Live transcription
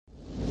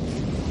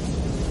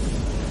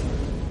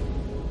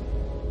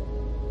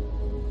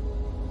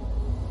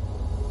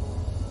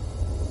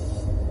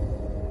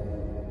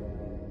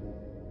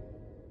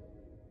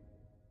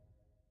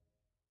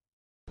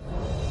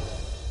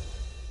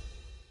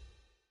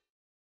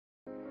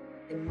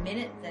The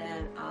minute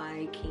that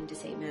I came to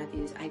St.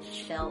 Matthew's, I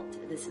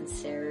felt the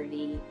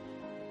sincerity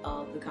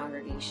of the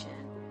congregation.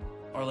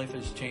 Our life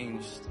has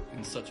changed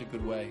in such a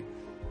good way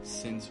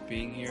since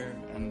being here,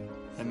 and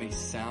that may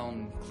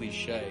sound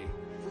cliche,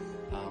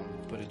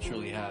 but it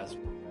truly has.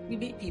 You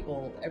meet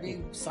people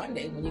every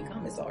Sunday when you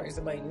come. It's always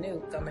somebody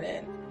new coming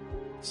in.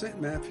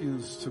 St.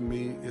 Matthew's, to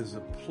me, is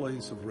a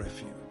place of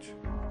refuge.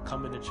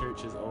 Coming to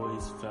church has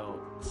always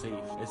felt safe.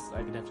 It's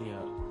like definitely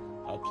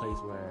a place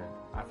where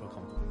I feel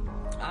comfortable.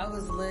 I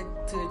was led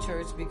to the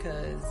church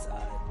because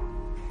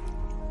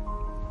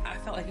I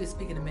felt like he was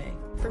speaking to me.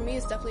 For me,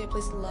 it's definitely a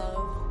place to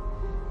love,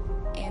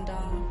 and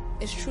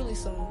it's truly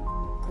some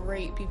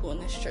great people in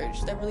this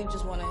church that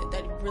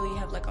really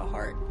have like a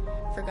heart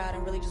for God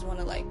and really just want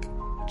to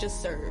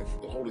just serve.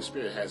 The Holy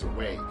Spirit has a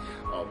way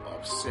of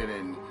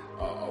sending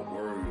a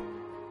word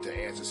to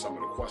answer some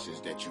of the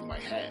questions that you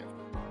might have.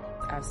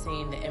 I've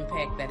seen the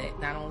impact that it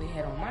not only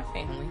had on my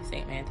family,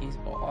 St. Matthew's,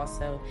 but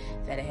also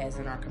that it has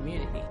in our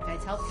community. I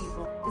tell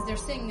people, because they're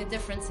seeing a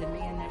difference in me,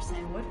 and they're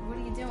saying, what are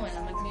you doing?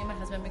 I'm like, me and my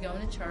husband have been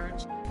going to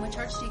church. What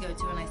church do you go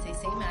to? And I say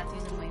St.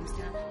 Matthew's in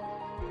Williamstown.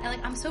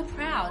 And I'm so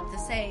proud to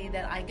say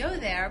that I go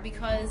there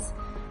because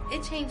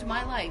it changed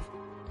my life.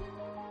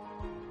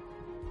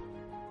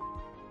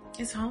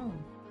 It's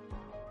home.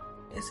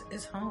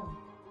 It's home.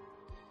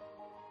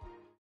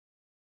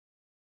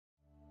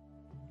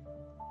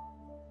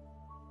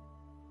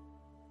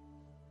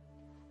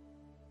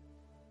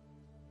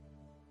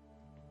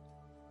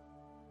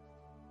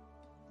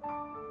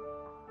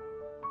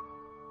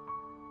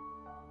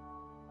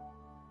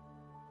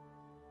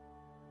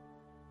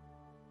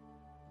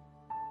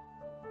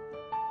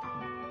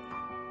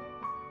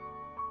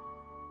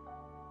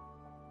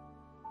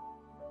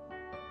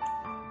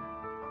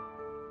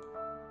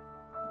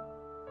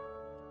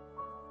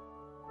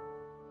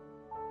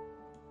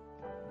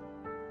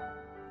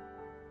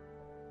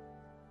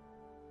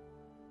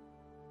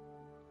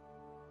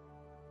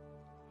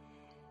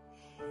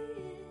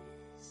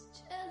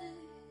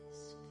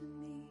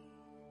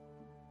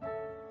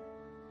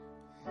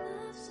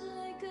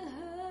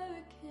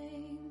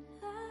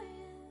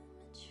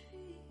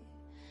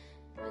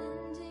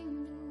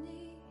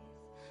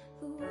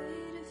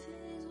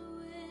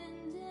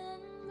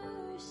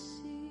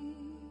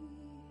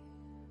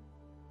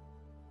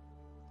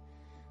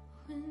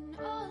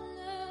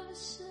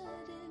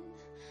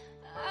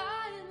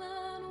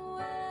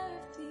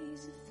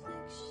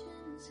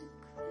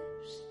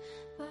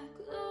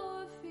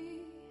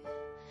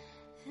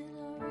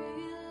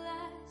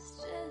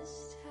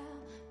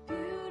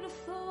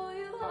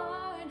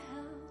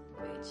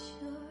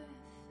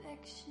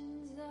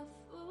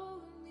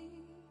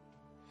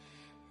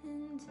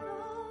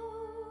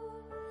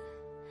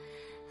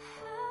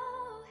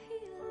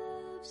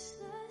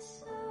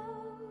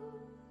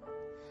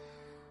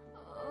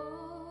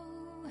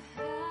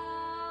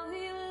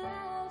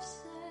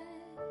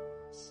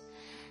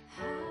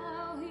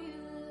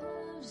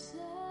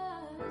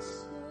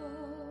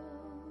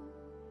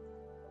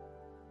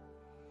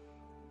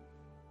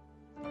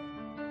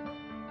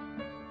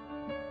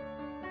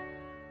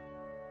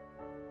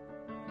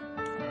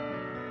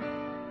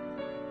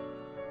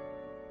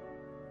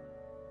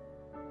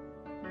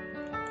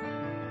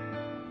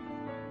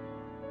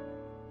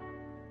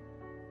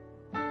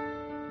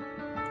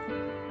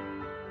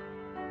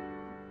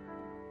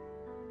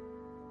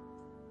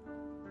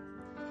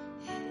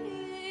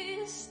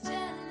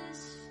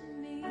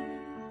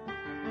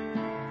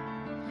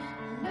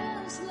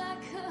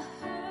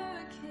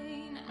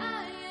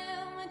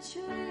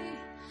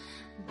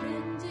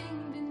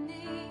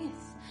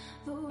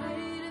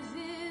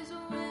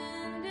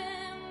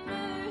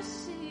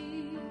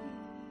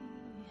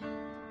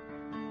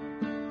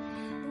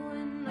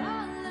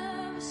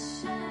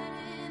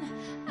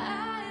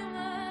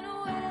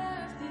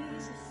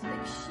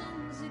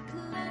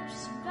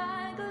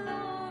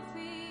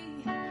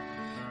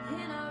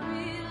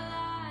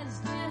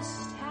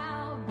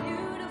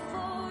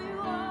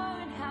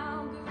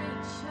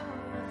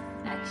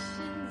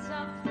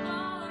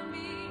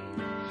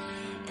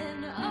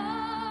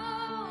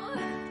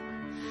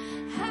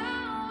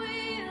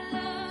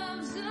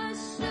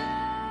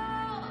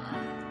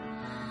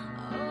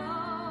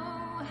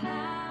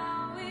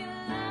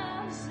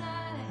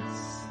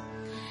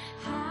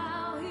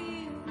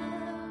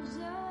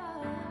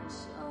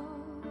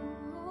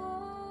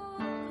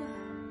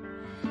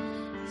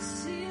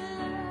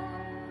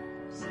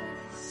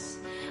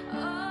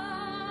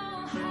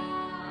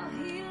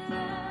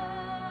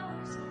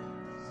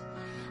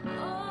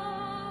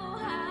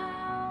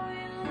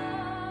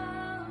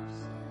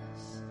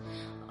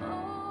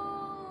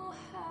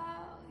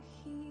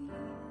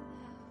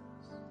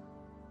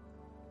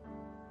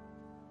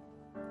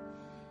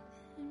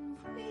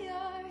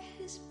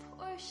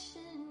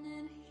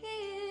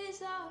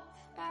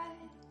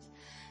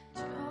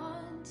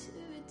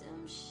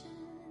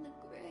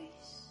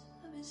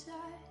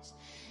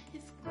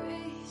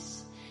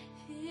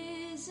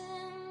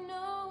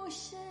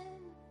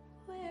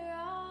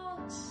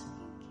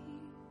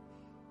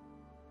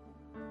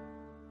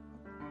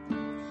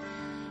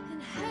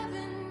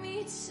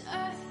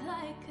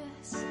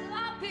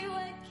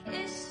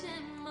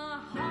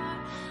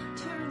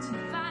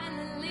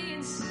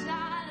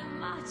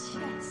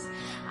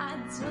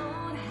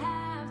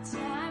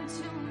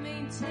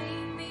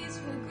 maintain these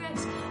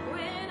regrets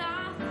when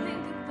I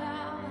think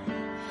about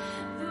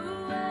the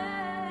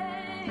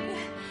way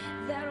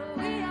that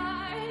we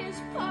are His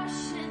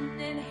portion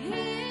and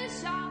He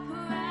is our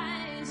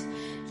prize,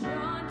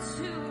 drawn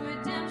to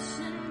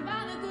redemption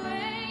by the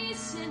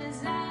grace in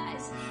His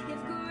eyes.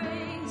 If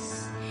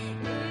grace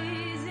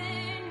is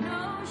an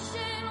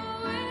ocean,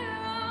 we're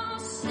all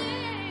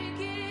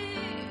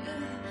sinking.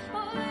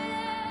 Oh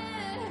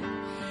yeah,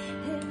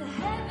 and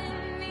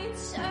heaven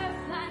meets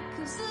earth like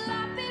a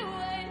sloppy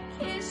wet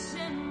kiss,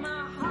 and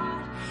my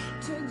heart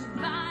turns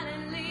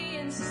violently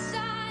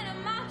inside of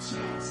my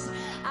chest.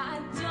 I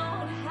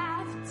don't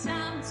have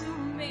time to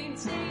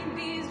maintain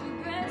these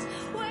regrets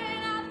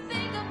when I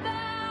think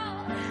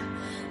about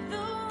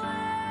the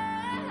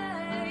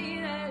way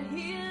that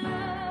He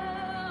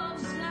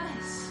loves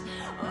us.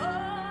 Oh,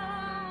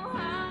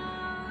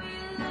 how He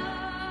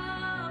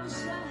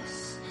loves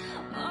us.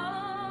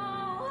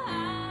 Oh,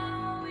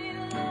 how He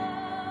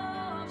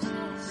loves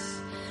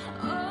us.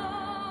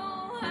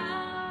 Oh,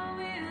 how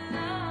He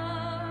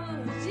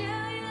loves.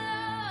 Yeah, He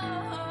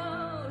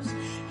loves.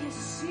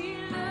 Yes, He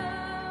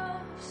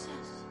loves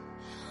us.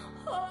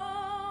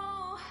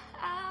 Oh,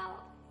 how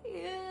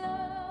He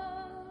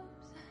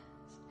loves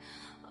us.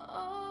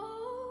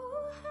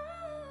 Oh,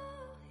 how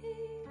He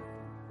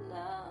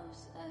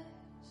loves us.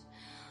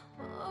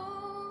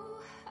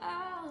 Oh,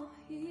 how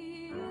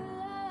He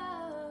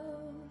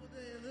loves.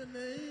 In the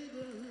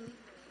neighborhood,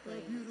 a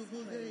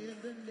beautiful day in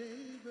the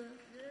neighborhood.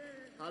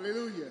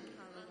 Hallelujah.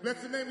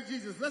 Bless the name of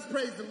Jesus. Let's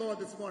praise the Lord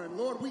this morning.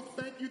 Lord, we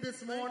thank you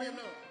this morning.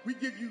 We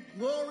give you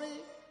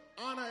glory,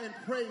 honor, and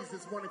praise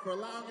this morning for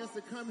allowing us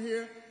to come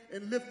here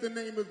and lift the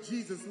name of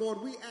Jesus. Lord,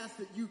 we ask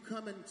that you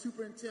come and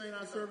superintend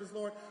our service,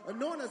 Lord.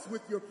 Anoint us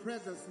with your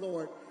presence,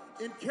 Lord.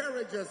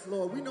 Encourage us,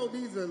 Lord. We know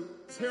these are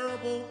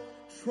terrible,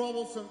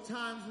 troublesome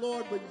times,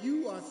 Lord, but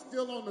you are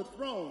still on the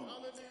throne.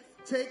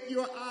 Take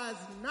your eyes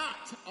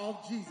not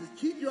off Jesus.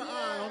 Keep your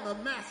eye on the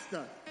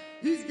Master.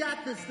 He's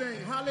got this thing.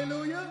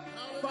 Hallelujah.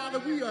 Father,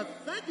 we are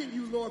thanking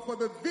you, Lord, for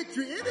the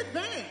victory in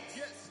advance.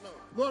 Yes, Lord.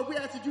 Lord, we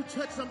ask that you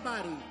touch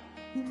somebody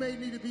who may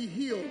need to be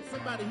healed,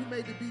 somebody who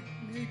may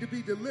need to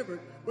be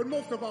delivered, but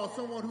most of all,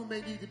 someone who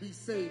may need to be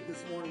saved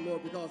this morning,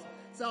 Lord, because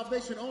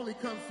salvation only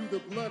comes through the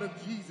blood of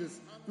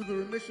Jesus, through the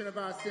remission of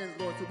our sins,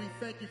 Lord. So we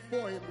thank you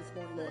for him this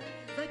morning, Lord.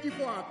 Thank you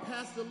for our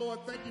pastor, Lord.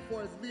 Thank you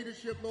for his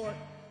leadership, Lord.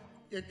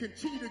 And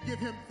continue to give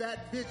him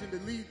that vision to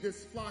lead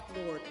this flock,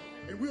 Lord.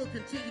 And we'll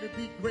continue to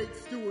be great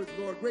stewards,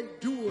 Lord,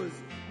 great doers,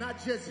 not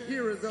just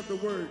hearers of the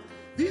word.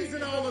 These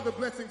and all of the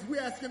blessings we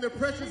ask in the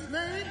precious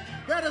name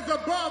that is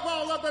above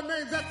all other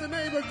names. That's the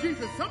name of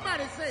Jesus.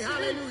 Somebody say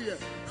hallelujah.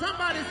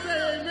 Somebody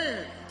say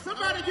amen.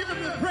 Somebody give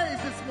him the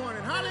praise this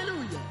morning.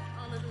 Hallelujah.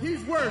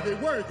 He's worthy,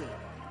 worthy.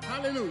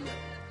 Hallelujah.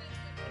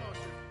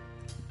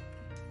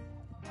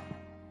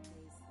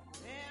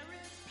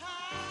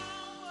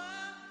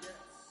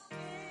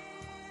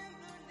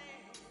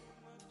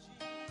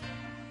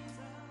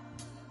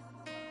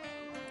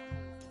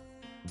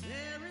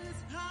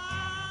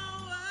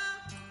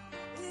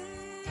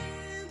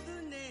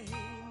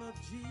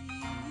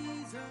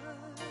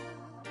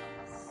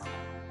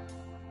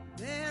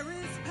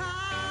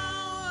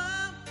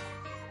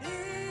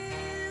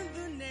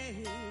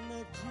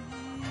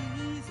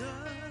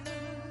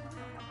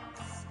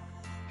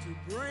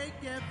 Break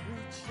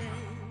every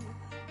chain,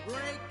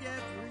 break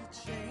every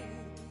chain,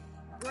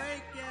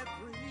 break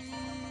every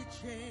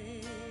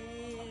chain.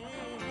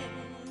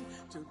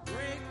 To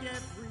break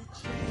every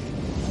chain,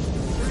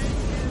 break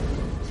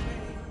every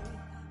chain,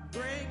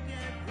 break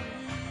every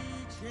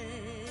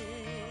chain.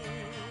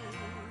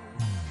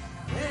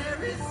 There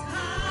is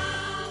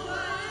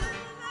power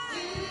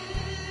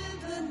in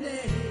the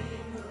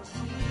name of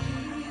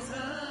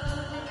Jesus.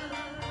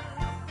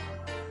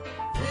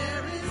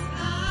 There is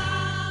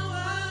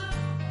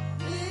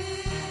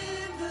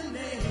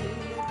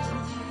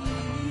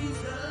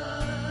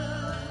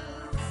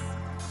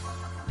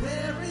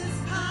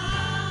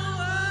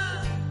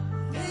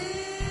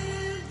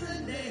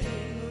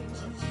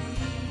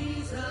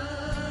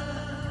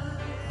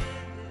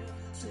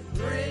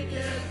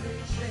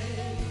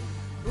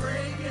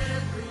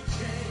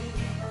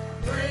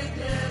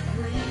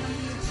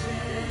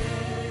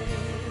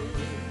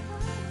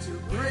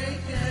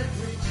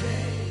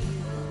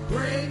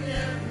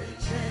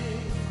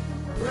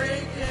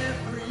break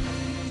every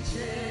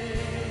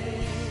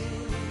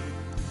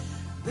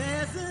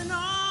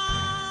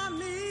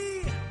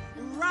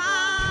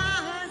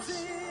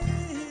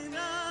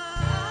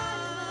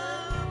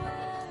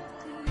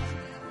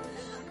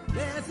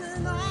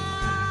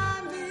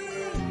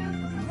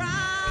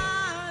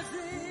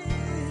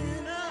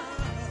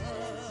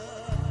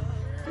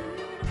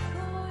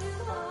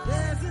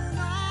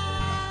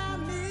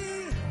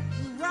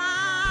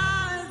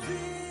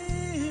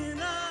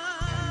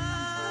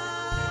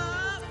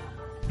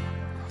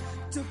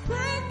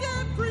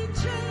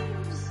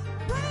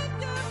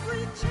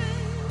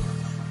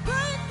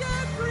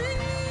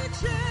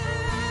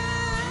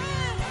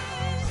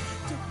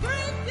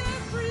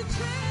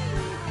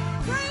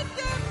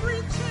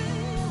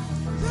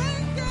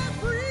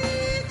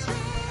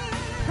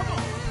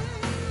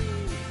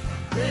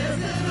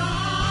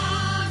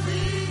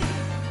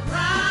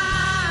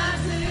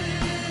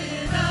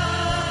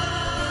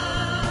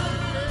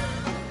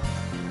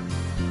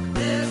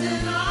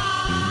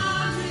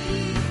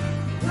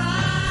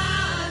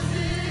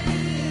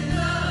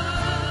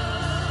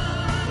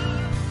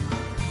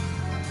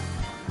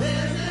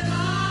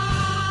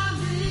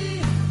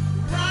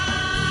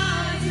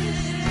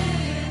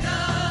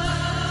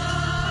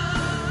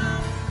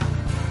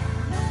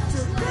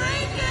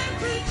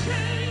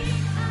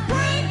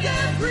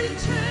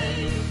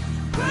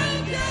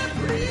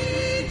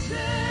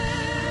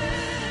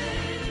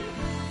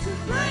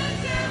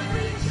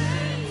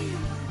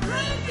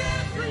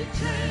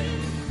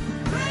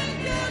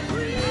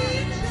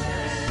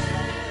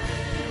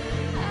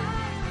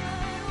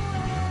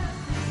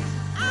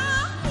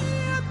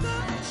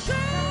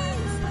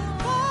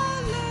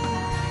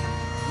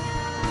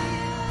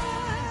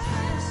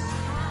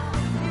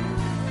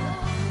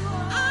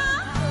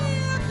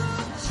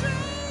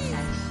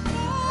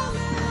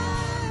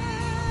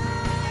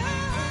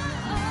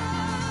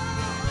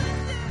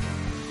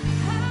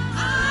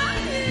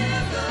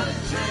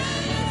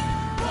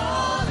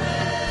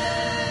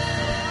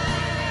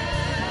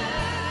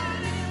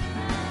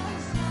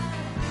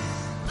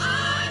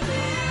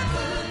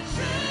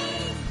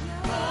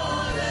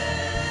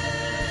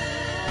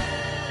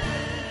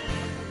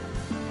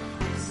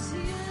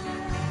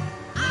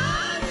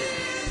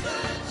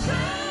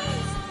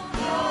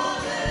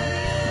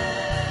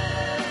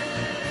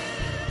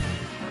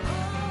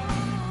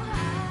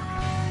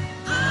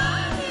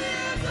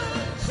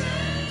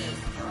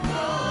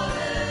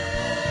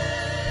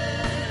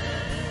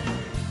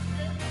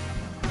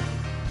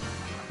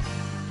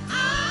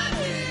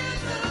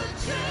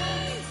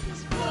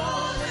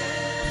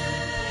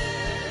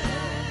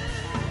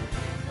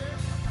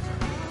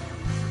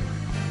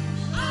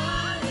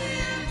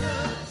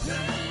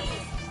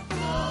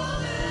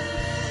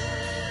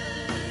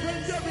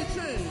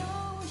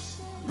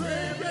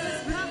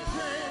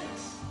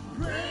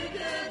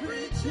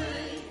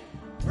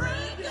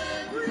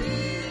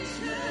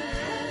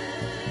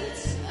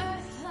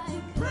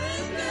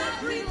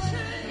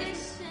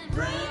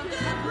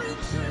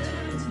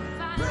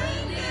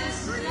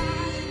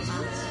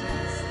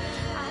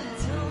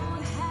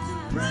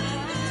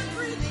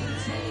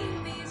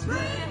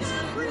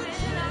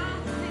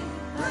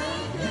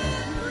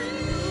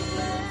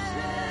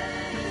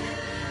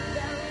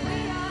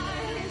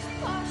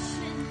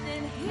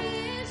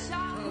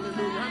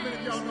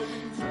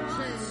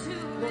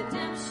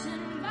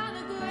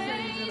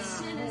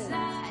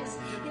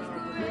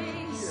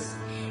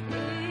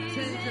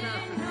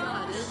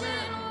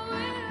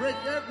Break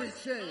every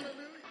chain.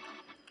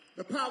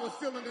 The power is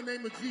still in the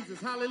name of Jesus.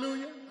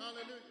 Hallelujah.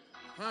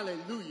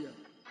 Hallelujah. Hallelujah.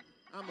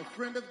 I'm a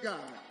friend of God.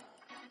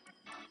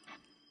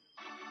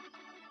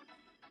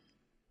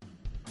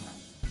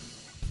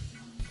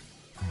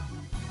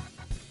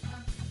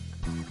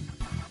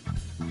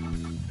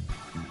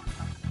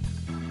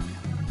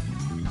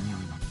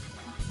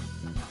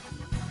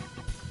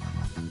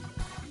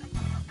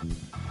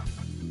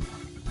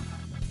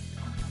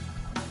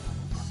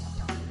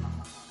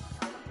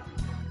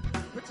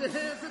 Put your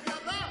hands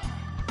together.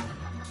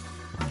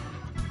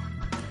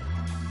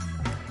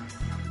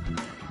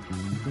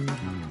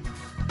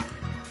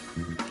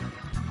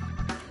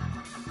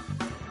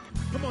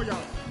 Come on, y'all.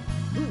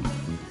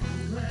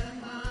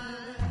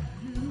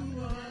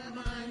 You are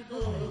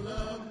mindful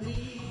of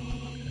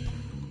me,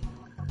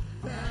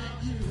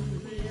 that you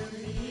hear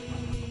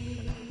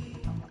me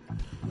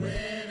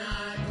when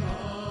I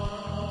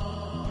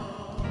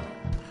call.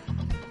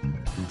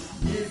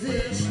 Is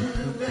it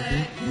true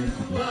that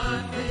you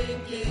are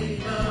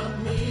thinking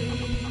of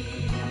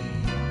me?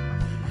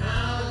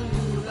 How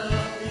you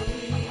love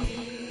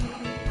me?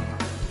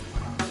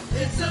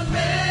 It's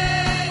amazing.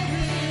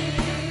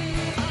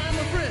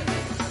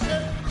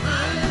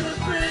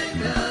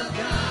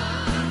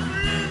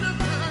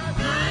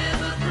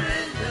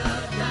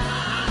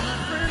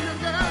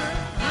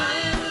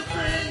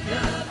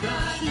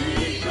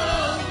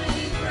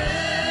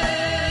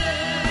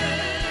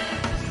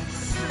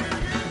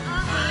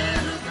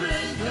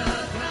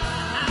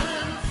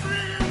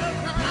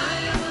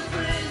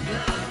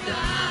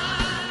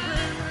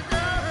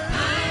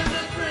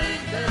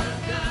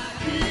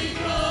 He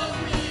calls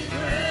me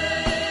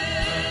friend.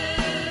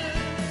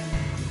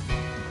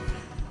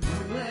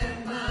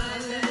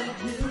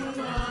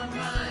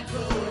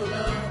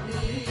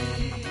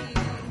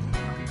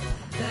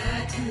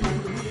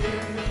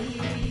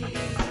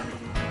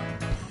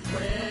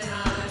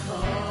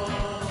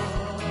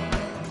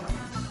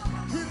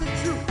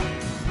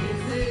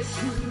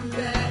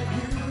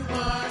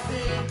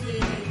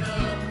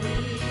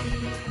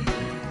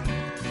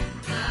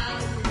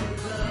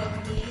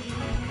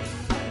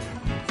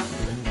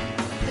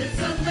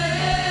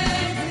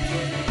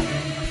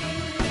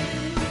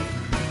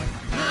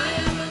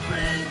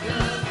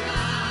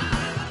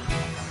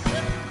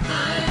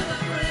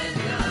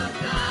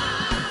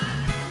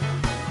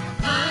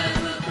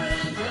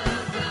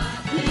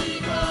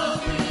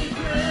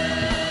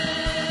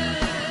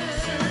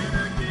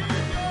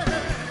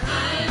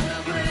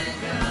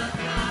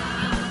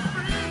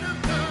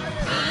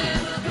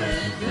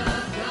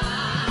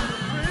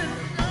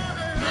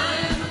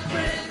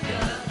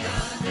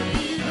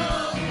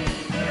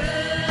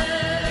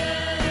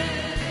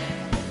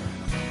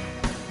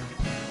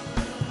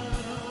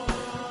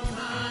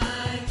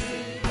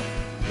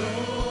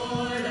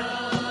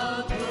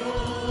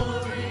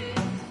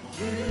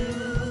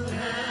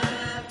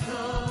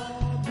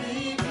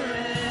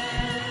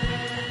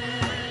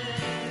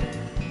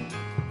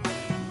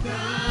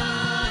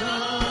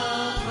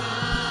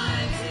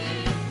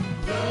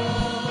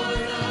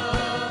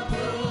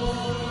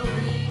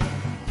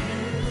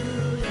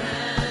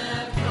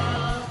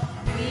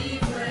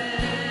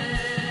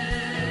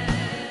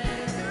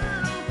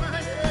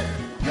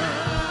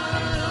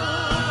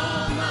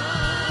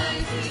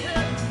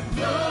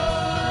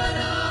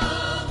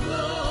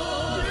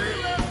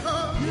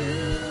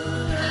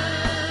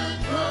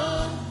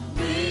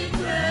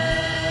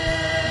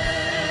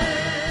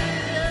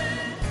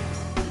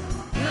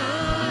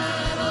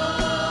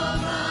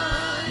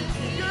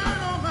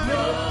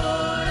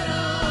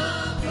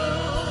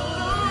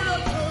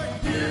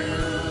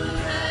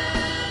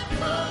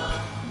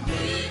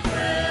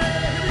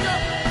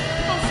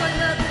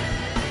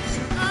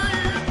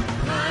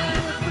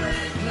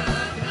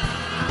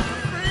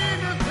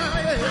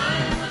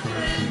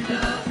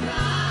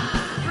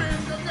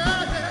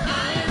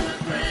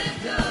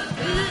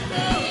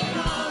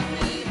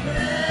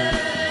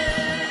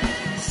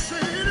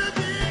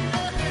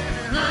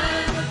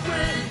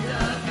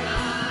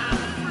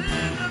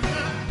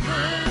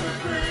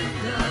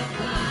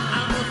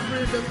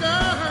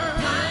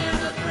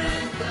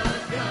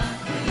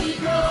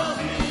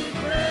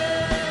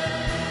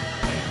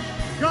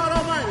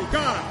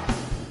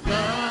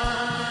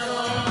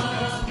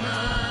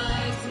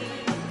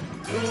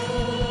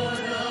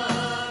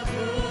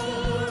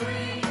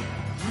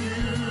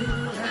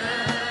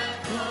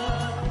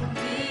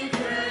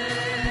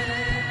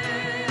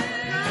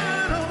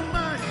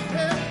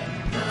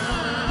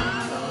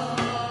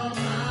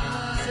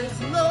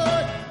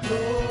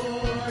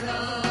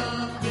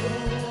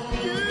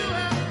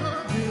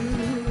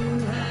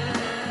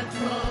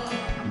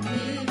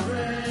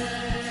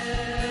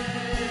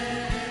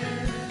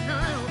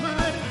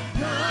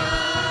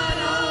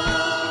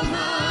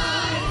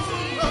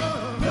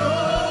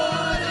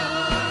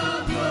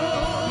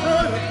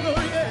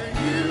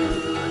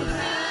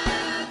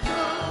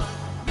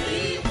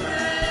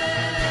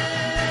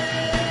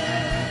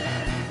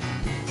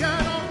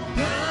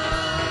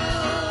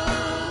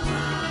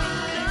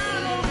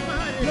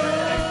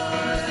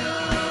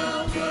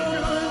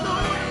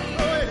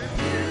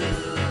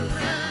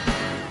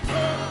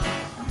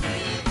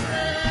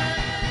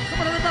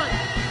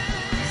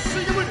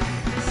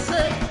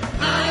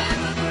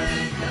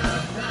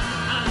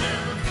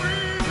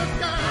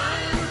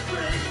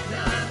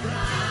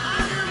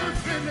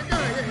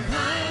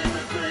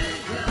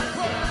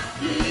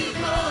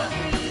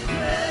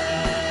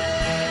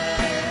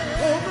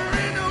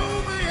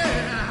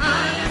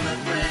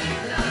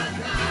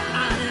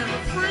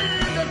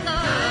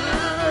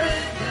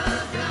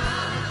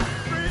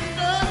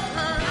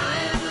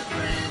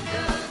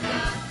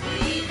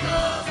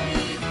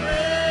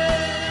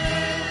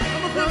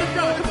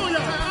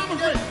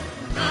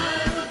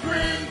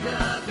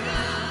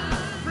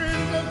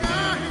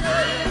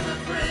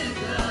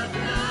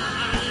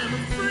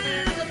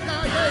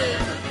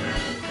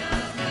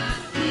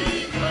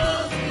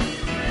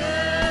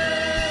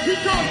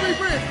 calls me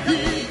friend.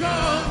 He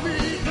calls me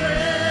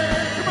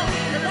friend. Come on,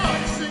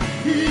 everybody sing.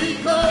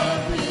 He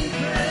calls me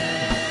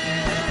friend.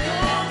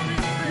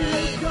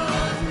 He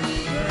calls me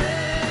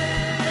friend.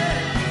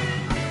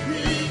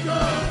 He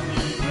calls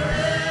me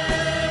friend.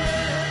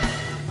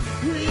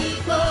 He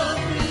calls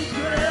me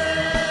friend.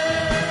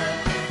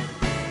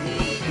 He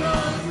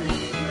calls me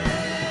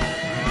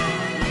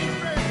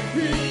friend.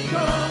 He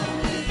calls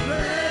me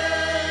friend.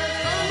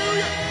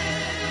 Hallelujah.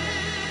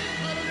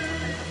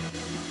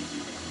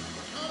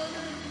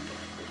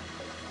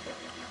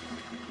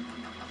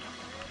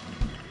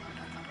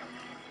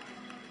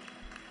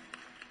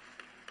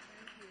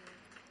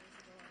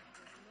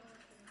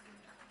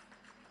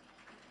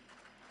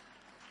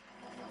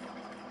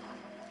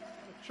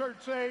 Church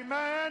say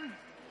amen.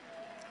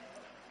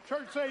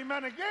 Church say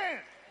amen again.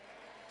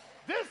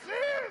 This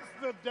is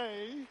the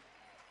day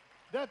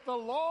that the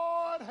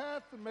Lord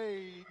hath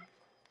made,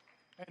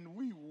 and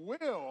we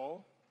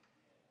will,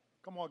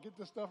 come on, get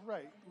this stuff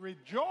right,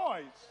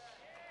 rejoice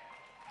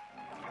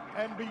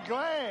and be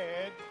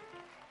glad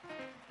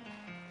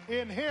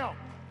in him.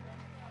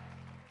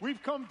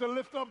 We've come to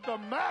lift up the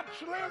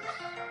matchless,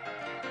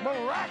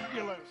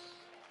 miraculous,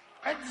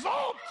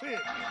 exalted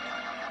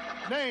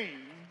name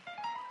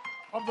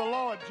of the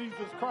Lord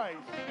Jesus Christ.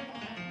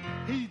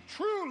 He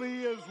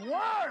truly is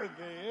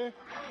worthy.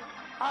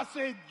 I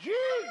said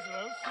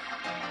Jesus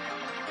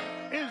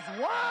is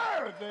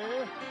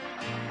worthy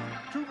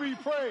to be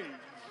praised.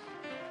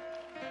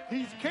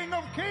 He's King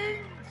of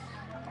kings.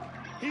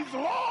 He's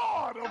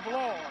Lord of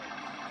lords.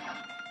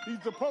 He's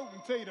the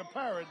potentate of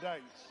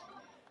paradise.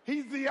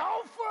 He's the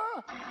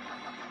Alpha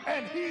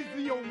and he's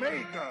the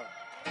Omega.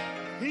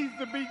 He's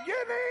the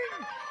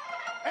beginning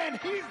and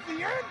he's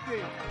the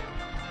ending.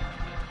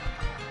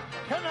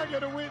 Can I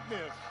get a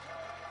witness?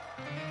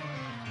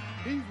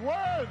 He's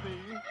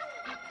worthy,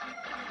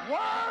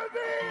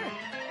 worthy,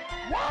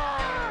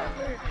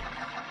 worthy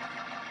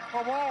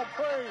of all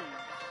praise,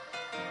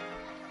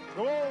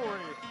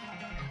 glory,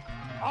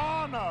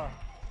 honor,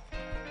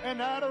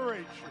 and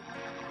adoration.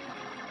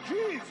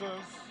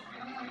 Jesus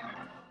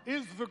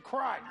is the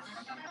Christ.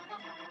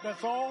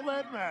 That's all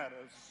that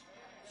matters.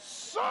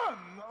 Son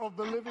of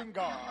the living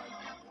God.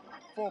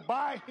 For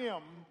by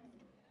him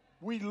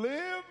we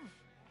live,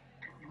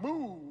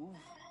 move,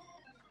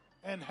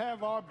 and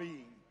have our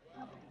being.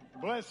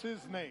 Bless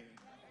his name.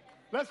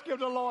 Let's give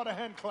the Lord a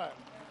hand clap.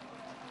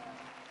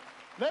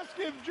 Let's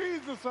give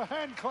Jesus a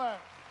hand clap.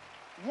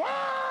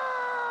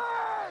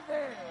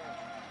 Worthy!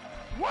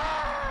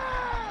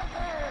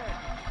 Worthy!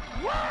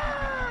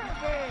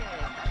 Worthy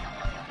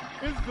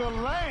is the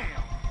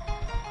Lamb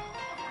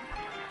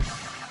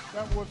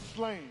that was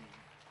slain.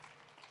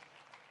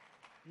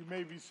 You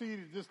may be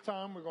seated. This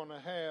time we're going to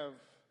have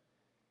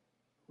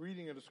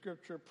reading of the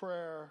scripture,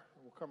 prayer.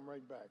 We'll come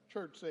right back.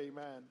 Church, say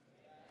amen.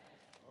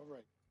 All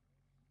right.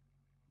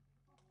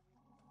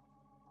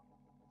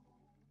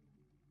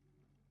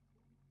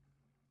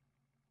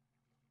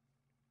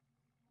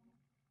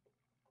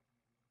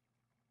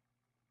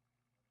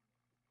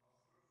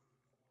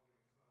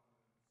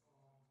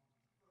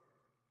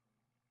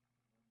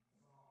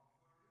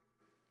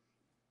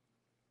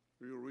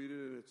 We will read it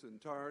in its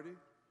entirety.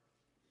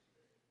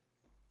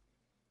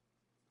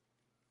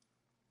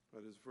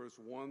 That is verse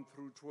 1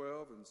 through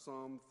 12 in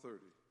Psalm 30.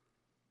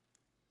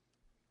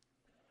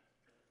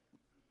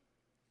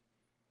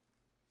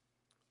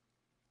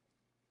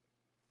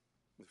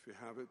 If you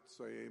have it,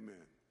 say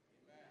amen.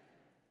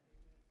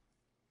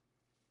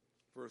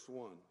 Verse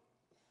 1.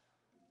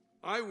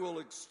 I will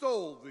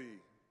extol thee,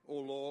 O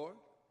Lord,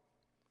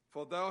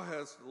 for thou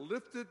hast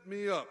lifted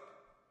me up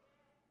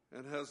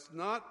and hast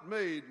not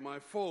made my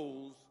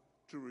foes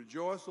to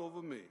rejoice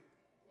over me.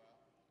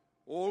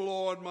 O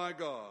Lord my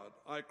God,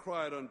 I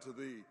cried unto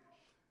thee,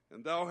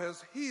 and thou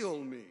hast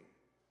healed me.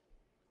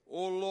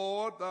 O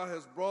Lord, thou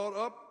hast brought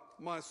up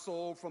my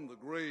soul from the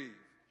grave.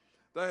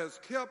 Thou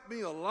hast kept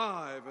me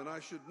alive, and I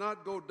should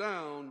not go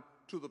down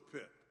to the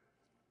pit.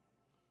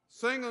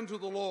 Sing unto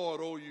the Lord,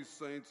 O ye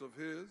saints of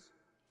his,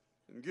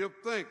 and give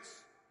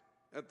thanks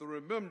at the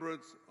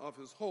remembrance of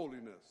his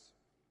holiness.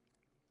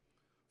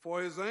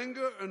 For his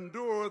anger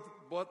endureth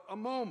but a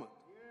moment,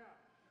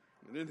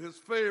 and in his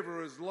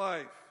favor is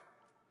life.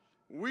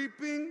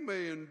 Weeping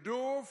may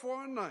endure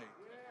for a night,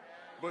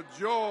 but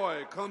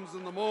joy comes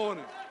in the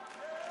morning.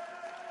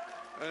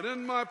 And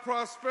in my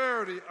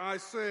prosperity I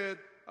said,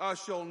 I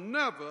shall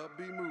never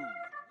be moved.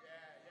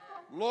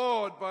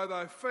 Lord, by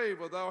thy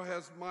favor thou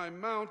hast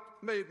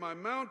made my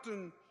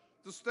mountain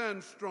to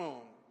stand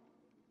strong.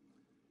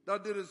 Thou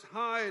didst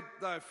hide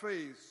thy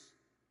face,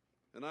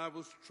 and I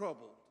was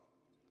troubled.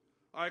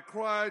 I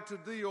cried to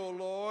thee, O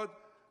Lord,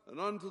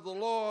 and unto the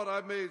Lord I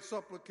made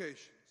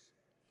supplications.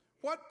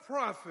 What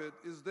profit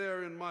is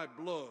there in my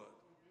blood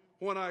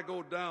when I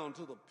go down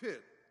to the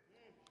pit?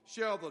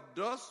 Shall the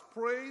dust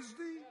praise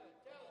thee?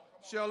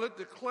 Shall it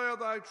declare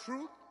thy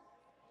truth?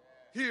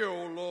 Hear,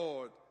 O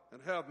Lord,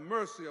 and have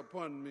mercy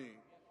upon me.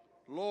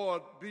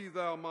 Lord, be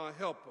thou my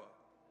helper.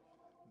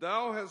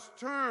 Thou hast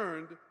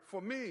turned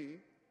for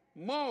me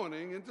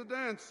mourning into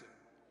dancing.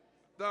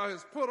 Thou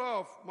hast put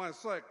off my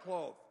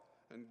sackcloth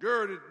and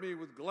girded me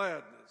with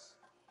gladness,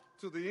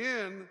 to the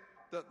end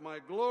that my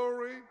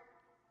glory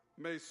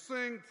may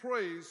sing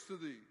praise to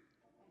thee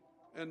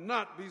and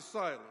not be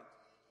silent.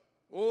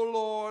 O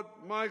Lord,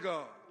 my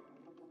God,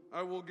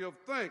 I will give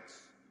thanks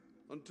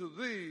unto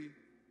thee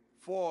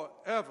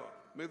forever.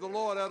 May the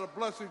Lord add a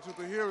blessing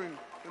to the hearing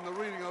and the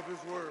reading of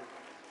his word.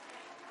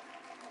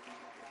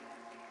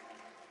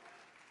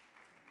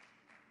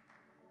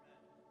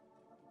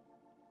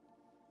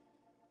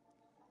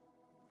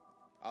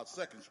 Our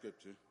second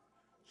scripture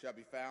shall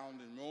be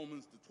found in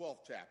Romans, the 12th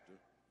chapter,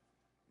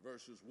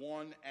 verses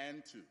 1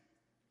 and 2.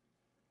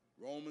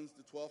 Romans,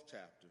 the 12th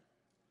chapter,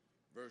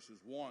 verses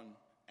 1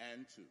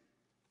 and 2.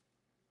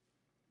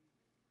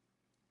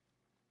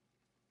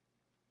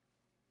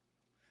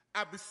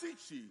 I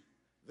beseech ye,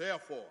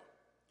 therefore,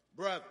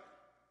 brethren,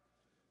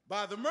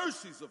 by the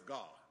mercies of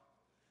God,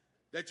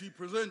 that ye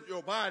present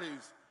your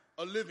bodies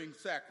a living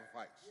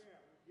sacrifice,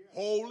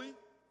 holy,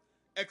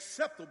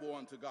 acceptable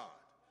unto God,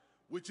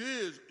 which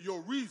is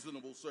your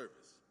reasonable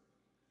service.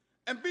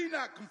 And be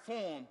not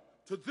conformed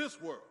to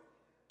this world,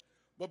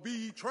 but be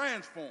ye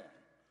transformed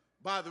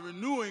by the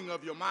renewing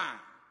of your mind,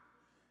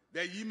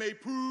 that ye may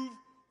prove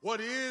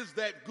what is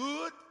that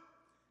good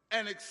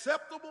and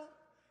acceptable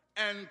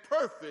and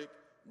perfect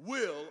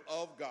will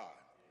of God.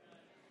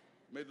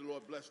 May the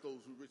Lord bless those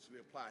who richly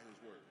apply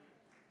his word.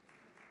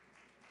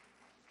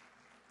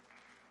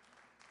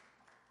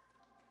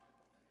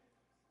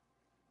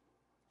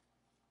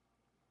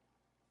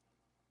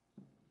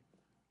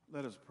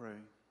 Let us pray.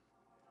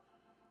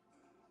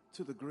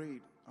 To the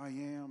great I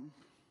am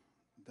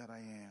that I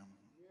am.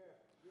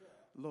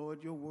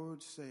 Lord, your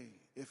words say,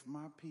 if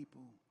my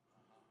people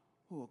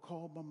who are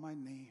called by my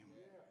name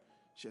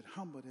should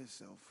humble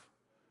themselves,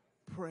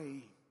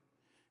 pray,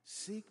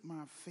 seek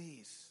my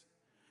face,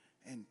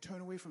 and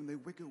turn away from their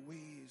wicked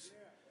ways,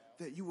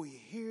 that you will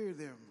hear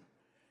them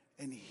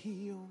and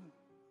heal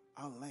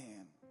our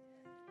land.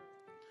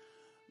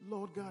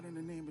 Lord God, in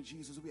the name of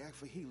Jesus, we ask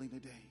for healing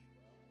today.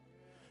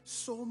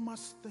 So much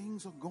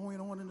things are going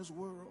on in this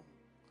world.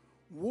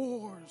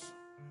 Wars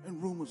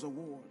and rumors of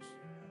wars.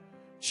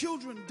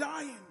 Children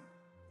dying.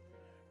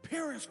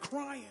 Parents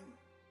crying.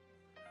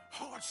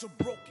 Hearts are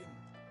broken.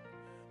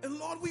 And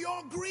Lord, we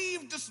all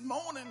grieve this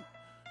morning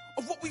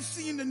of what we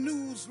see in the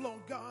news,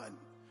 Lord God.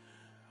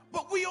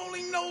 But we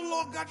only know,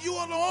 Lord God, you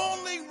are the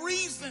only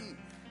reason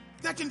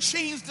that can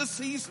change the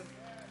season.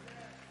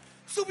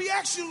 So we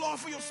ask you, Lord,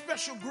 for your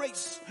special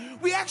grace.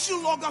 We ask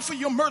you, Lord God, for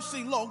your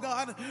mercy, Lord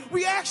God.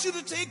 We ask you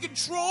to take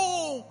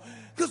control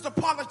because the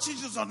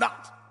politicians are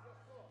not.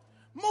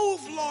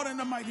 Move, Lord, in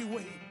a mighty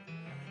way.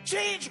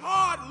 Change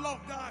hard, Lord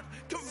God.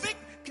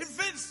 Convict,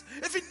 convince.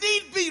 If it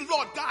need be,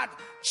 Lord God,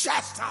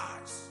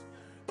 chastise.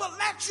 But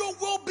let your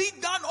will be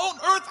done on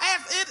earth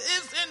as it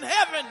is in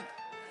heaven.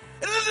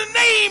 And in the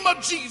name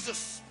of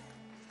Jesus,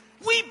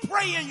 we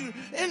pray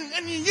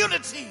in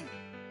unity.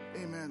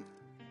 Amen.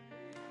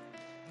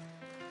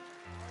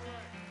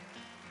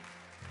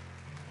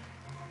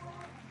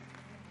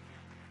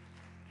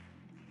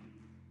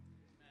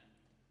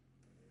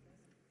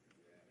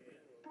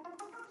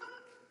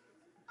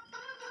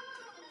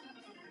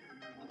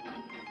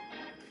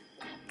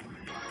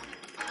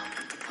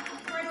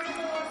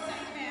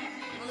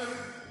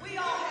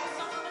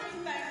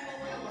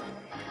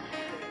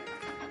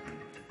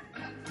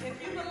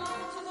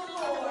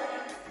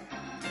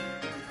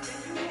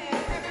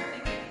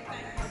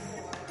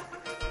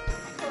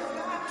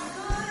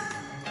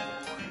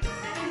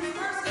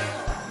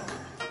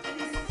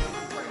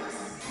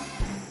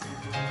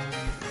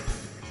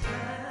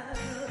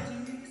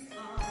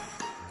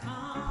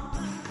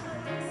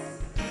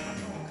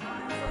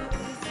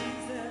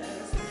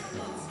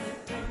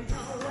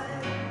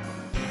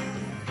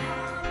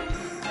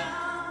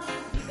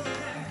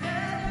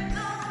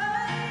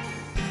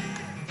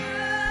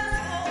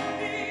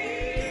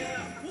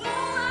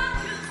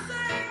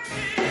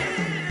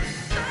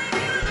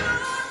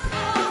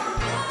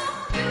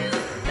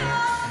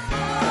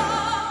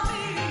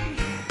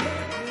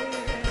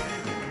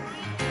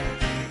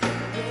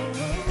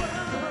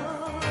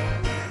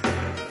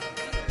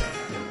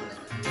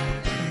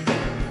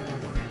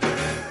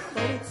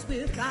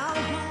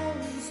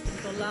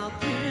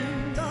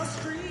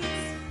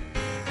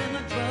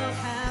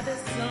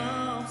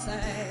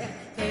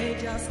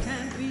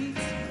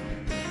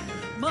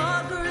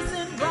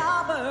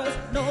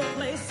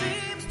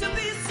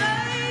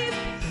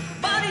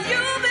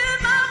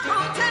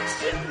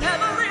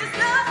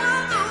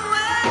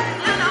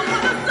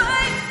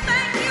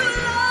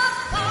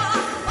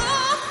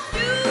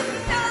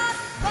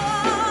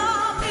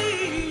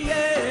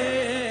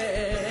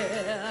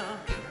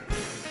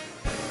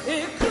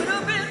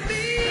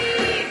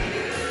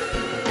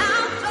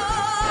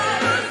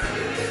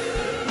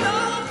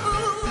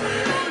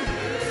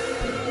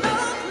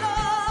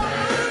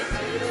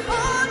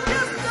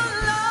 Just a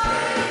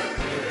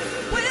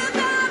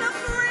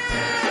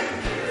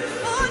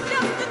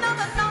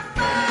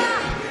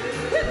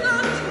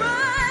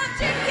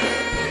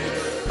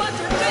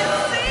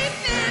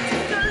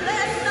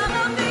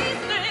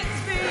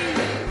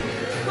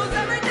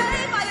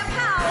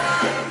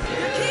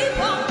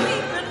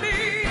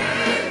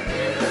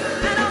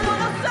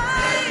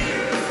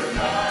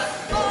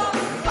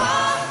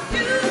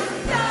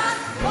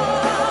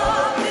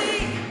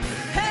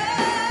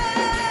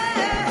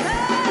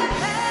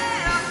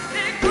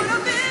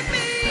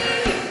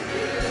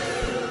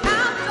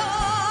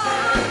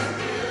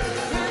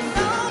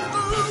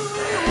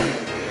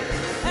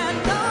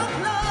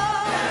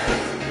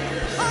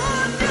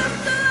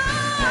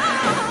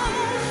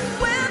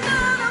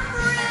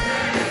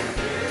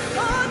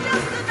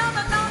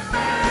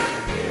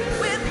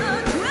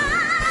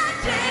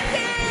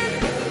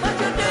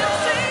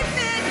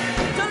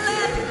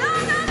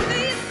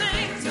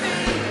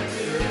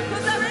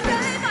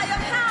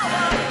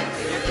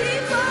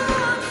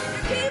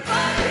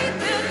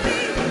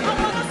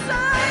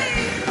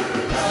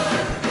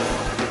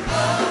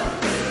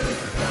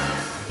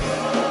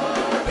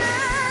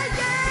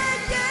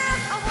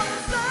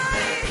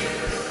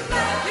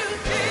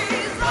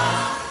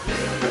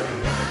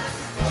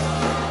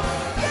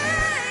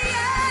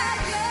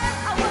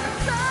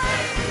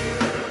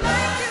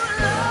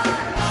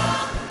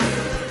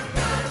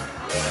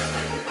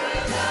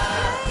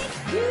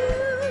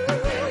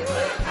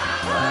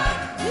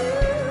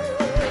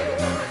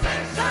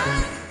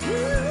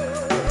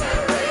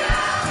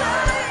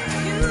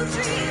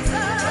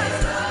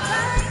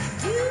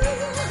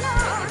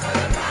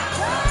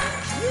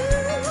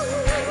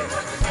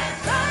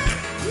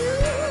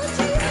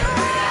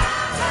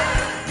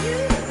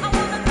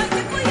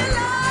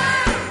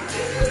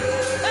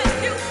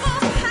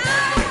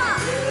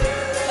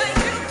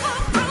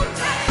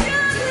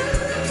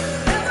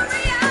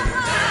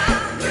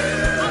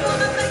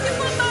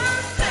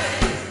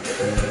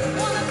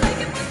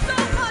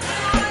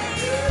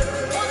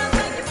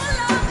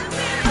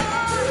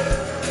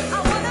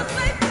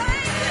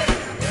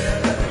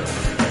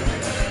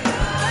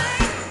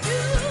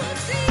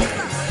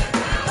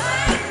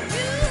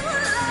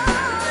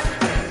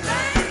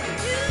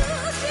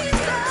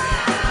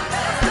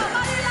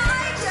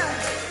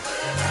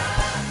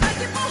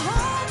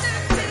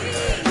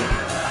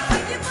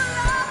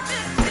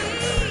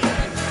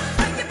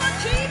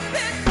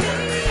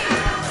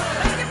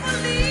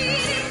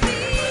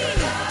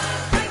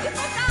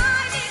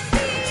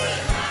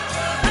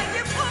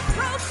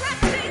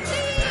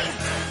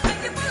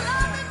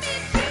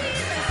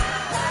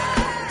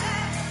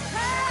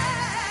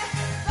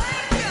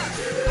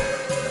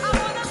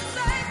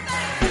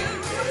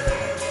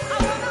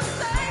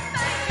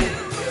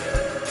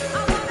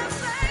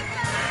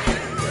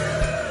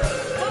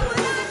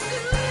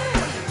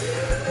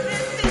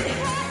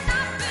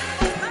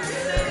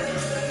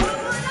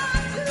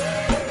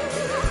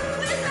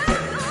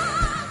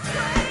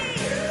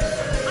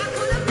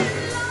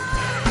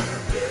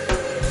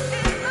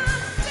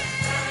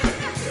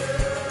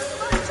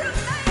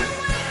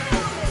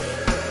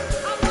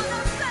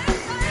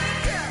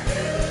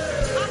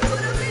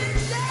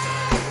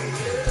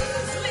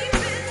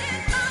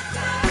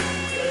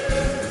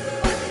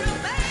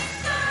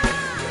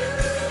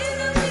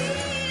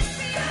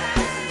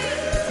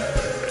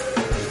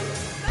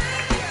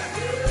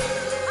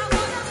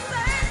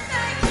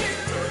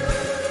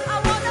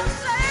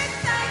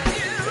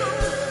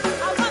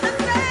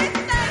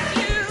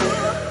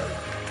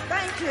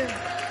preaching.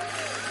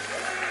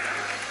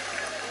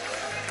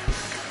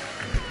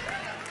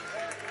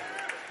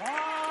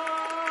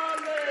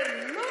 Hallelujah.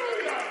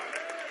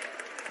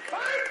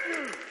 Thank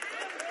you.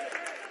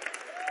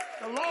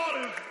 The Lord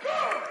is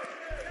good.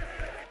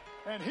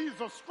 And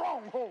he's a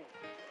stronghold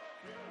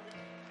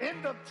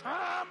in the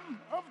time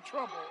of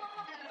trouble.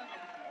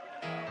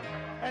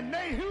 And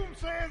Nahum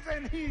says,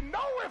 and he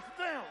knoweth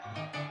them.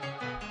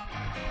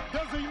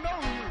 Does he know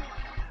you?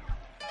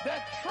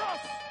 That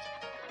trust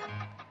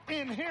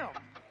in him.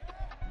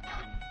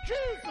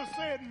 Jesus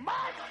said,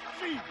 my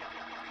sheep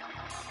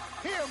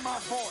hear my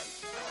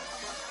voice.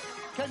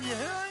 Can you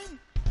hear him?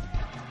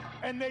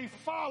 And they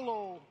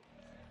follow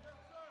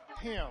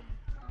him.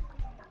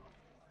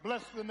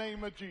 Bless the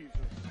name of Jesus.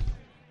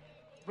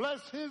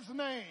 Bless his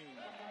name.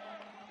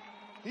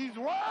 He's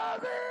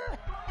worthy.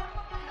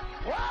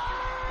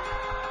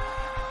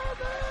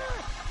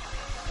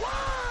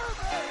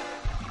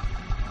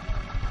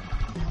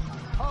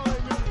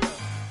 Hallelujah.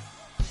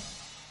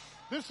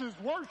 This is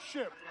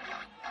worship.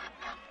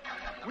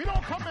 We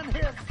don't come in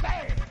here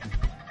sad.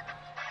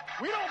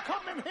 We don't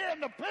come in here in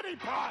the pity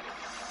party.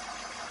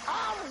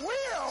 I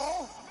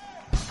will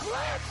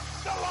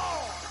bless the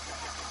Lord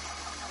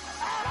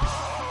at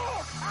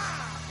all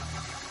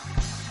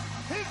times.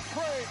 His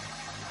praise.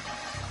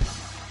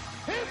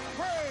 His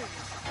praise.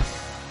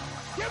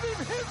 Give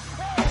him his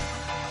praise.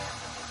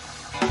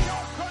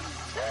 Your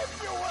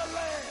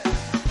continually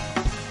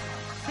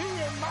be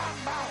in my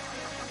mouth.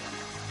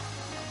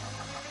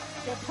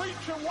 Well,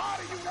 preacher, why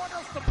do you want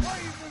us to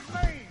praise his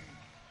name?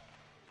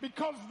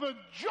 Because the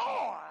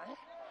joy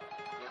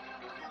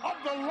of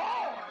the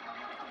Lord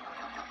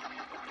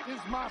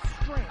is my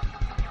strength.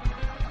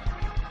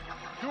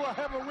 Do I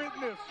have a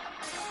witness?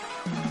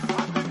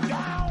 I've been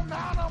down,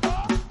 now I'm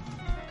up.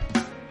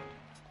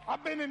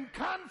 I've been in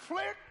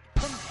conflict,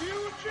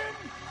 confusion,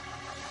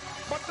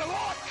 but the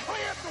Lord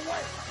cleared the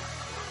way.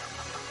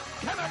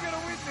 Can I get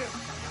a witness?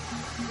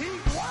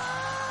 He's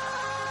worthy.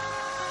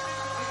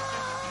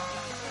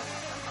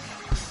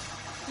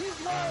 He's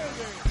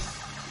worthy.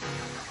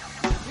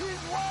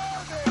 He's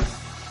worthy.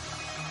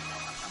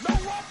 No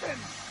weapon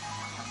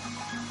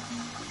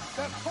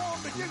that's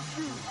formed against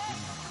you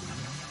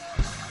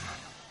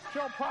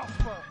shall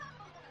prosper.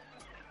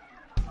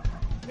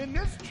 In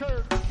this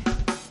church,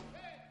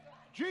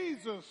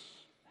 Jesus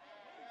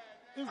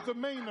is the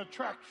main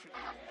attraction.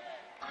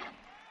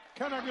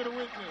 Can I get a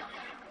witness?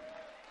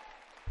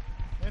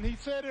 And he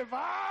said, if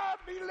I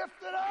be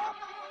lifted up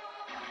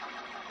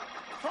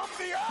from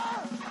the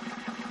earth,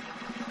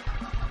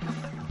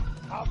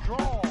 I'll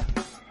draw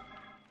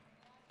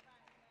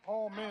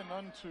all men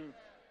unto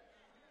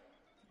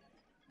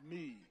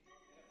me.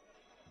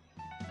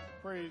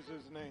 Praise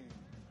his name.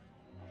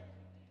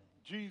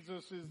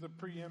 Jesus is the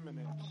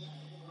preeminence.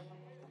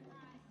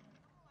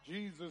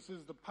 Jesus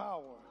is the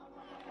power.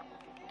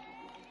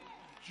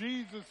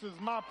 Jesus is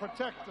my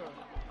protector.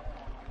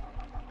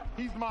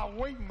 He's my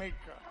way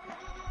maker.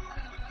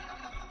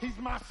 He's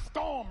my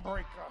storm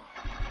breaker.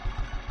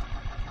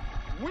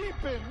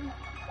 Weeping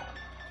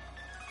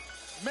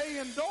may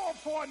endure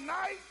for a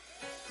night.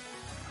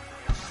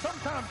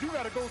 Sometimes you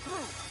got to go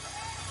through.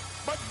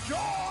 But joy,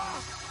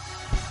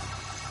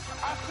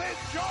 I said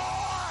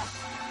joy.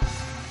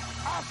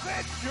 I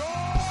said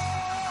joy.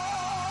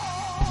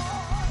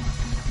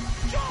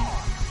 Joy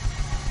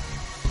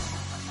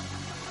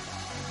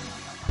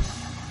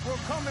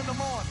will come in the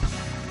morning.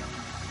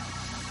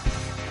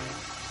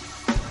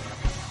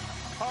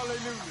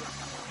 Hallelujah.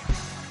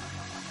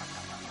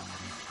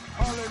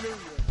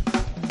 Hallelujah.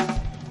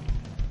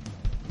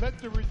 Let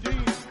the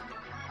redeemed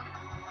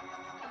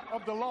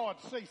of the Lord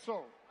say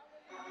so.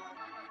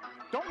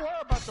 Don't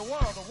worry about the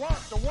world.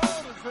 The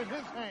world is in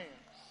his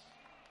hands.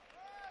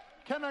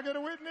 Can I get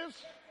a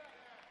witness?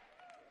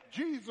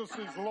 Jesus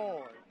is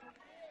Lord.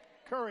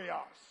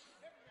 Kurios.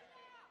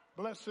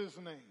 Bless his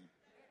name.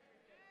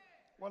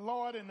 Well,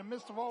 Lord, in the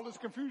midst of all this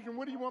confusion,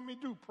 what do you want me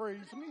to do?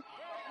 Praise me?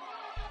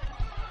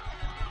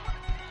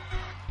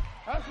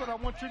 That's what I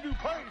want you to do.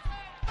 Praise me.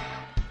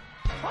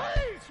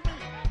 Praise me.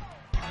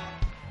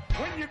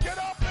 When you get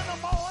up in the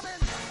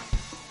morning,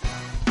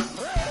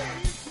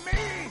 praise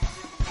me.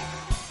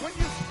 When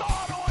you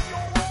start on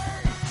your way,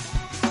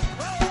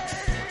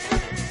 praise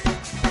me.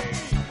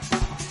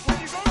 When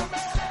you go to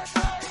bed at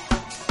night,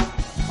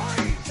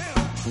 praise him.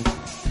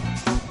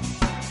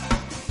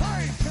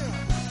 Praise him.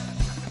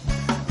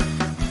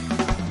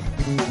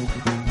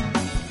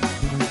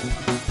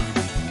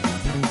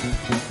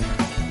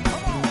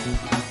 Come on.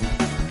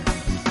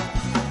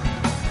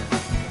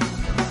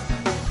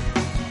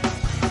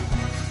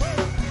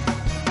 Praise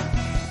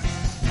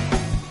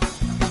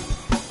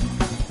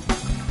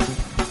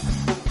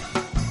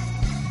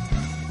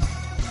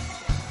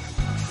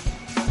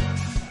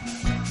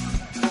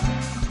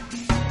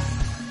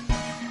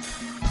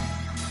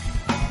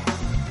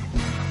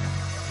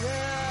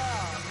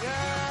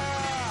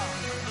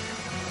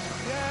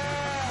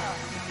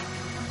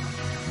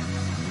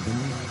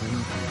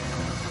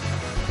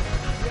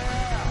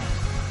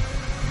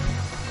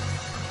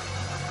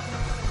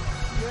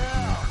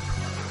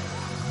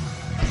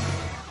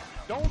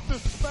Don't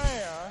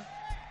despair.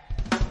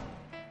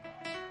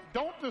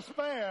 Don't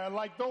despair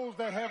like those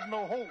that have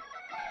no hope.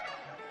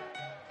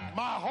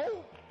 My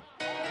hope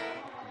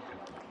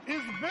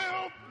is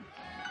built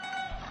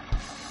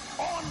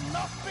on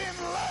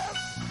nothing less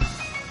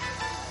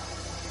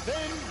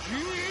than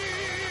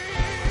Jesus'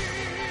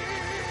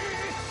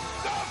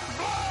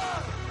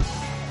 blood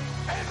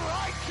and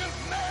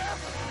righteousness.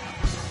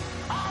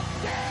 I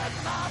dare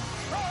not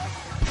trust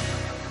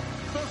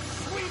the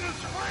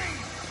sweetest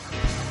frame,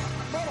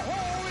 but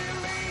wholly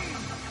lean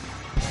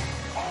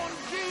on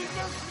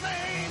Jesus'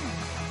 name,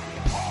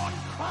 on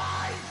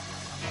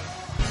Christ,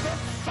 the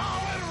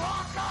solid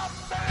rock I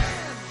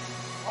stand.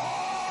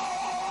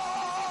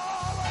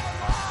 All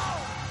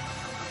around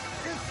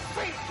is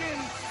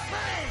sinking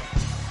sand.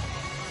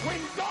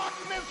 When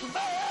darkness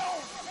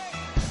veils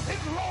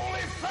his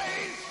lowly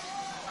face,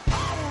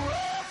 I'll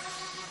rest.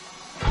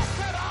 I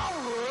said I'll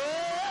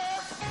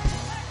rest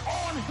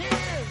on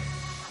his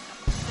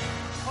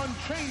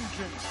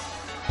unchanging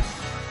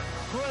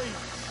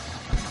grace.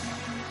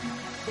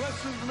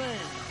 Bless his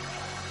name.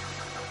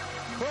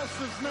 Bless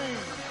his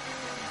name.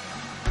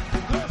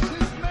 Bless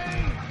his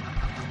name.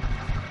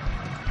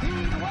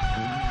 He's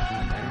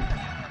worthy.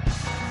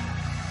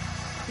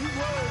 He's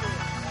worthy.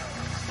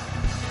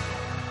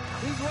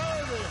 He's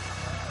worthy.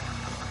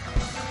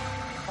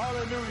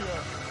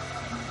 Hallelujah.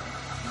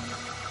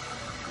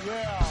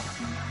 Yeah.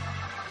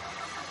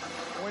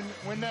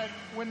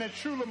 When that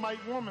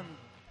Shulamite woman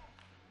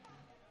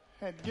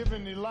had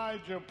given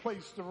Elijah a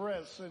place to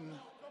rest, and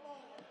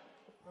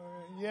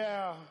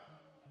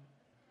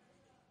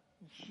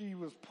she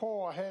was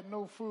poor, had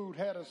no food,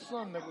 had a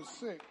son that was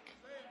sick.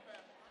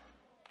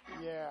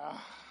 Yeah.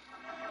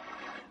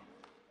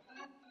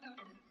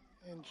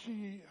 And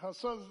her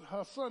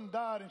son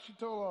died, and she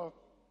told her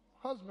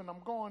husband,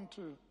 I'm going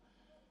to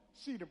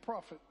see the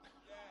prophet.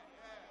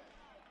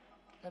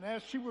 And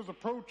as she was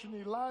approaching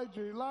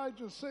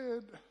Elijah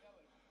said,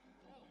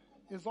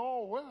 is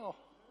all well?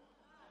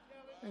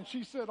 And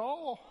she said,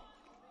 all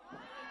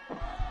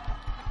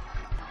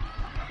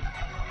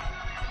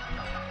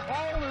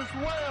is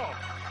well.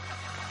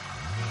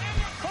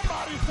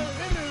 Somebody said,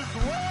 it is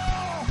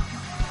well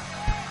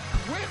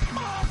with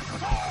my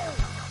soul.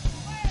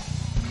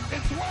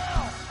 It's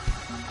well.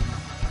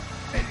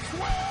 It's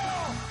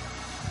well.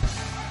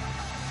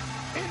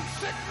 In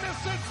sickness,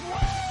 it's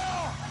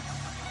well.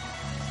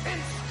 In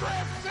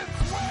stress,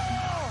 it's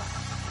well.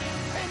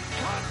 In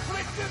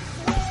conflict, it's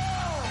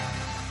well.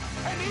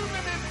 And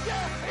even in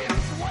death,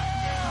 it's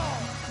well.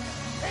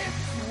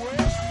 It's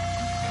well.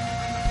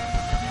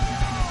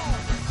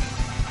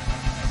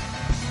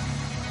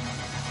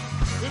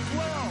 It's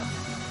well.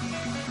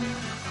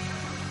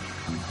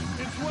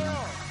 It's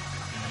well.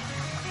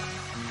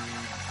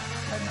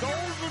 And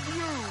those of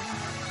you,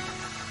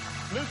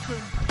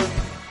 listen,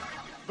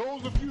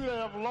 those of you that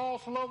have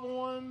lost loved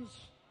ones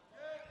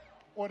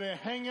or they're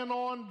hanging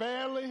on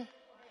barely,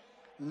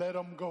 let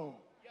them go.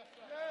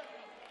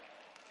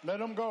 Let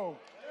them go.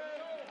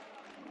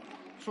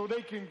 So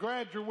they can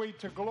graduate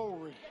to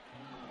glory.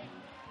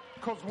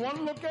 Because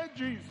one look at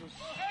Jesus.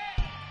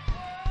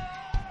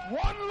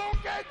 One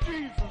look at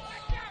Jesus.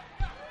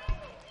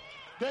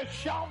 They're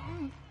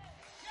shouting.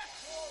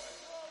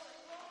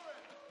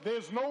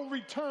 There's no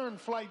return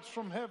flights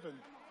from heaven.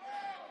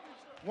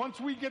 Once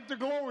we get to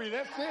glory,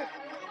 that's it.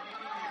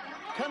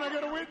 Can I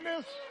get a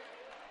witness?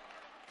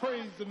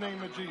 Praise the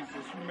name of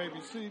Jesus. You may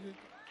be seated.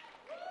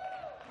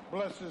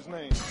 Bless his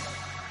name.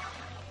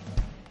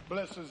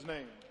 Bless his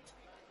name.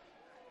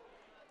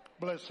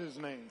 Bless his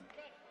name.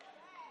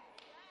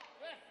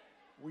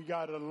 We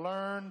got to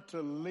learn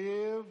to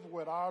live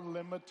with our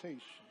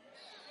limitations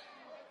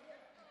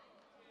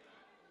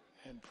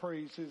and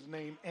praise his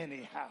name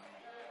anyhow.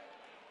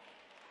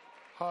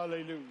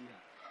 Hallelujah.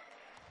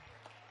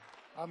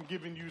 I'm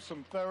giving you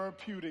some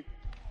therapeutic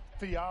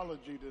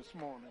theology this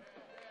morning.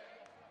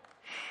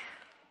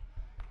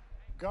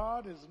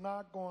 God is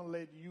not going to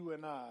let you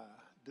and I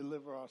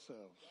deliver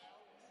ourselves.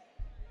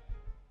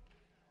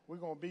 We're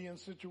going to be in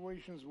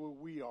situations where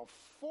we are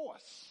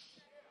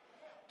forced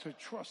to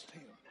trust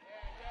him.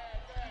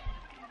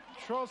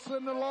 Trust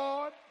in the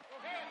Lord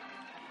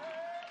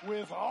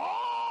with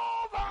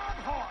all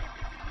thine heart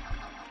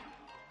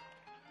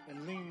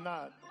and lean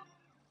not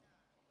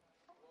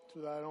to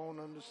thy own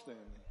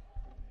understanding.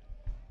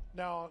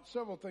 Now,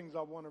 several things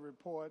I want to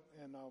report,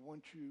 and I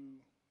want you,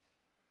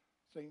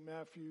 St.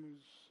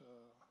 Matthew's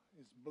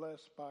is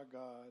blessed by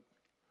God,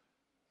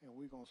 and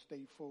we're going to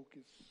stay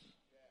focused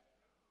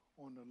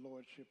on the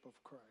Lordship of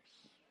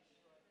Christ.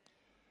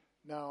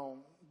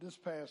 Now, this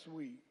past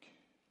week,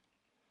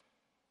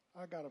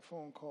 I got a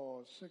phone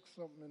call at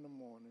 6-something in the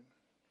morning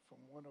from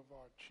one of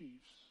our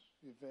chiefs,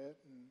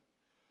 Yvette, and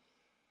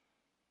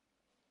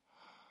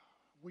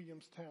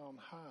Williamstown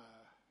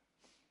High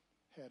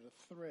had a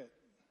threat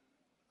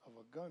of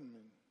a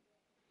gunman,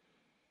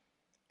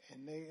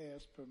 and they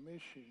asked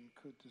permission,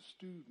 could the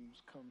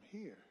students come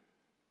here?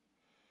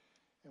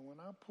 And when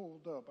I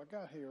pulled up, I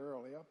got here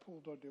early, I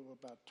pulled up, there were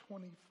about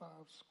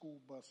 25 school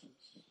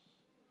buses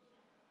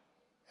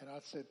And I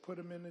said, put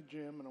him in the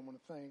gym. And I want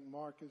to thank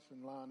Marcus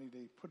and Lonnie.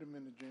 They put him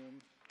in the gym.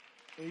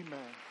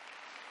 Amen.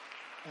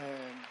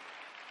 And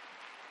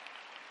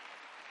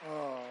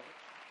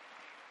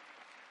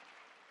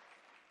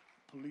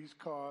police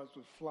cars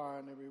was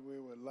flying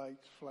everywhere with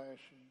lights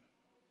flashing.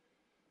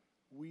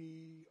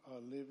 We are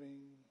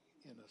living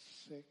in a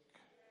sick,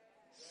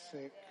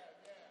 sick,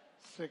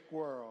 sick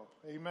world.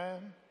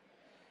 Amen.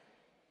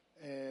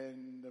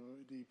 And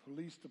the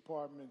police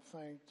department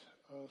thanked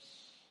us.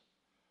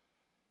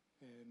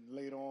 And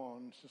later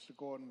on, Sister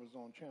Gordon was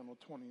on Channel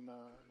 29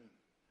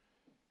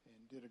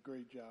 and did a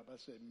great job. I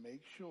said,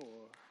 make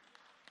sure,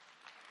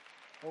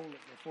 hold it,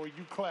 before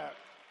you clap,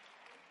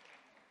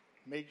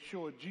 make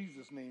sure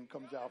Jesus' name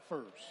comes out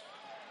first.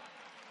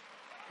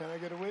 Can I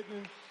get a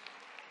witness?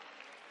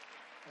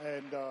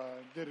 And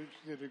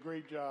did a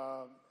great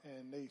job,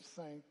 and they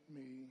thanked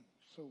me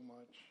so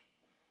much.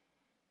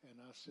 And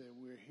I said,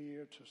 we're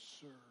here to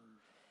serve.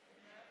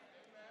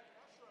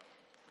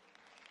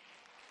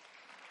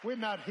 We're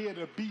not here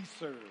to be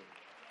served.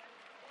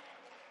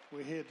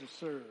 We're here to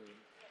serve.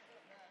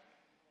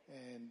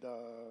 And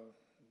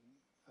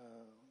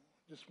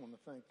just want to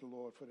thank the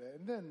Lord for that.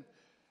 And then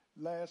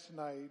last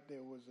night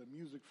there was a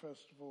music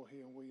festival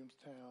here in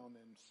Williamstown,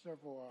 and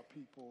several of our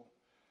people,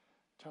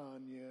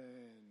 Tanya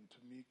and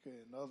Tamika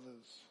and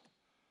others,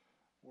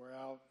 were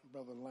out.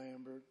 Brother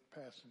Lambert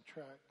passing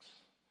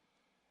tracts,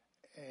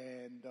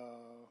 and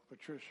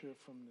Patricia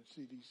from the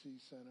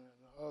CDC Center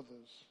and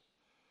others.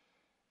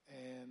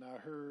 And I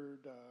heard,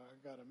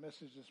 I got a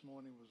message this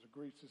morning, it was a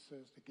great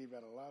success. They gave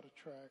out a lot of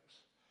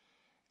tracts.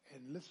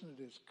 And listen to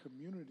this,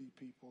 community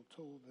people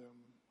told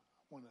them,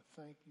 I want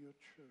to thank your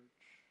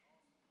church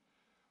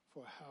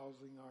for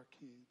housing our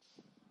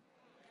kids.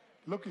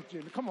 Look at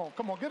you. Come on,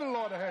 get the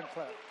Lord a hand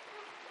clap.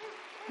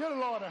 Get the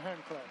Lord a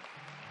hand clap.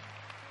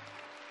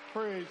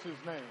 Praise his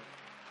name.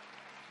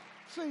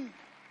 See,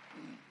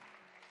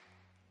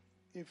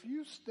 if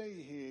you stay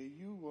here,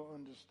 you will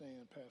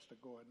understand, Pastor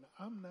Gordon,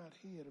 I'm not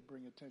here to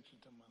bring attention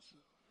to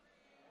myself.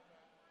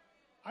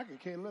 I could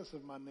care less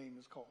if my name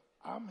is called.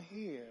 I'm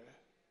here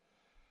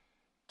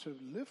to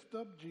lift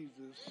up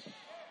Jesus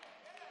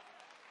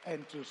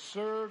and to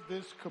serve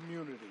this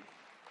community.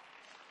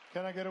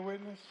 Can I get a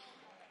witness?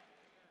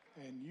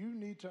 And you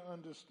need to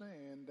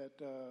understand that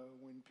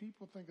when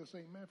people think of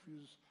St.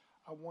 Matthew's,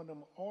 I want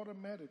them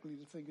automatically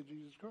to think of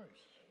Jesus Christ.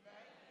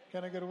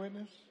 Can I get a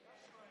witness?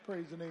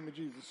 Praise the name of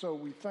Jesus. So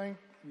we're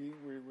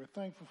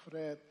thankful for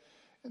that.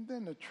 And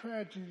then the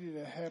tragedy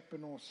that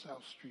happened on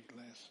South Street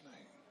last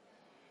night.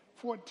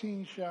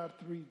 14 shot,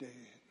 3 dead.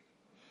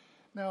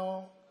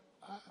 Now,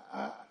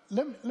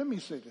 let me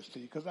say this to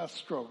you because I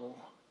struggle.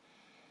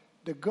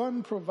 The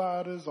gun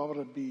providers ought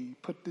to be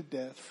put to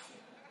death,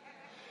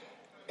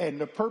 and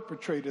the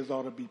perpetrators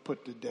ought to be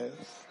put to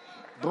death.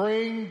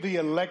 Bring the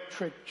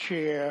electric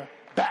chair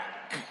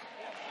back.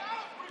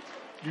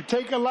 You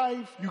take a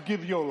life, you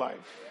give your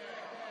life.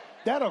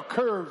 That'll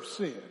curb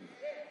sin.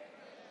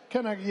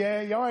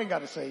 Y'all ain't got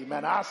to say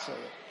amen. I say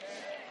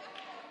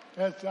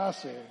it. I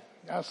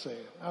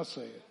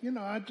say it. You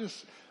know,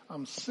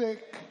 I'm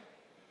sick.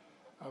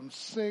 I'm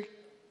sick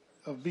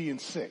of being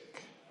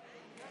sick.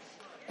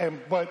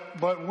 But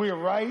we're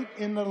right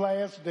in the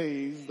last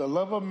days. The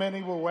love of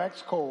many will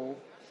wax cold.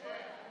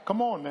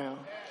 Come on now.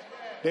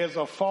 There's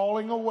a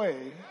falling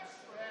away.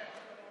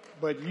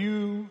 But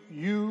you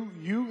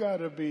got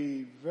to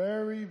be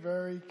very,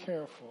 very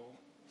careful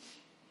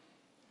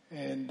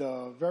and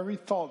very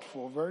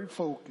thoughtful, very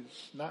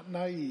focused, not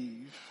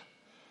naive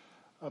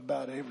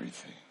about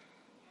everything.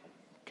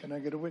 Can I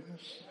get a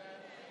witness?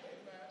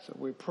 So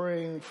we're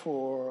praying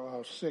for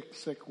our sick,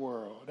 sick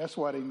world. That's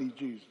why they need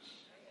Jesus.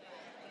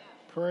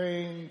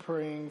 Praying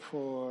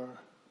for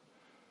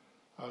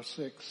our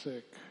sick,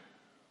 sick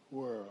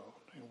world.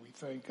 And we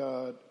thank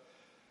God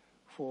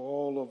for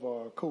all of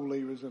our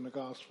co-laborers in the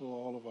gospel,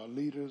 all of our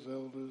leaders,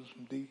 elders,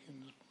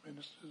 deacons,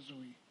 ministers,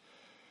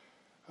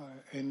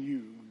 and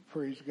you. We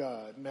praise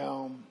God.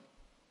 Now,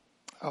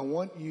 I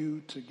want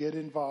you to get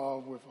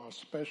involved with our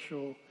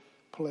special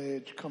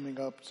pledge coming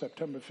up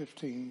September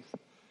 18th,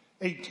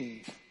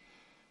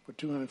 for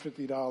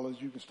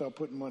 $250. You can start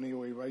putting money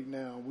away right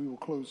now. We will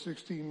close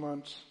 16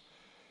 months,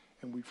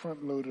 and we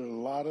front-loaded a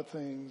lot of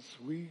things.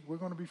 We're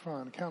going to be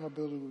fine.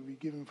 Accountability will be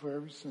given for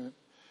every cent,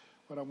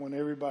 but I want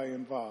everybody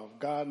involved.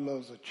 God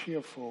loves a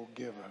cheerful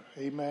giver.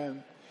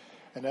 Amen?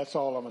 And that's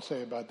all I'm going to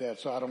say about that,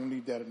 so I don't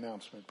need that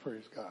announcement.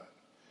 Praise God.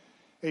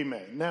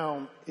 Amen.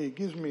 Now, it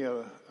gives me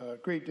a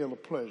great deal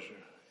of pleasure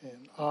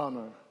and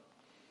honor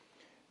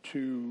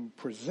to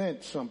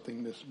present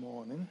something this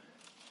morning.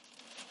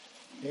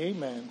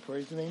 Amen.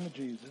 Praise the name of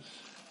Jesus.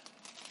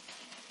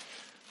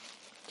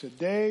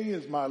 Today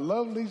is my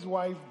lovely's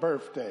wife's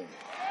birthday.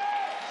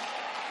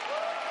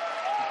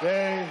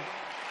 Today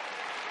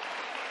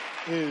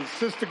is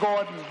Sister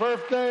Gordon's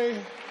birthday.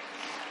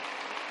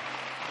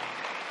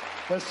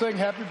 Let's sing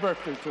happy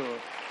birthday to her.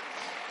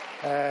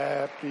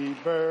 Happy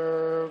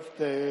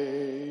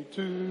birthday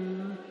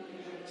to,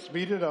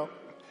 speed it up.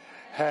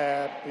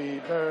 Happy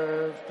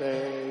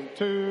birthday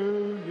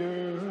to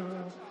you.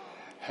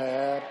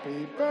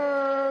 Happy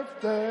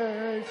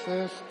birthday,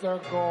 Sister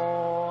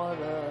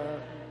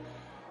Gordon.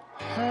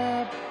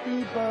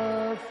 Happy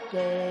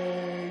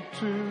birthday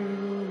to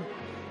you.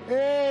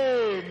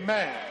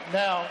 Amen.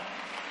 Now,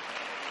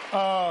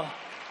 I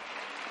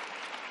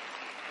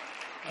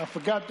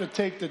forgot to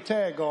take the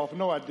tag off.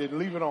 No, I didn't.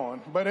 Leave it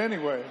on. But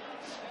anyway,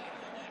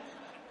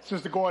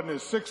 Sister Gordon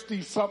is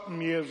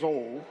 60-something years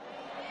old.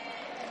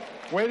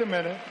 Wait a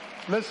minute.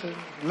 Listen,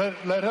 let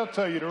her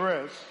tell you the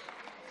rest.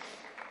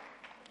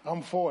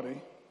 I'm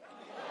 40.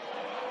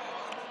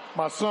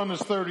 My son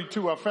is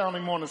 32. I found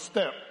him on a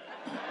step.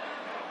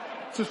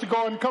 Sister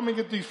Gordon, come and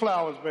get these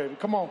flowers, baby.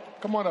 Come on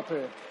up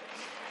here.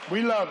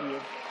 We love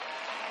you.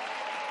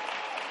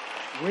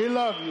 We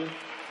love you.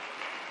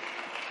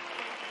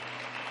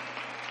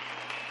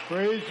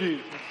 Praise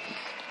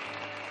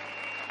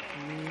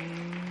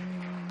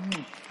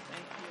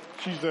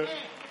Jesus.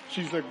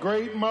 She's a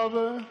great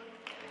mother.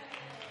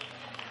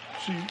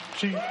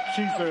 She's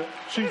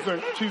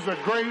a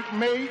great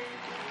mate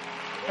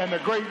and a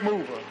great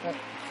mover. That's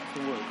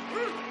the word.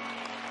 Good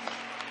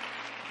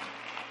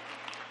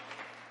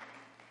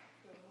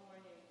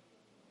morning.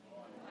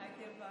 I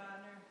give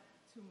honor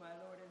to my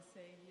Lord and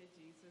Savior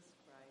Jesus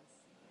Christ.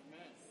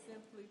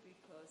 Simply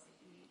because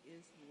he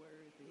is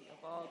worthy of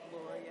all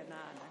glory and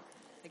honor.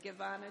 I give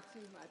honor to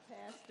my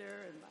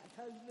pastor and my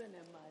husband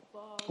and my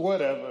boss.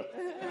 Whatever.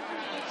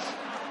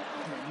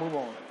 Move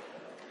on.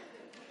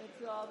 And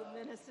to all the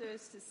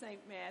ministers, to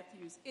St.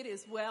 Matthew's. It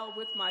is well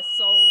with my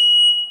soul.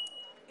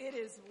 It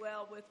is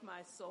well with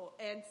my soul.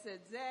 And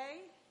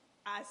today,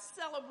 I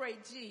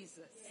celebrate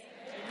Jesus.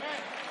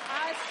 Amen.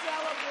 I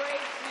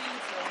celebrate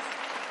Jesus.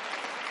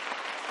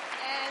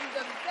 And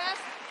the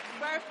best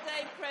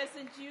birthday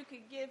present you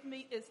could give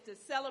me is to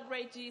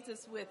celebrate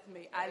Jesus with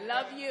me. I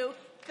love you.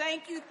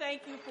 Thank you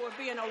for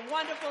being a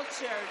wonderful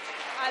church.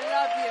 I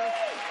love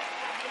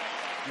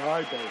you. All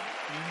right, baby.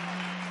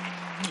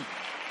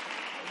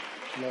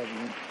 Love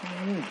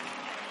you.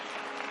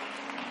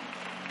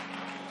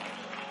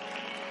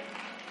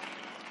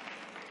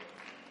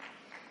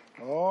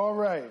 All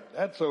right,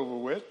 that's over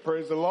with.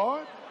 Praise the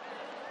Lord.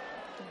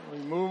 We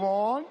move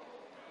on.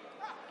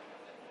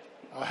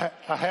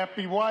 A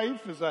happy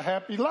wife is a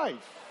happy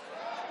life.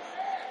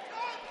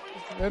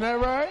 Isn't that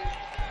right?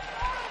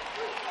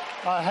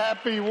 A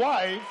happy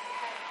wife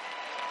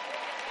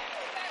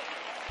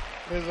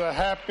is a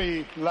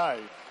happy life.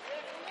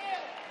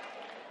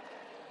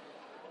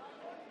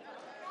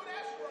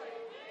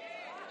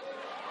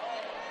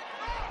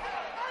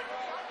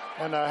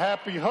 And a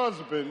happy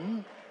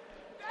husband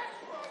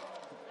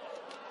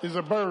is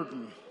a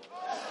burden.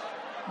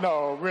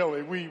 No,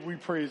 really, we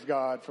praise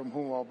God from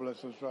whom all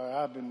blessings are.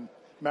 I've been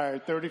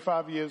married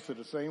 35 years to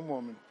the same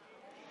woman.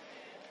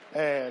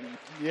 And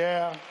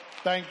yeah,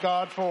 thank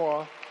God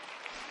for her.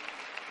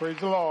 Praise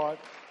the Lord.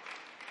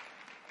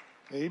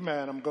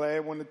 Amen. I'm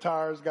glad when the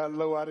tires got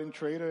low, I didn't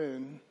trade her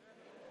in.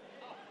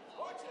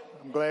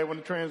 I'm glad when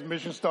the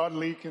transmission started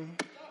leaking,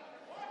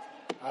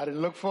 I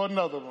didn't look for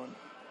another one.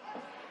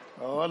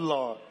 Oh,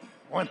 Lord,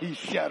 when he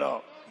shut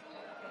up.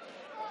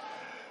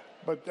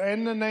 But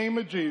in the name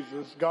of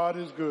Jesus, God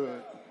is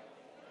good.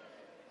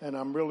 And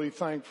I'm really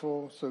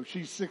thankful. So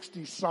she's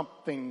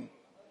 60-something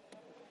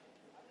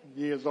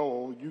years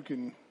old.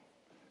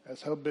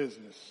 That's her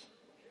business.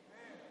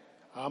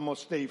 I'm going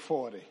to stay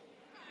 40.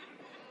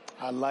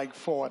 I like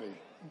 40.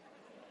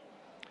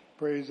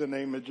 Praise the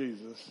name of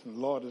Jesus. The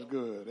Lord is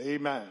good.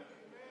 Amen.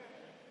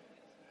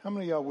 How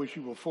many of y'all wish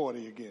you were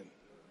 40 again?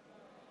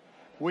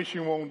 Wish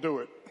you won't do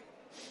it.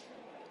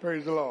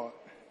 Praise the Lord.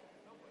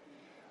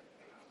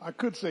 I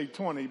could say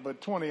 20,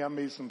 but 20 I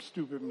made some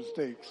stupid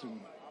mistakes,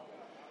 and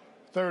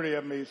 30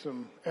 I made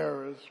some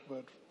errors,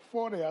 but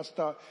 40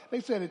 they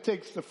said it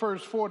takes the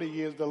first 40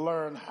 years to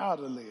learn how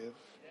to live.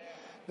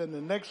 Then the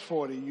next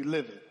 40 you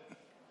live it.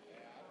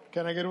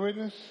 Can I get a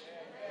witness?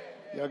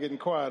 Y'all getting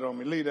quiet on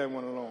me. Leave that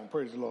one alone.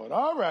 Praise the Lord.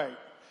 All right.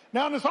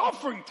 Now it's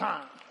offering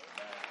time.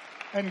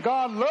 And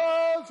God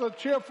loves a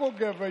cheerful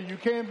giver. You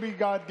can't be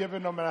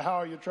God-given no matter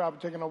how you try. We're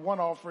taking up one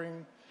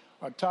offering.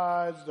 Our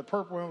tithes, the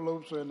purple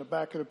envelopes are in the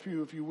back of the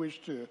pew if you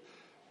wish to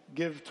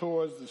give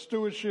towards the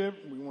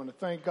stewardship. We want to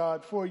thank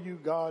God for you.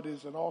 God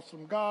is an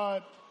awesome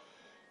God.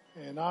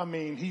 And I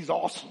mean, he's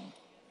awesome.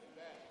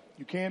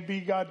 You can't be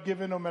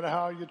God-given no matter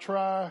how you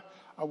try.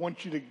 I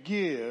want you to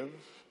give.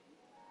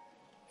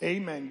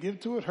 Amen. Give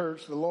till it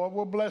hurts. The Lord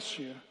will bless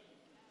you.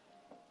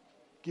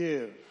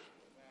 Give.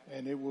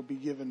 And it will be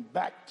given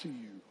back to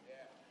you.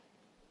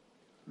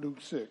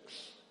 Luke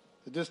 6.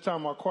 At this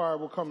time, our choir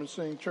will come and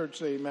sing. Church,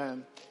 say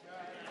amen.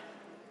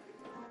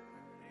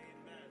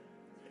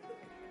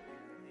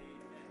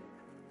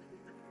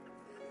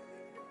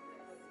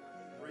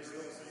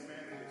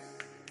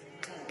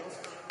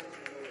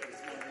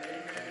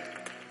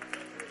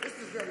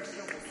 Very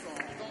simple song.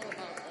 It's all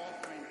about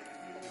offering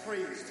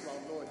praise to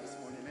our Lord this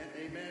morning.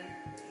 Amen.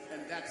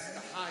 And that's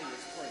the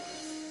highest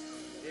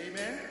praise.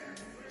 Amen.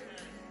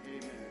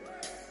 Amen.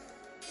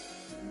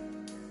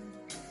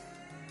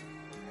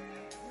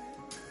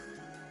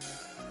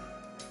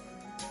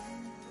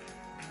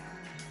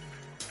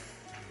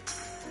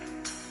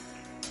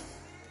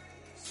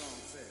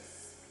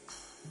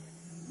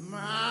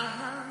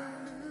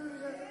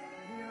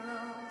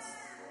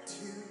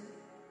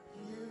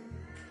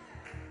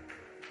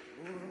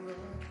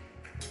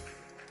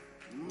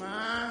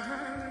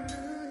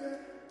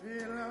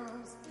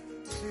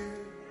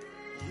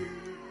 you.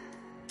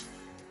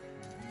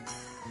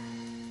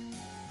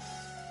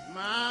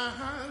 My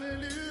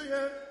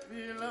hallelujah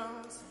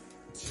belongs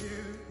to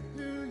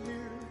you,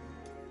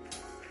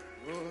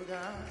 oh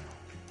God.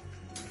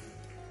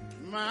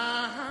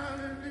 My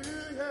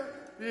hallelujah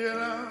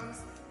belongs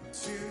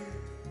to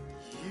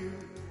you.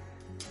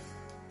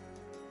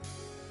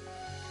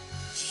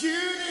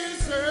 You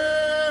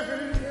deserve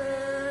it.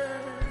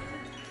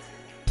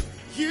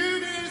 You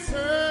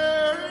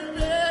deserve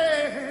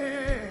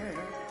it.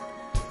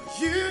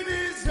 You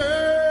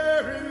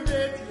deserve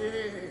it,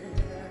 yeah.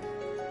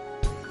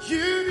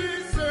 You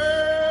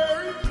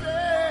deserve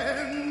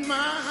it.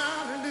 My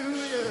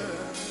hallelujah.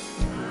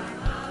 My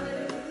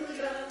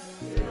hallelujah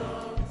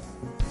belongs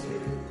to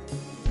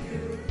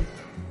you.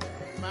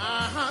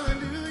 My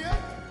hallelujah.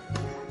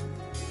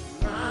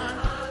 My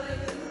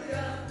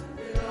hallelujah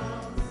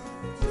belongs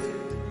to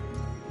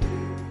you.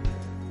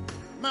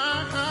 My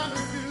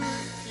hallelujah,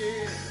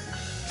 yeah.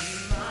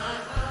 My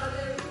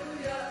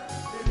hallelujah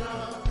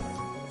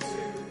belongs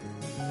to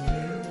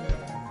you.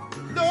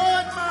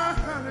 Lord, my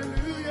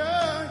hallelujah,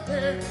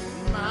 yeah.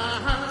 My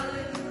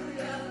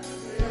hallelujah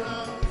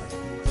belongs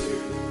to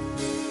you.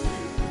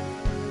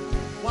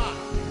 Why?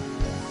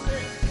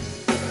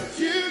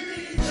 You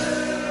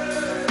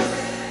deserve it.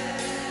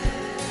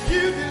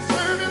 You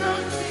deserve it,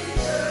 Lord.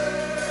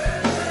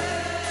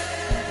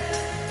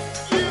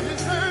 You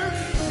deserve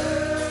it.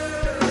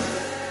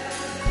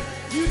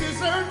 You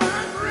deserve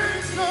my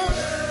praise, Lord.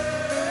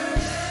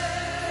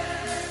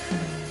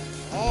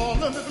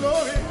 All of the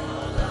glory.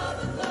 All of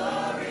the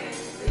glory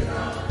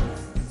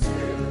belongs to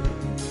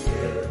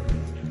you.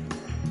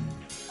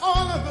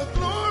 All of the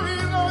glory,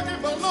 Lord, it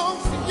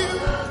belongs to you.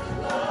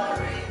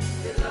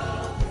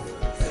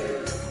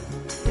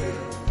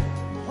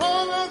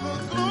 All of the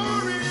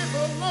glory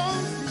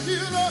belongs to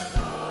you, Lord.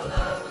 All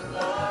of the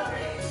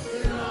glory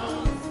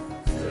belongs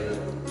to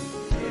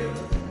you.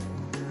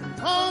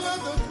 All of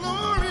the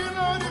glory,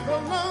 Lord, it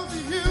belongs to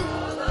you.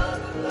 All of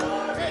the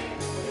glory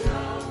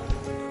belongs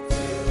to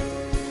you.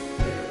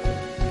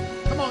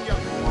 Come on,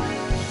 y'all.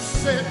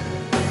 Say,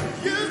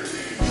 you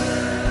deserve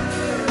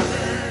it.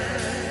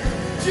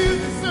 You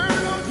deserve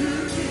it, Lord. You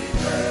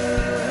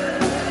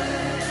deserve it.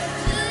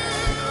 You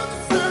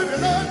deserve it,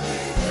 Lord.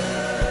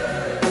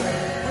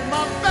 When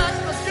my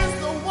back's against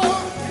the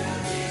wall,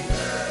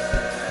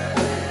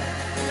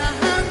 and I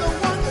have no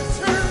one to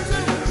turn to,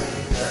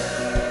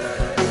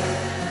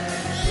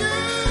 you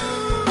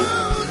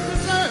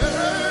deserve it.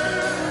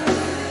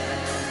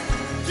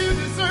 You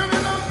deserve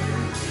it, Lord.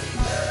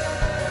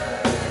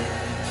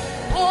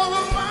 All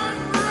of my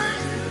praise.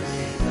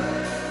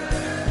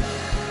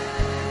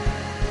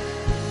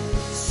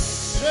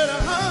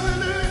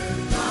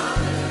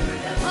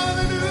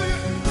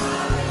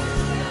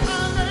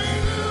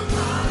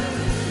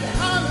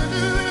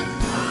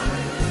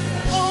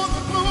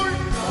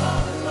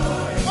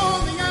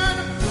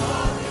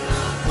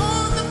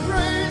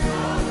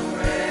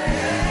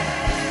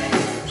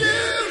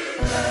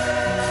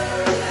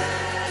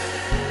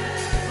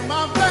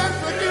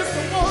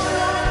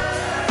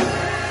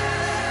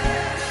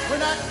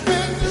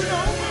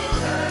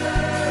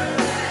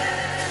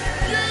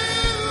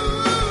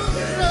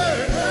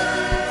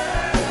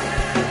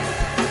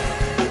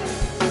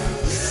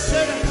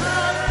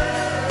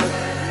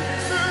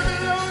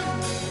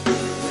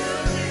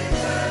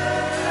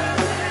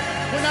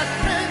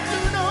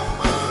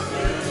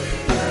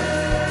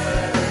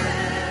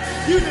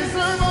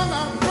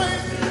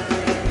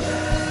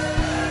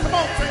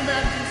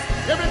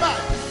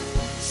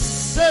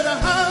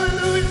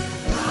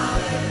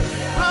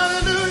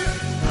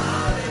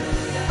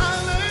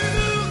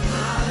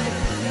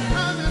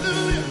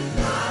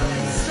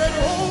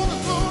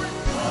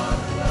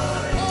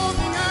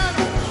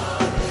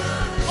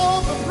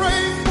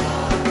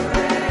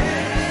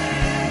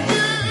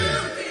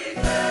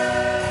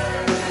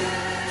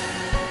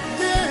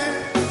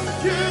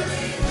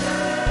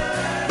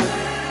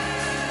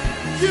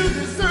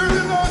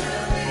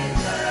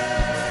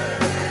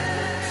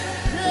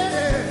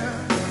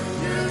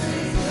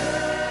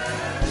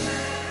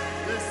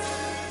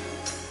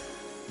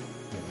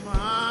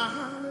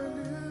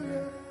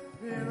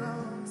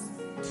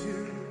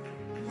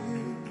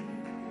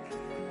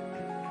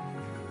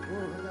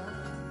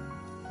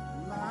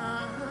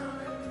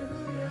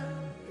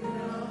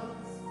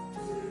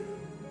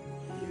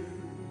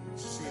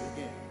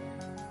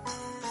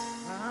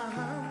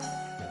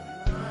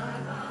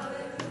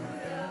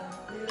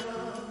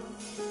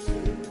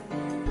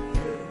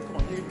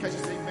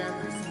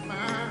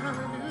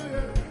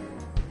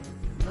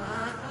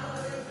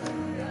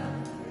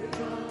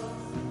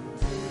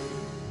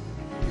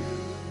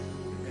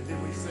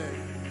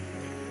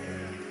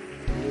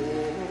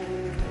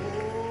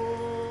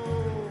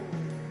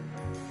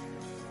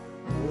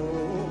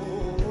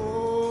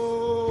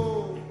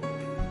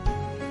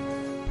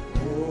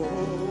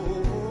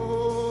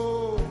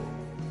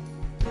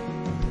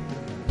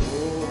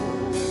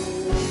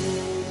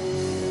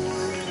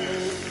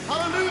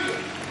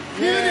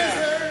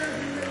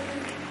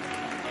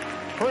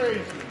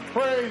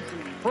 Praise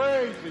him,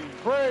 praise him,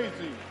 praise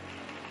him.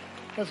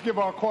 Let's give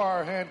our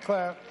choir a hand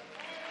clap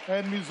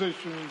and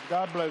musicians.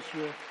 God bless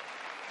you.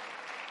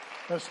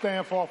 Let's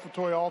stand for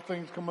offertory. All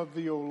things come of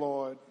thee, O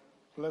Lord.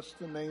 Bless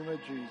the name of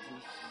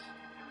Jesus.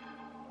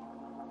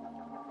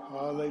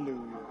 Hallelujah.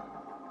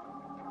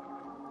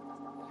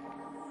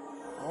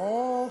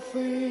 All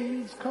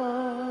things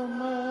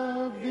come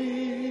of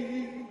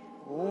thee,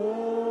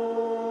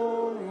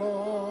 O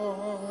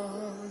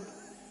Lord,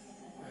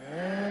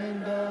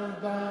 and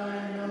of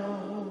thine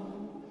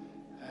own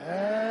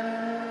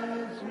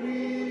as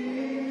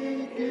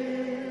we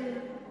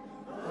give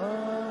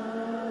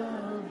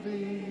of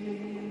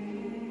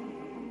thee.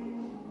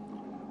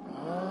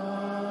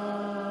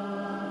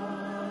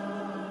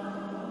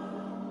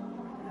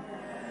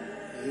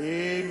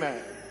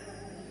 Amen.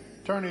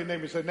 Turn to your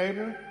neighbor and say,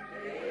 neighbor,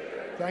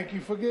 thank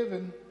you for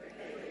giving.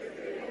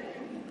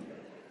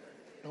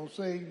 Don't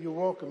say you're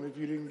welcome if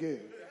you didn't give.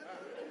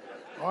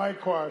 All right,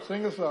 choir,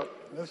 sing us up.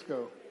 Let's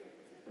go.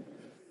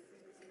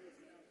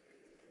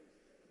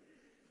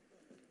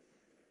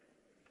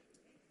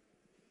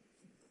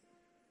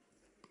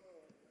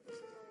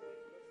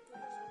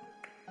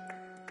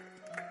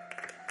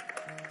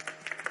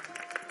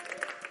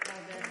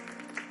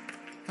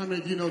 How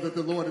many of you know that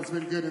the Lord has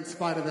been good in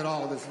spite of it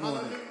all this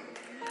morning?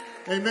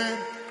 Amen.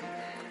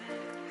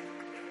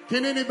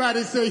 Can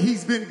anybody say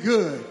he's been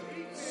good?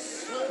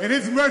 And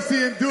his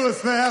mercy endures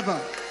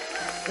forever.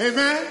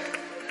 Amen.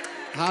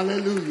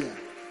 Hallelujah.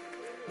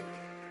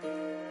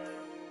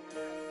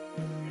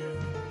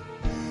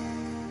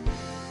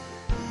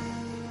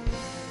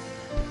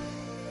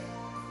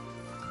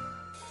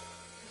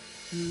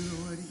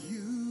 Lord,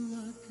 you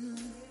are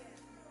good.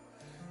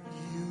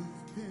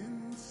 You've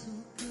been so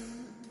good.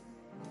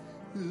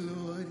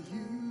 Lord,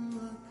 you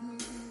are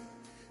good.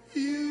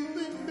 You've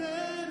been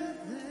better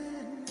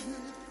than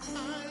good. I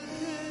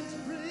can't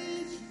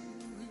praise you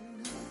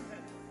enough.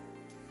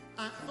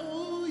 I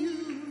owe you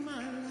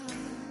my life.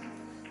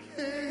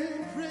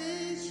 Can't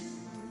praise you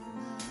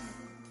enough.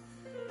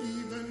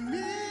 Even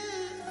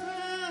if I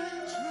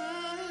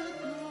try,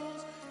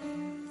 'cause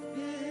you've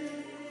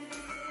been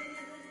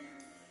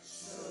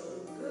so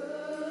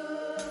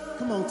good.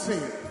 Come on,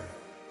 sing it.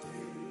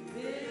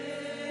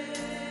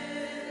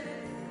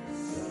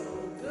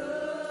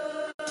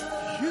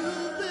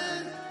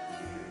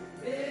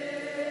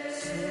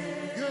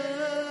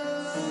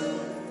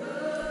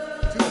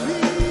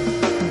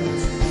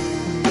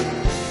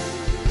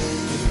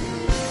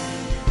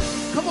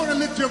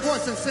 Your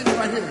voice and sing it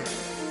right here.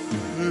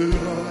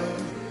 Lord,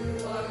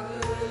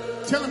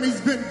 tell him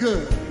he's been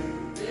good.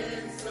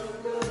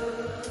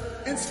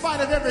 In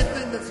spite of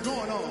everything that's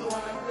going on,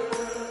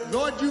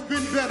 Lord, you've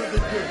been better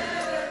than good.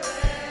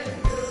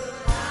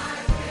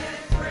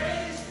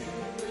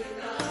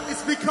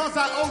 It's because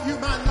I owe you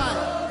my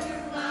life.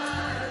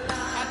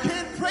 I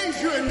can't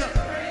praise you enough.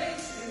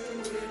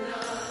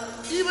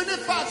 Even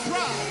if I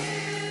tried,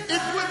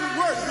 it wouldn't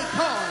work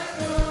because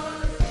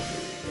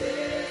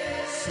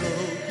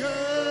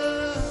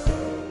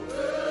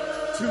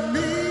to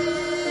me.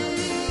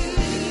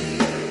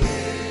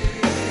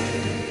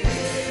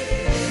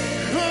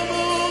 Come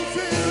on,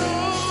 say,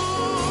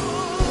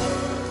 Lord,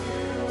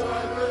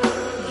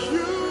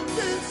 you've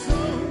been so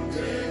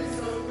good.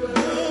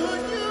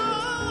 Lord,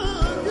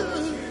 you're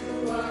good.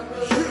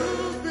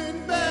 You've been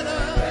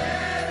better.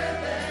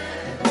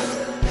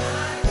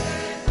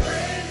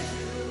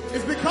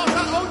 It's because I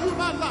owe you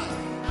my life.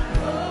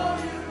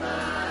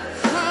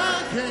 I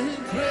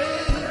can't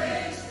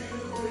praise.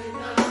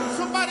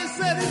 Somebody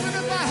said even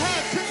if I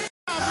had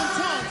 10,000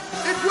 tongues,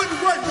 it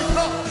wouldn't work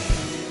because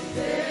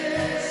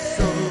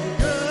so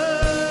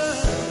good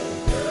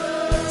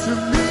to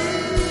me.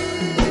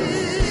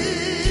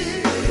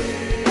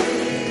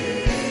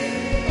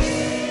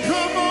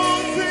 Come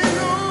on, sing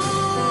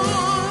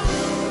on.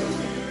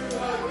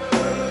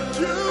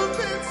 You've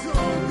been so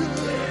good.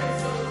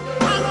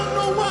 I don't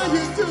know why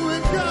you do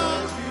it,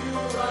 God.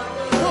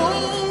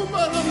 Oh,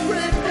 but I'm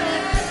grateful.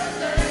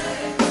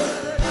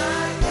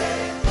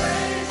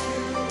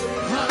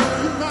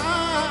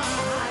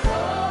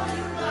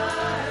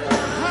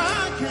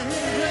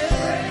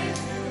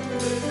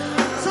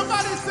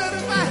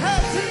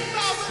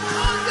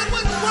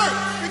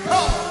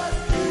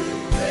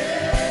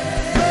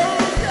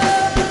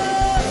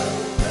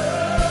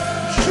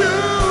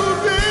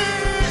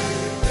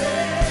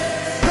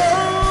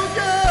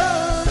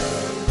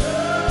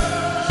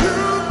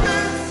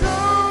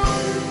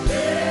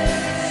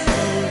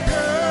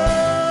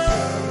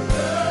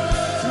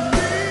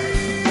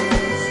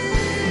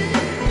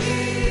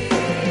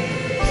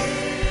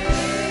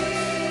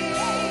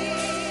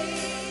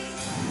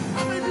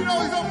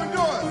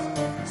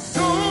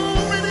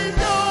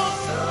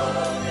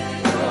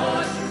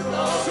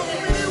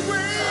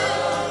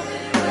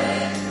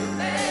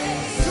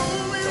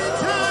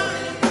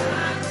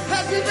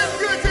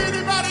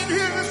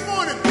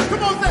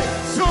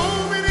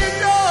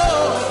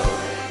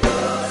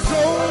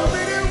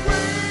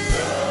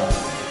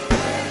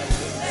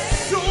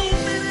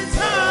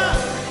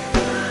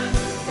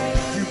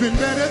 Been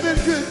better than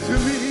good to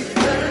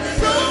me.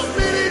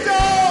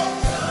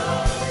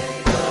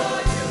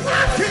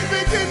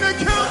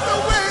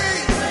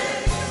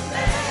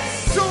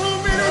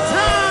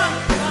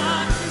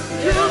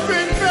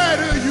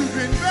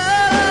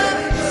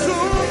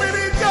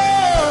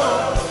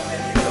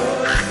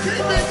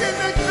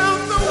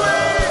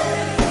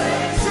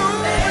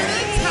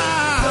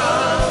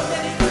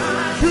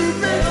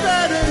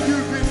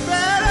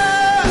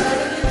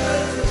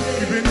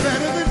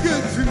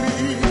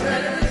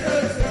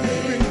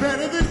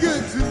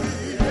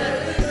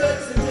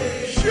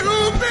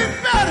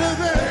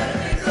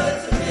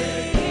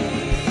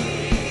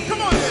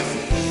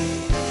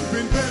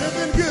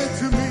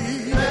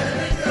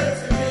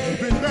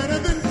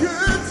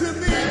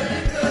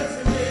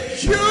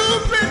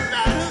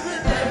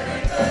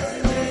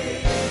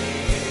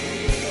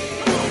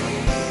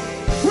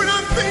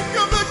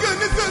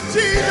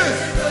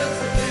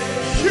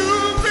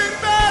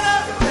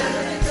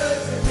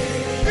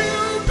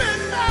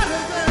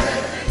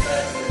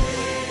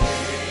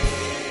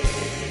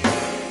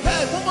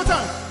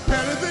 time.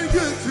 Better than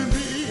good to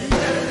me.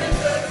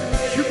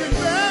 You've been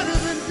better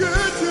than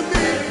good to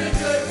me.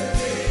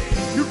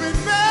 You've been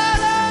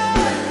better.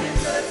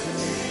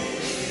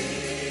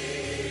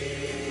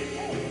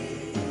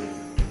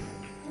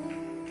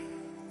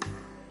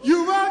 You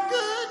are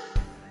good.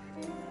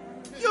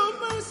 Your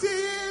mercy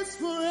is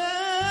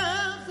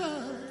forever.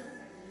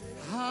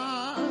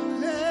 Hallelujah.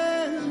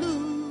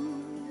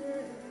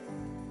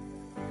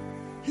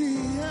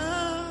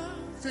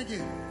 Sing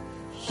it.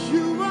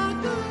 You are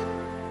good.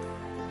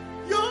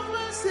 Your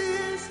mercy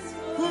is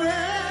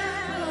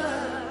forever.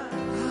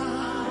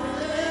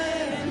 Hallelujah.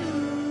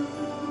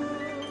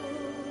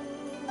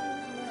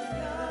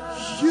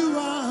 You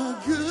are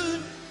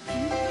good.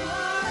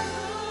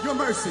 Your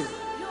mercy.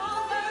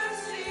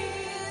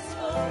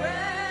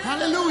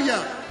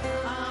 Hallelujah.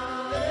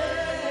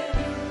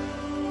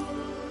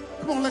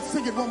 Come on, let's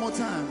sing it one more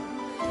time.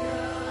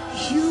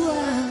 You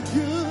are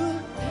good.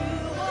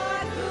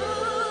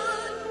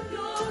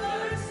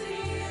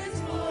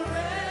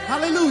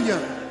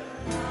 Hallelujah.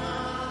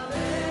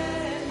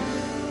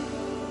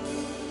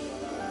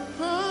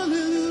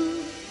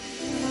 Hallelujah.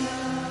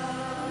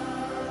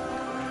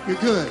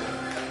 You're good.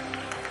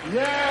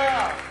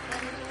 Yeah.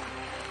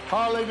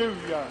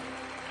 Hallelujah.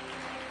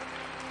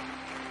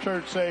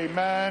 Church, say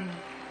amen.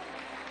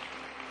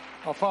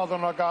 Our Father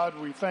and our God,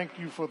 we thank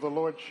you for the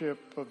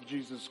Lordship of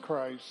Jesus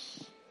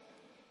Christ.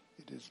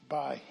 It is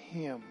by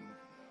him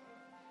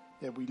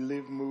that we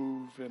live,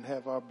 move, and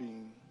have our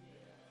being.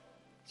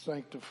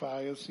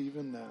 Sanctify us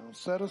even now.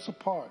 Set us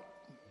apart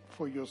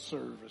for your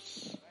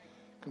service.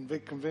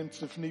 Convict,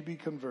 convince, if need be,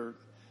 convert.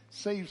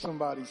 Save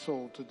somebody's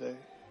soul today.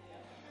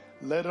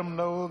 Let them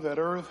know that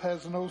earth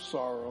has no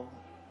sorrow,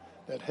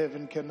 that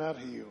heaven cannot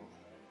heal.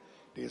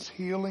 There's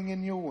healing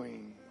in your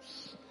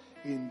wings.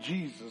 In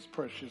Jesus'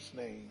 precious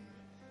name,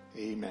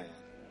 amen.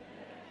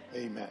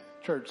 Amen.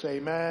 Church, say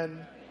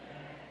amen.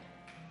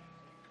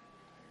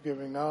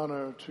 Giving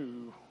honor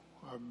to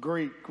our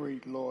great,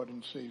 great Lord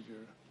and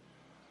Savior,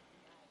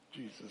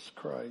 Jesus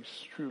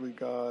Christ. Truly,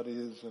 God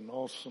is an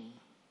awesome,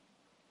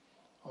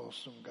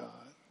 awesome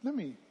God. Let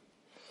me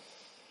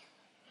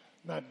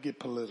not get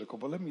political,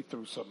 but let me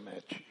throw something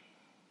at you.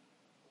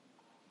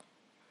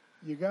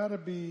 You got to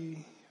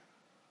be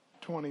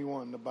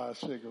 21 to buy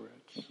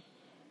cigarettes,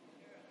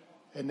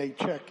 and they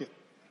check it.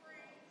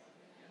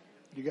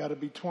 You got to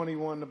be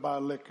 21 to buy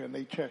liquor, and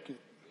they check it.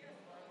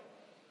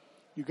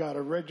 You got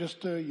to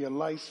register your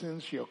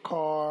license, your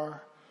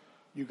car.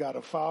 You got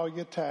to file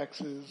your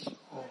taxes,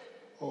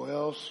 or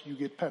else you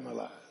get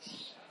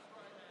penalized.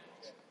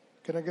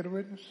 Can I get a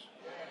witness?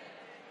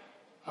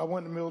 I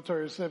went in the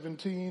military at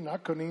 17. I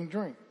couldn't even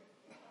drink.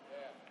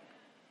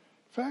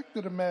 Fact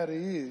of the matter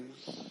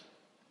is,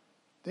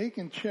 they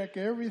can check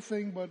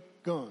everything but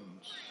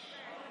guns.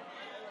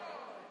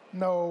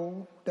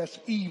 No, that's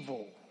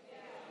evil.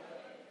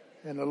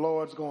 And the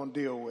Lord's going to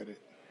deal with it.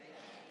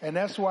 And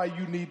that's why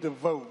you need to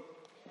vote.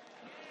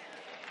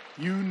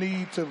 You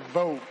need to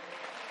vote.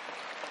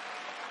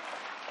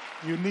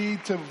 You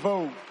need to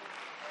vote.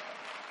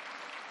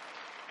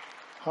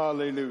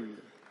 Hallelujah.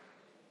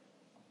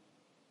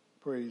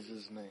 Praise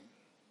his name.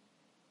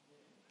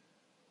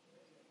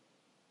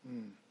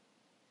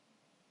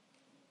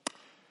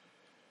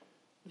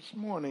 This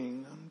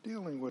morning, I'm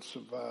dealing with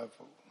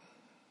survival.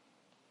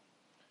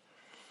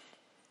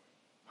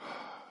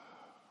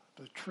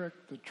 The trick,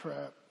 the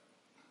trap,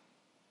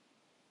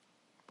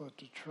 but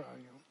the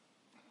triumph.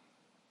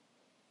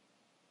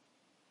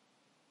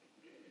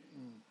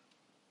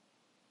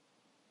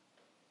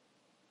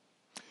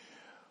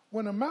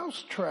 When a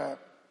mouse trap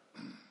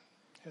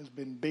has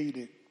been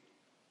baited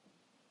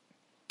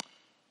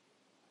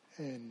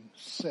and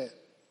set,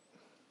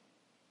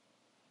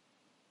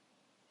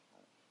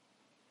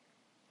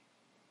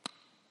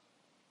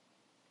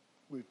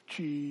 with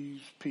cheese,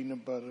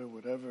 peanut butter,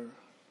 whatever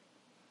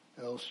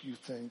else you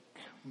think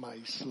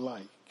mice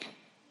like.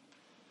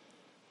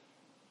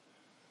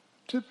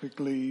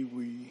 Typically,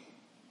 we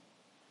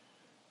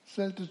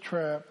set the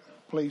trap,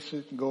 place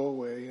it, and go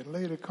away, and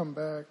later come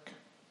back.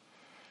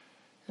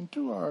 And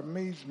to our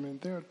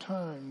amazement, there are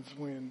times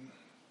when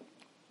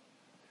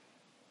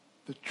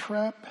the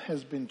trap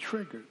has been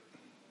triggered.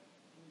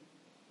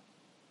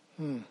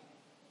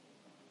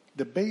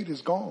 The bait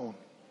is gone.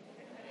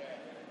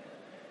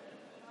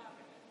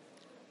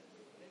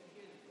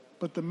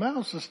 But the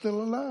mouse is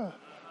still alive.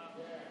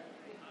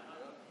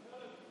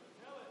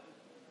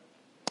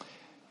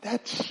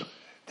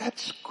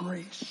 That's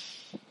grace.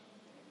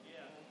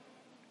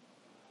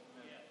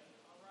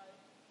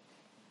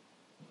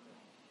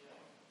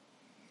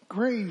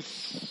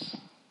 Grace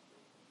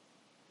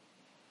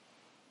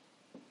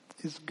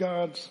is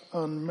God's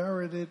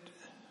unmerited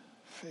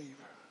favor.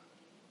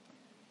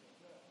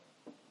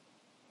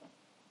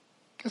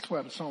 That's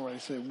why the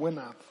songwriter said, when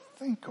I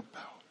think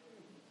about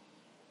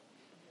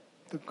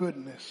the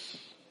goodness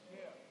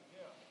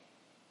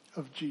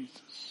of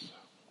Jesus.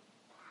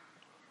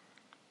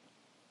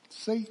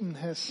 Satan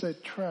has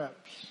set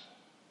traps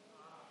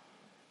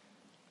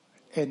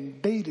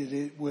and baited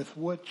it with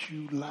what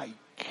you like.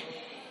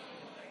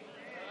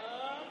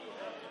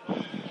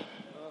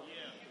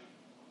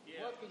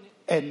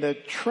 And the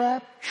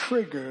trap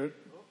triggered,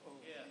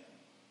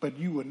 but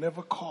you were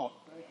never caught.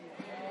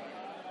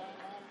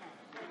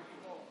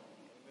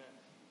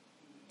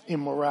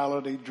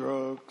 Immorality,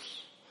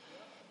 drugs,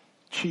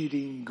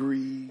 cheating,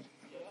 greed.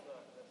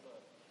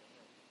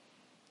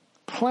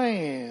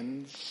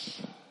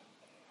 Plans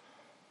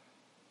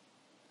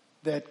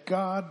that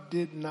God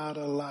did not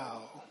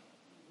allow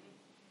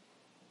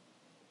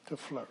to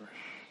flourish.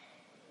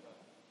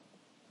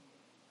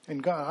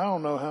 And God, I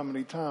don't know how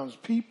many times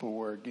people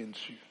were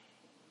against you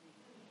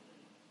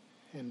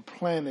and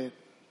planted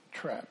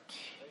traps.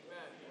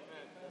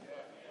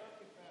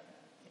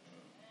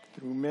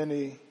 Through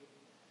many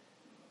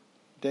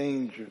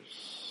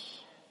dangers,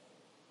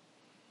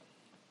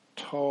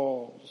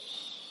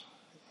 toils,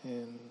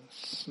 and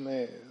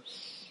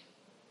snares,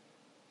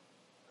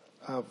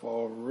 I've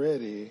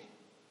already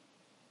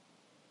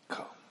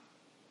come.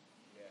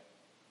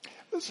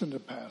 Listen to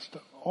Pastor.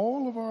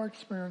 All of our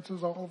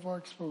experiences, all of our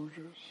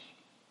exposures,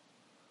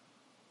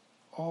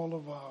 all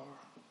of our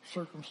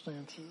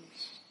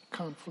circumstances,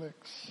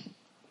 conflicts,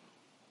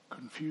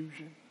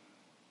 confusion,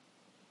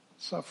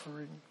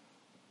 suffering,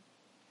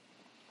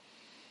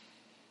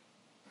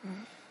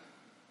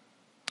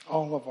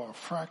 all of our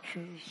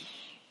fractures,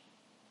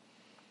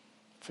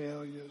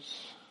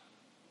 failures,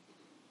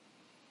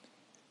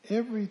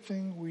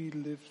 everything we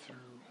live through,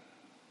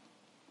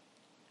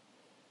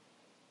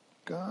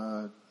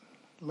 God,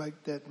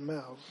 like that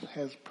mouse,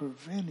 has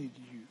prevented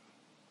you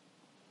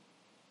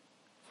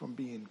from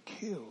being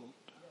killed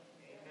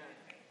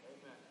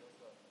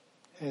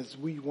as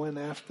we went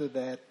after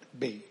that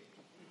bait.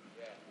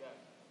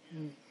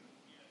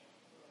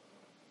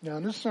 Now,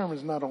 this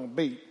sermon's not on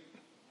bait,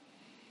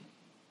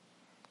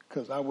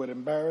 because I would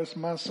embarrass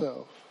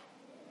myself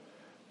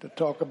to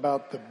talk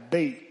about the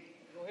bait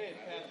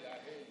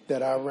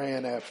that I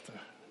ran after.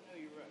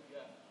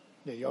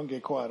 Yeah, y'all can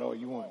get quiet all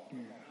you want. Yeah.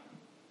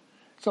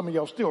 Some of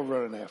y'all still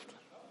running after.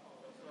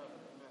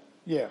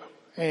 Yeah,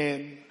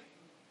 and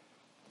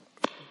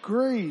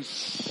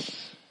GRACE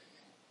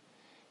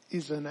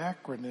is an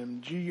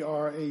acronym,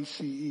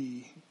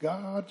 GRACE,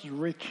 God's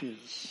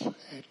riches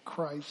at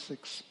Christ's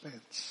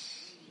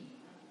expense.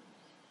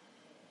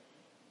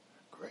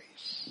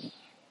 Grace.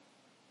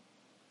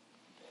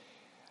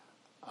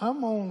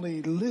 I'm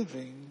only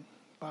living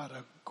by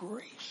the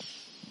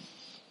grace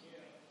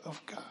of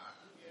God.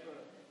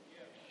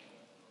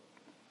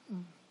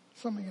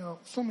 Some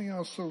of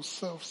y'all so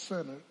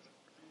self-centered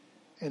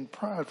and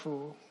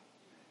prideful,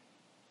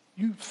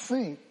 you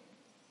think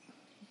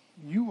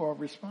you are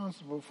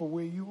responsible for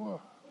where you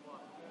are.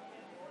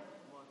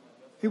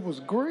 It was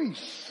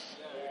grace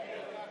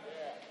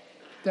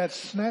that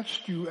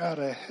snatched you out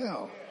of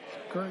hell.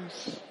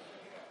 Grace.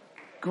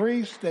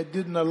 Grace that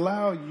didn't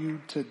allow you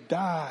to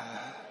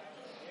die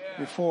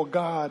before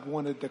God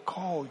wanted to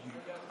call you.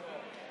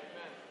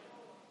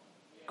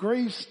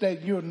 Grace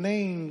that your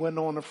name went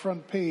on the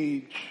front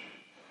page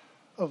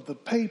of the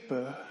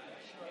paper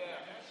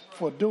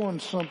for doing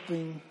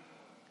something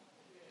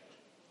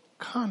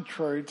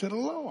contrary to the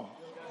law.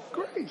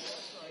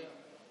 Grace.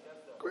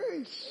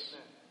 Grace.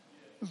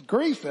 It's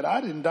grace that I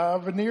didn't die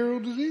of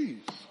venereal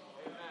disease.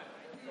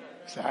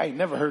 See, I ain't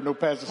never heard no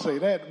pastor say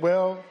that.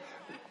 Well,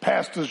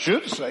 pastors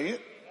should say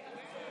it.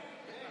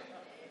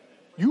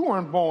 You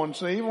weren't born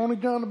saved. Only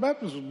John the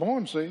Baptist was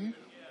born saved.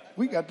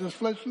 We got this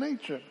flesh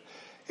nature.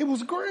 It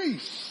was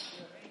grace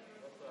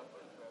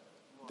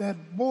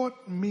that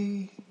brought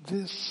me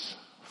this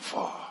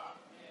far.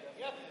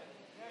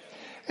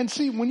 And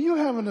see, when you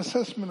have an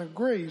assessment of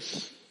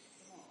grace,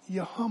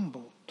 you're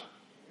humbled.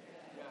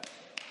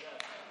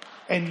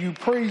 And you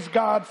praise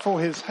God for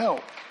his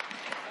help.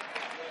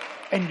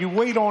 And you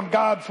wait on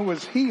God for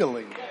his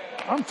healing.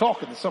 I'm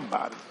talking to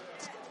somebody.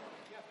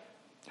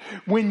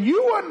 When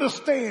you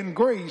understand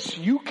grace,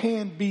 you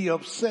can't be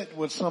upset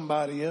with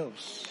somebody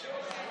else.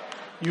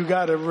 You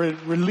got to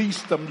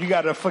release them. You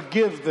got to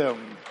forgive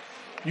them.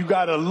 You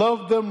got to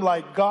love them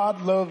like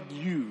God loved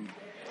you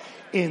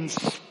in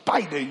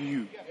spite of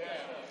you.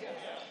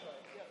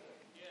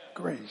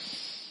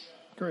 Grace.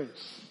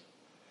 Grace.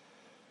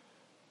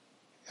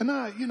 And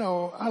I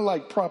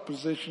like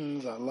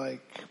propositions. I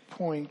like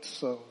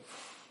points of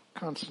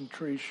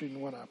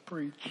concentration when I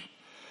preach.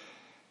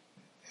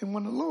 And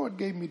when the Lord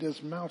gave me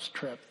this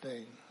mousetrap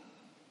thing,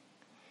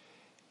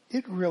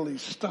 it really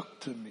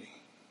stuck to me.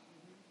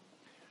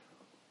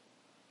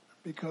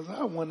 Because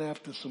I went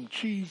after some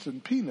cheese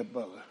and peanut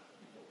butter.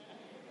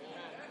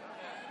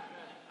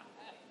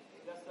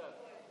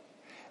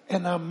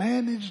 And I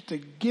managed to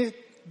get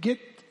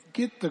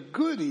the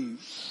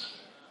goodies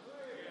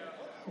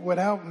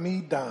without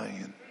me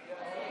dying.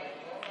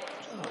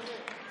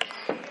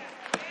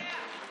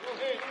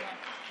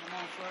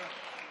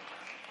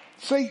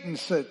 Satan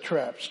set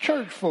traps.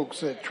 Church folks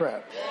set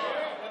traps.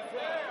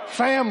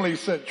 Family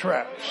set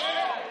traps.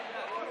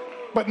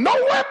 But no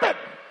weapon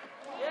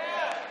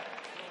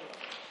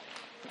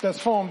that's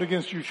formed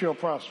against you shall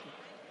prosper.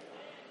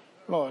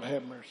 Lord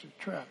have mercy.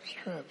 Traps.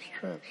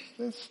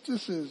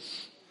 This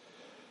is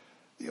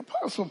the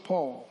Apostle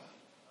Paul.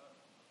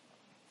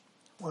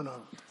 Want to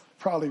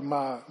probably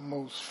my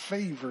most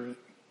favorite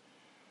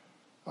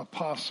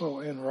apostle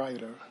and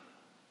writer.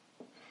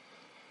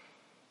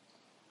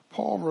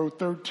 Paul wrote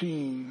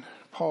 13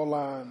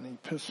 Pauline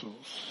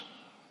epistles.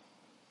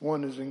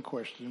 One is in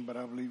question, but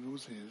I believe it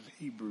was his,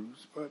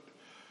 Hebrews. But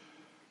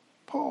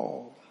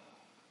Paul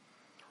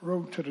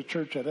wrote to the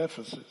church at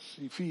Ephesus,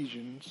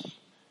 Ephesians,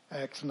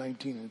 Acts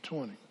 19 and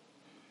 20.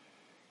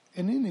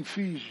 And in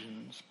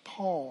Ephesians,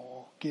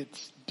 Paul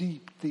gets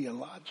deep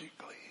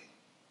theologically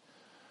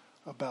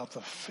about the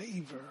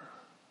favor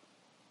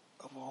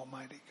of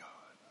Almighty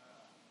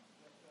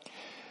God.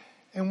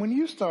 And when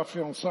you start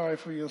feeling sorry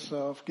for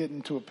yourself,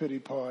 getting to a pity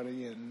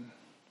party and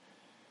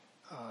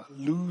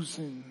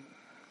losing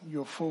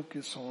your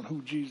focus on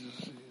who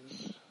Jesus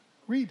is,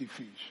 read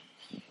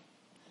Ephesians.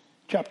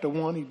 Chapter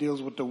 1, he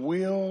deals with the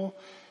will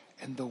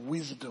and the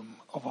wisdom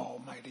of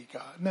Almighty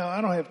God. Now,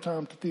 I don't have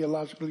time to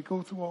theologically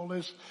go through all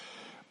this,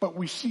 but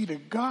we see the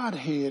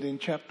Godhead in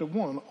chapter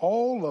 1.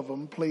 All of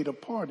them played a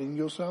part in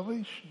your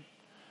salvation.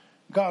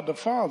 God the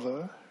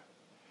Father,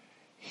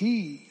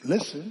 he's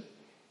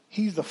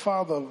the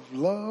Father of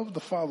love, the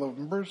Father of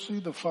mercy,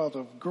 the Father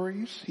of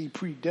grace. He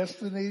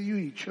predestinated you.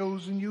 He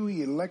chosen you.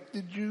 He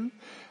elected you.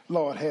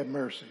 Lord, have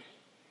mercy.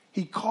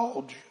 He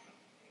called you.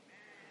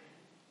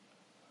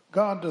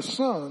 God the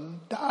Son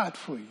died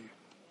for you.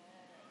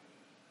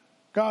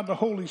 God the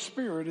Holy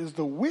Spirit is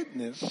the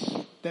witness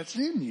that's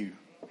in you.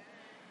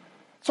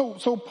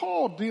 So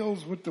Paul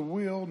deals with the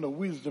will and the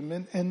wisdom,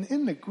 and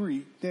in the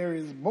Greek there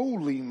is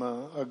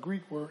bolema, a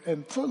Greek word,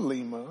 and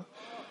thelema.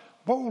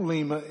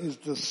 Bolema is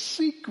the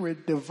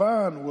secret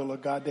divine will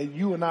of God that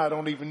you and I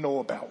don't even know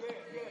about.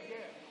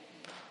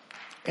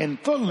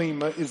 And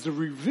thelema is the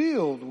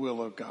revealed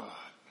will of God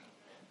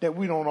that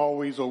we don't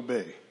always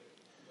obey.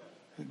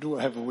 Do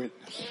I have a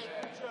witness?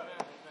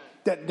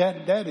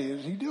 That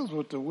is, he deals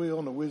with the will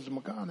and the wisdom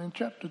of God. In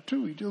chapter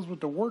 2, he deals with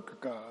the work of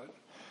God.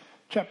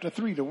 Chapter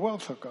 3, the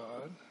wealth of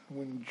God,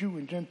 when Jew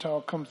and Gentile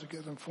comes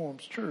together and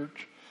forms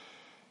church.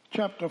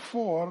 Chapter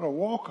 4, the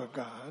walk of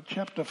God.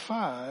 Chapter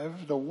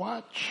 5, the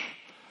watch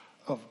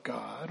of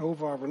God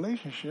over our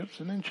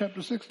relationships. And then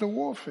chapter 6, the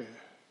warfare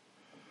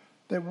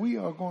that we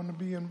are going to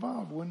be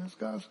involved with as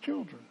God's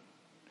children.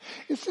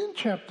 It's in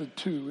chapter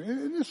 2,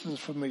 and this is a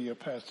familiar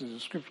passage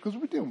of scripture because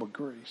we're dealing with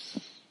grace.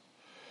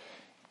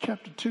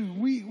 Chapter 2,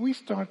 we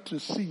start to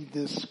see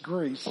this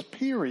grace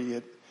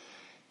period.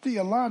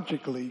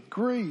 Theologically,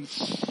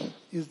 grace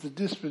is the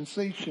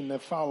dispensation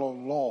that followed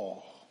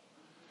law.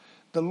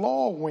 The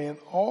law went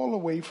all the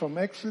way from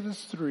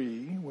Exodus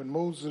 3, when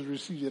Moses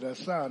received it at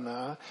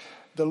Sinai.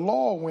 The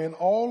law went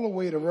all the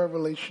way to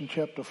Revelation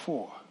chapter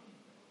 4.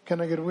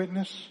 Can I get a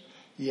witness?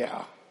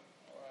 Yeah.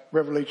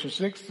 Revelation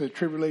 6, the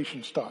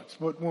tribulation starts.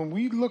 But when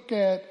we look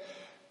at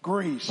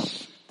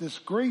grace, this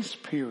grace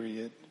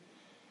period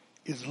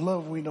is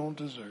love we don't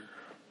deserve.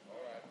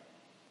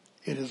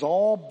 It is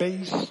all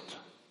based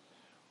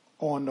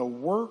on the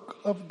work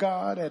of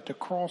God at the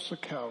cross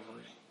of Calvary.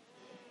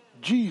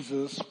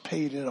 Jesus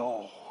paid it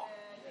all.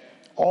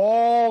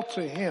 All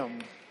to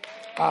him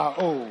I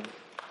owe.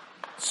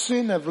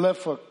 Sin have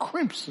left a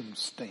crimson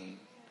stain,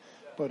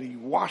 but he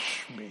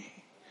washed me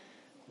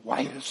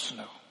white as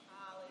snow.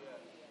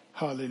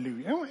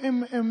 Hallelujah.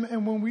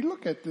 And when we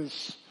look at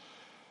this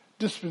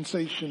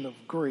dispensation of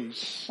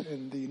grace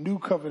and the new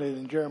covenant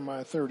in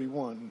Jeremiah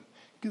 31,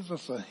 gives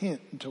us a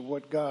hint into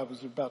what God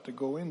was about to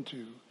go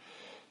into.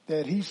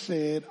 That he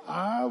said,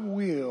 I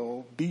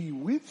will be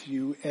with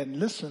you, and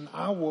listen,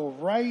 I will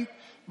write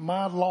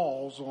my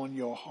laws on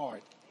your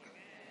heart.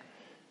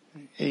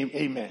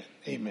 Amen.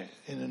 Amen.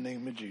 In the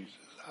name of Jesus,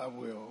 I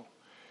will.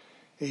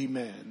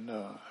 Amen.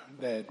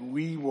 That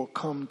we will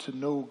come to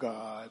know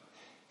God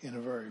in a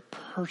very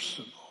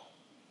personal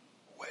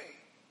way.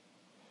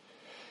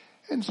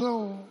 And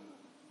so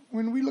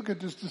when we look at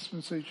this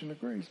dispensation of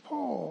grace,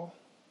 Paul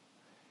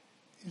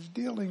is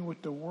dealing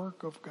with the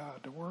work of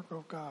God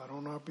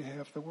on our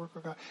behalf, the work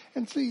of God.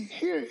 And see,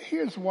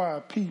 here's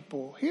why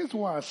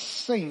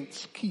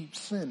saints keep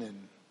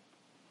sinning.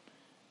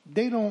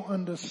 They don't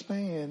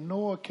understand,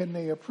 nor can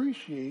they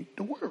appreciate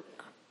the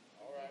work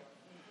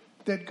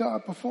that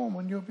God performed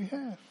on your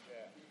behalf.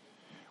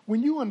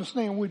 When you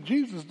understand what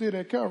Jesus did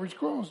at Calvary's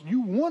cross,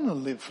 you want to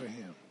live for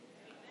him.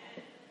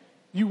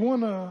 You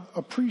want to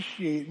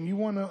appreciate and you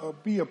want to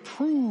be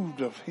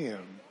approved of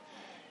him.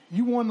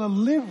 You want to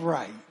live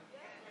right.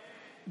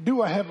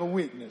 Do I have a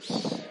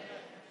witness?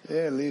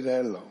 Yeah, leave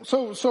that alone.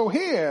 So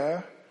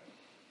here,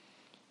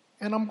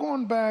 and I'm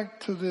going back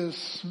to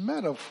this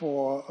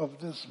metaphor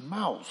of this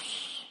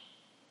mouse.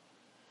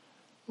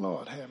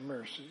 Lord have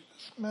mercy.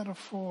 This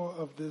metaphor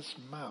of this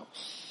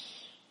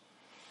mouse.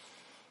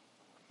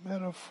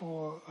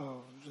 Metaphor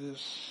of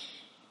this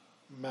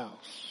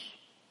mouse.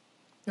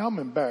 Now I'm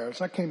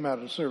embarrassed. I came out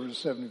of the service at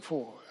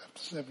 74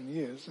 after 7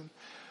 years and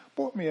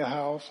bought me a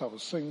house. I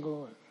was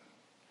single and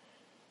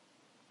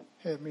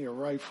had me a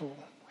rifle,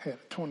 had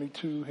a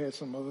 22, had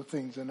some other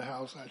things in the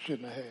house I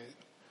shouldn't have had.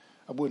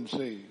 I wouldn't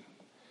say it.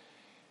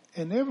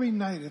 And every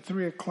night at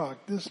 3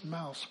 o'clock, this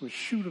mouse would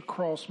shoot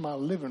across my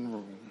living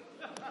room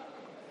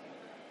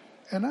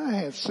And I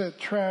had set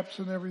traps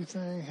and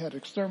everything, had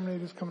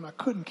exterminators coming. I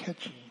couldn't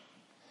catch him.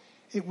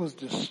 It was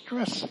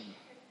distressing.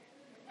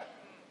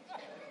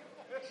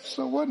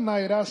 So one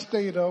night I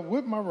stayed up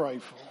with my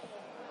rifle.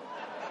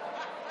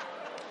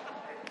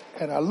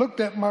 And I looked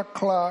at my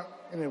clock,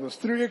 and it was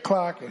 3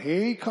 o'clock, and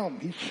here he come.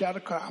 He shot a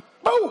car.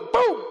 Boom,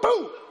 boom,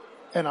 boom.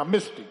 And I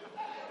missed him.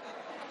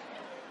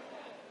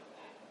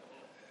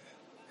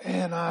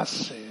 And I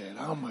said,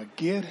 I'm going to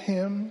get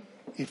him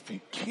if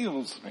he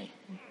kills me.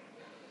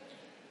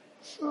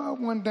 So I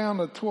went down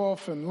to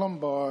 12th and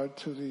Lombard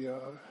to the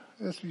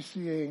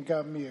SPCA and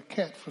got me a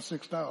cat for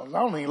 $6. I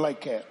don't even like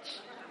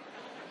cats.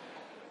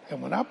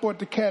 And when I brought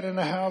the cat in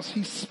the house,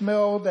 he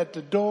smelled at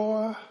the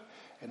door,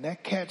 and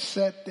that cat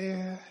sat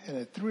there, and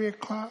at 3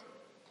 o'clock,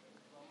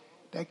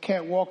 that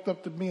cat walked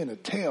up to me and a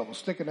tail was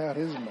sticking out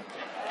his mouth.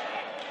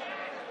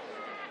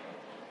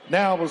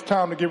 Now it was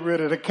time to get rid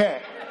of the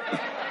cat.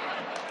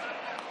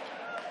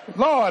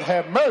 Lord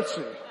have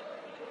mercy.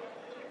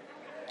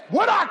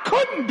 What I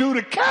couldn't do,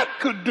 the cat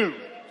could do.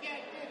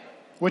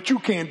 What you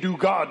can't do,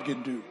 God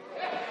can do.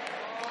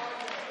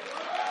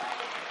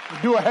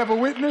 Do I have a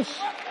witness?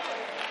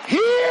 He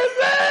is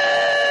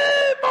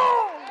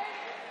able.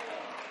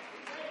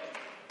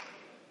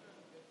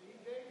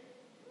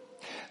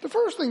 The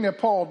first thing that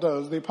Paul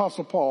does, the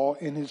Apostle Paul,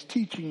 in his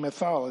teaching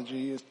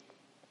methodology is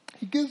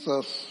he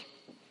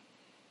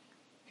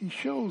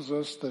shows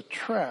us the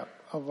trap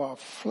of our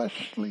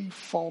fleshly,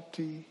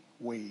 faulty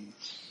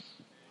ways.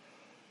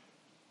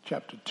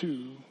 Chapter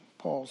 2,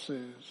 Paul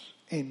says,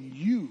 and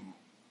you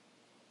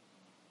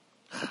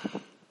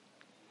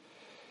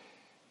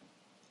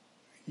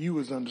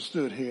is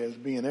understood here as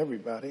being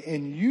everybody,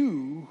 and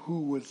you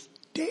who was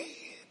dead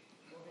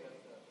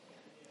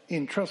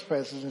in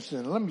trespasses and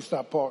sin. Let me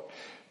stop, Paul.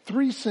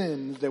 3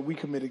 sins that we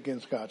commit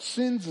against God.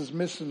 Sins is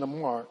missing the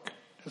mark.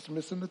 That's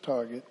missing the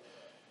target.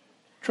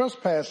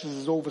 Trespasses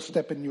is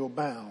overstepping your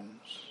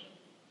bounds.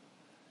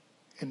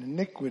 And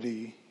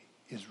iniquity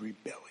is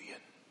rebellion.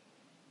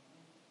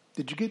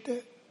 Did you get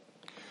that?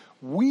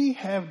 We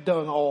have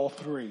done all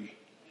 3.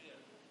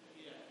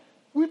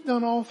 We've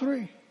done all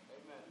 3.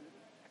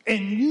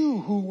 And you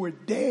who were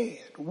dead,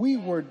 we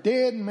were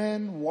dead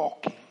men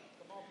walking.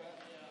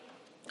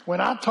 When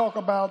I talk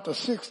about the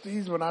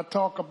 60s, when I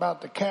talk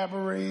about the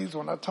cabarets,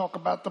 when I talk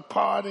about the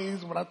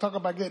parties, when I talk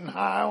about getting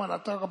high, when I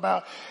talk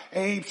about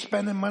Abe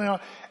spending money on,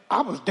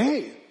 I was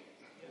dead.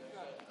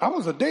 I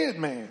was a dead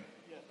man.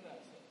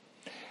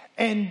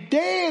 And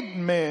dead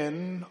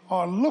men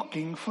are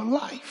looking for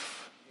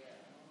life.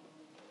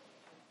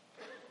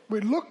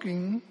 We're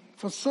looking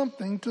for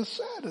something to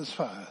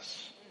satisfy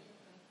us.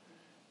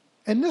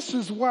 And this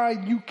is why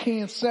you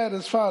can't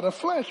satisfy the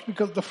flesh,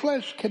 because the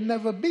flesh can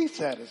never be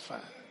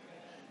satisfied.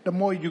 The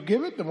more you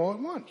give it, the more it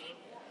wants.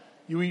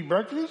 You eat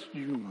breakfast,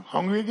 you're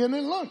hungry again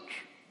at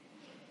lunch.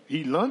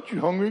 Eat lunch,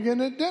 you're hungry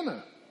again at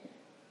dinner.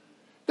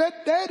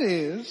 That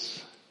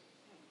is,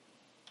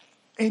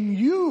 and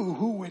you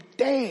who were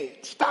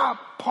dead,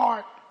 stop,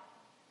 part,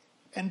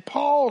 and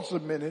pause a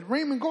minute.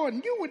 Raymond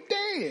Gordon, you were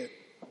dead.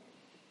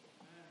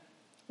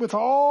 With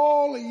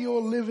all of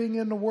your living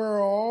in the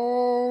world,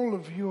 all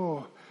of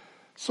your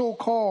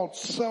so-called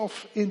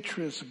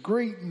self-interest,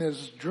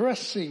 greatness,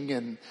 dressing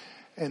and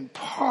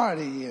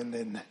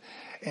partying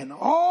and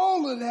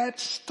all of that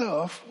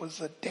stuff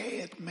was a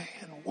dead man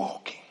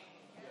walking.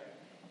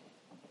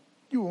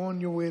 You were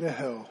on your way to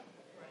hell.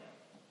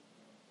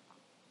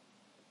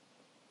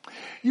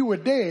 You were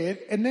dead,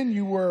 and then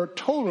you were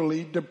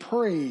totally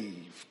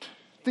depraved.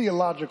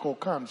 Theological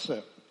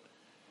concept.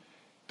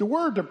 The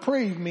word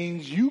depraved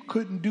means you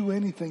couldn't do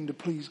anything to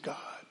please God.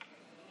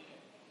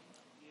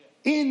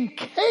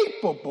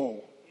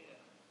 Incapable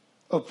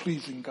of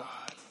pleasing God.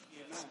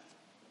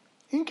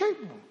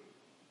 Incapable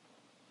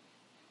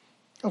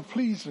of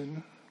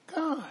pleasing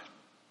God.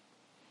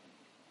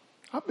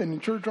 I've been in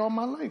church all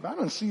my life. I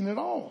done seen it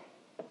all.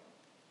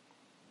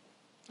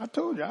 I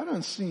told you, I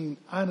done seen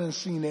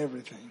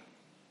everything.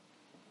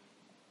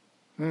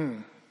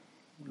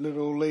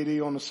 Little old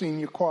lady on the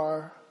senior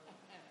choir.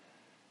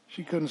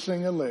 She couldn't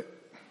sing a lick.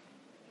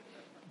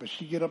 But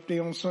she get up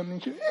there on Sunday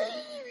and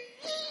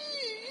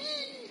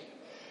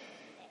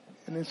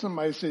and then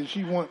somebody said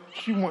she went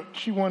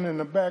in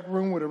the back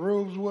room where the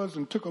robes was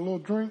and took a little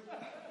drink.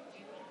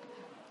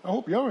 I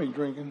hope y'all ain't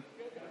drinking.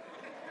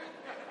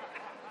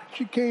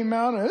 She came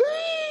out and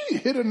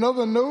hit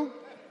another note.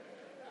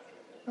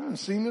 I done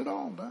seen it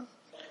all, Doc.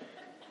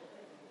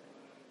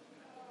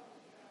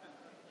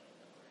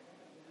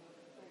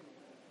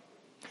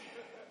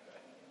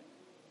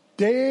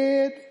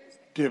 Dead,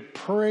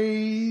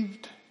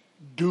 depraved,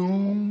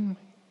 doomed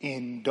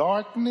in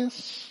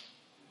darkness,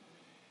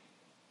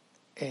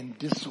 and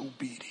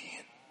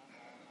disobedient.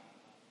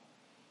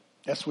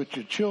 That's what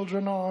your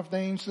children are if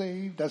they ain't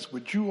saved. That's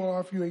what you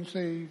are if you ain't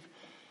saved.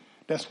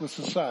 That's what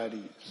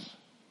society is.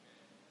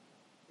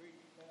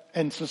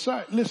 And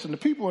society, listen, the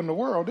people in the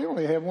world, they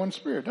only have one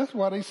spirit. That's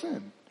why they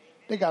sin.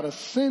 They got a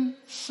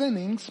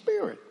sinning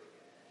spirit.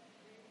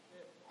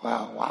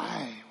 Well,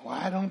 why?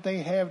 Why don't they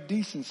have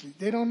decency?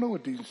 They don't know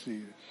what decency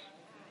is.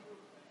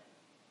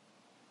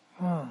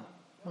 Oh,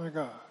 my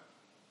God.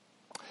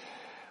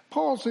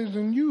 Paul says,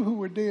 and you who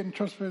were dead in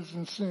trespasses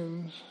and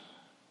sins,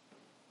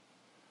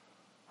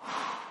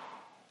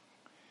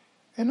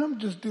 and I'm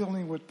just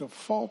dealing with the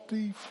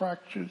faulty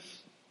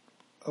fractures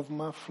of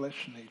my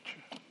flesh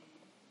nature.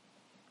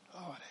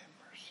 Lord have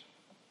mercy.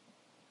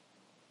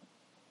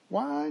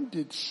 Why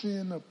did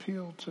sin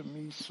appeal to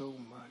me so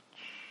much?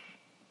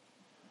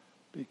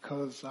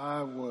 Because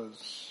I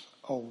was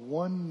a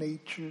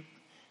one-natured,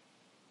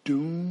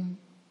 doomed,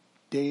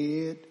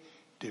 dead,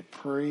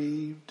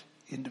 depraved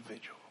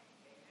individual.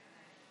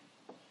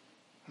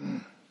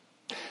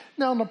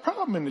 Now, the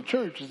problem in the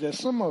church is that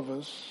some of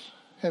us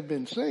have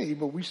been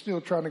saved, but we're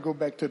still trying to go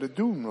back to the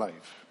doom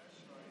life.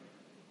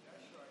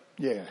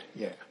 Yeah.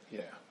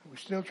 We're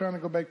still trying to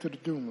go back to the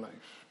doom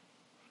life.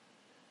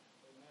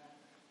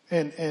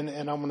 And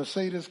I'm going to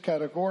say this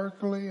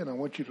categorically, and I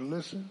want you to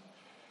listen.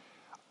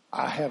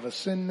 I have a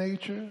sin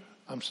nature.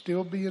 I'm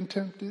still being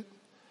tempted.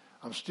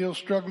 I'm still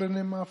struggling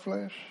in my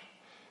flesh.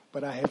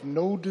 But I have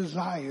no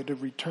desire to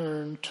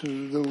return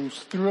to those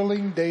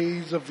thrilling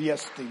days of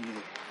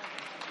yesteryear.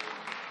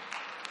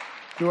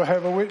 Do I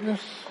have a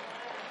witness?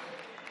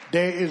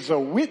 There is a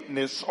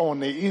witness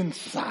on the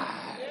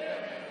inside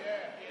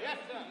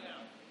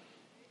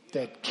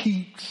that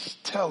keeps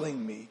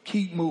telling me,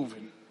 keep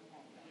moving.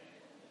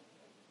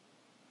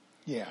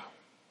 Yeah.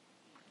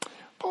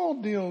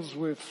 Paul deals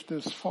with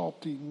this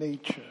faulty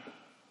nature.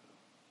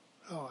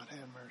 Lord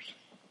have mercy.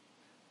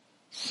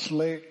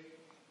 Slick,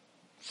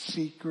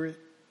 secret,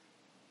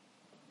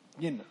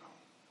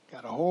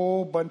 got a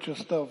whole bunch of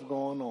stuff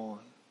going on.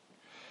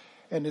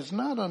 And it's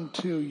not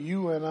until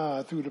you and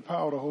I, through the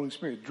power of the Holy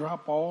Spirit,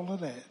 drop all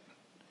of that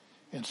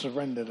and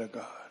surrender to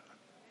God.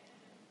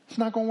 It's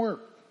not going to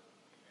work.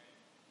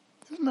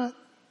 It's not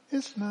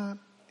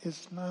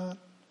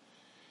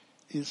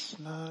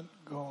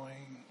going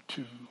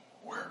to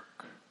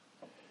work.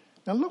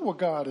 Now look what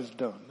God has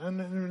done. Let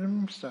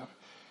me stop.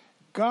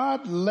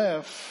 God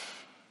left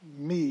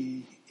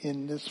me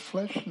in this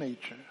flesh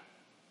nature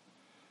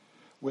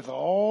with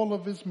all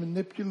of his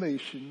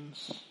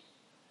manipulations,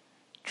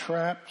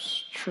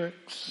 traps,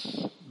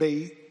 tricks,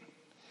 bait,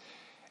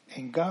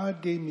 and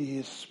God gave me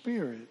his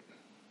spirit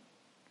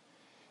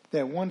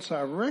that once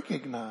I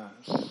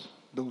recognize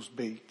those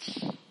baits,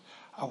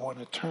 I want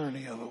to turn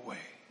the other way.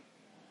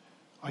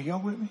 Are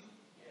y'all with me?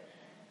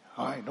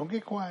 All right, don't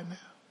get quiet now.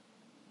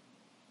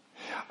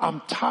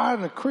 I'm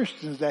tired of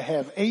Christians that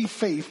have a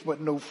faith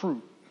but no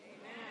fruit.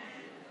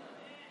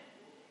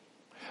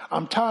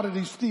 I'm tired of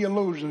these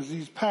theologians,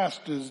 these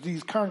pastors,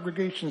 these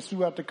congregations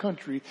throughout the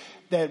country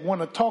that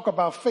want to talk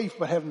about faith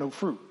but have no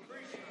fruit.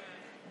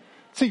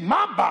 See,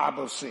 my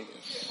Bible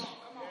says,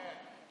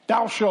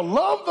 thou shalt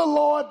love the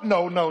Lord.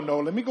 No.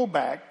 Let me go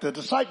back. The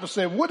disciples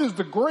said, what is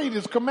the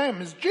greatest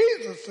commandments?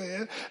 Jesus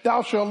said,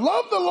 thou shalt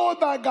love the Lord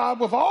thy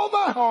God with all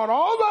thy heart,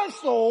 all thy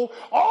soul,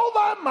 all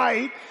thy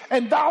might,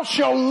 and thou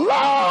shalt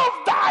love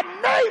thy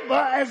neighbor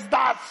as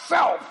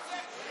thyself.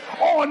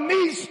 On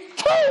these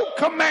two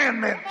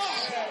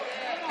commandments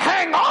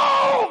hang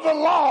all the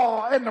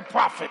law and the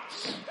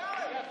prophets.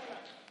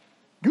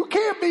 You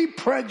can't be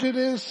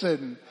prejudiced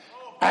and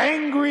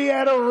angry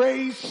at a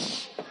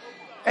race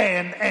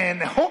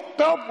and hooked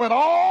up with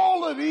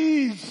all of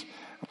these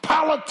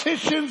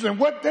politicians and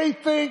what they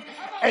think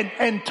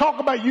and talk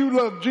about you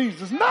love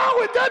Jesus.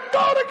 No, it doesn't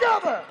go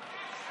together.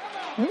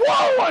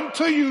 Woe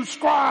unto you,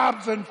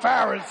 scribes and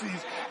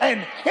Pharisees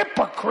and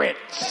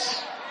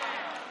hypocrites,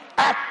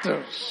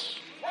 actors.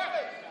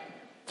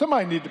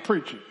 Somebody need to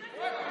preach it.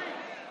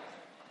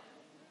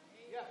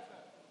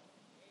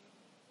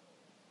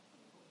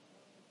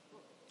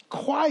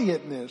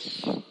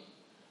 Quietness,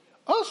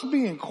 us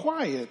being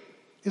quiet,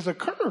 is a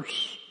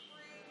curse.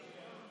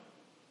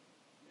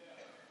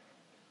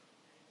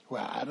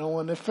 Well, I don't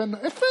want to offend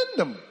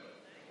them.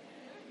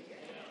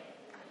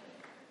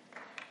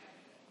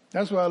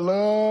 That's what I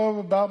love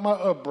about my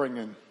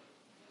upbringing.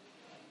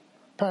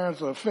 Parents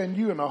will offend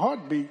you in a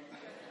heartbeat.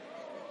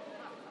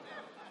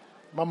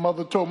 My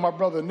mother told my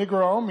brother, nigger,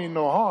 I don't mean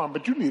no harm,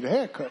 but you need a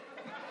haircut.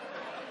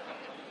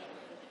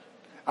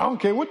 I don't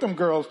care what them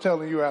girls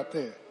telling you out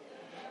there.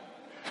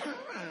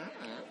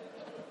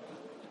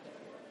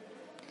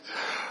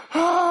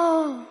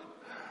 I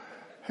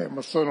had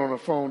my son on the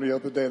phone the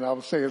other day and I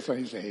was saying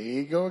something. He said, here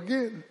you go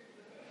again.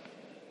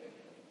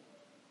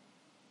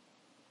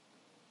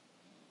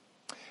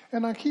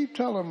 And I keep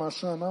telling my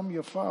son, I'm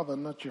your father,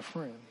 not your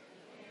friend.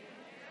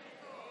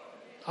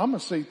 I'm going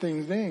to say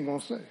things they ain't going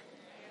to say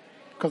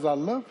because I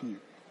love you.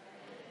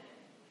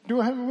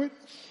 Do I have a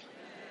witness?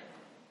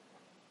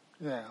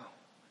 Yeah.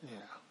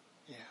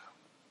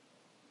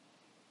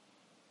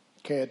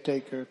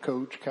 Caretaker,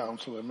 coach,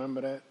 counselor.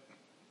 Remember that?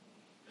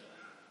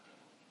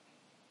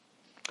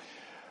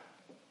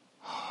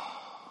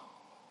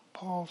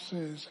 Paul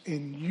says,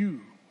 in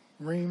you,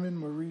 Raymond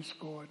Maurice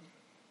Gordon,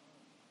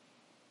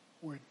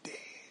 were dead.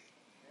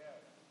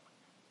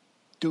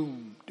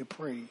 Doomed,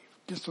 depraved,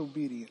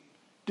 disobedient,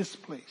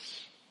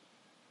 displaced.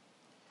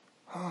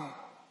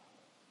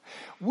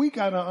 We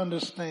got to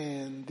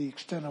understand the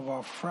extent of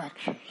our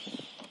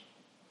fractures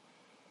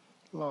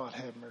Lord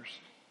have mercy.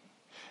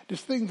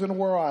 There's things in the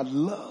world I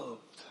loved.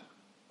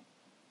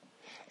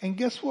 And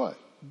guess what?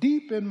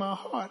 Deep in my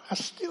heart, I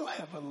still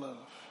have a love.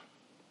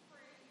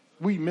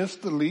 We miss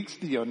the leeks,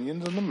 the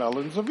onions, and the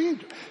melons of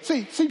Egypt.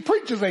 See,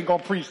 preachers ain't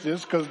gonna preach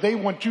this because they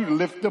want you to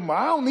lift them up.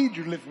 I don't need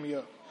you to lift me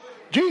up.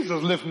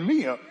 Jesus lifting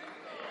me up.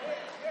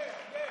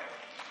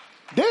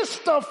 There's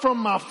stuff from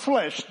my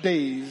flesh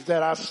days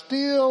that I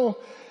still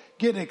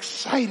get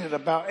excited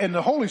about. And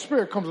the Holy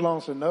Spirit comes along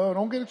and says, no,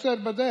 don't get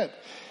excited about that.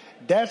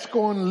 That's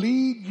going to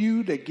lead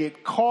you to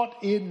get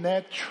caught in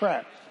that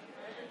trap.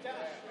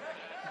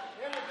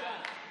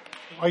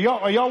 Are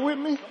y'all with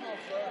me?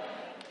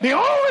 The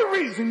only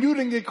reason you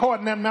didn't get caught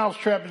in that mouse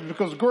trap is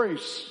because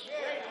grace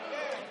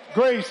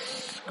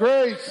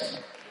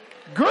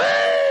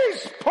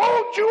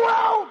pulled you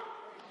out.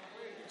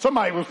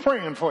 Somebody was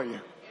praying for you.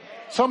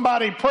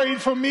 Somebody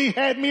prayed for me,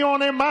 had me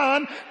on their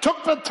mind,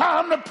 took the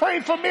time to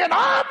pray for me, and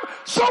I'm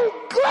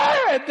so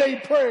glad they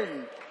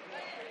prayed.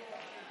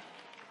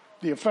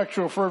 The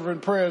effectual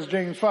fervent prayers,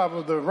 James 5,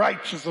 of the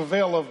righteous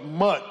avail of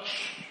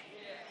much.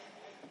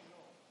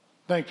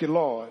 Thank you,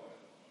 Lord.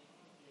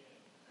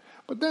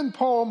 But then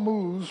Paul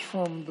moves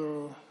from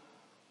the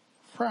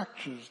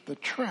fractures, the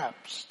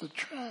traps.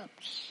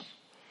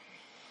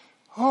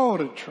 Oh,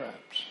 the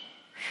traps.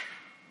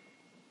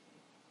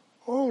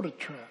 Oh, the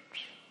traps.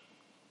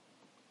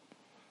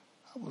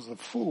 I was a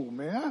fool,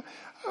 man.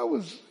 I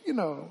was, I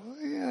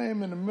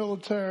am in the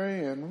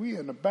military and we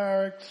in the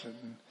barracks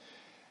and,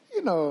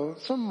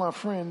 some of my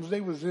friends,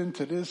 they was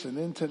into this and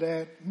into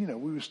that. We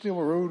were still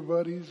road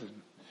buddies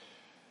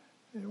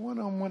and one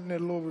of them went in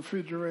that little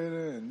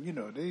refrigerator and,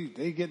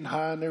 they getting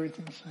high and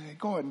everything. Saying,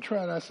 go ahead and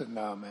try it. I said,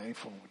 nah, man, I ain't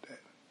fooling with that.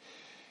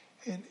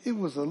 And it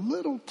was a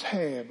little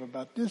tab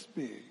about this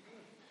big.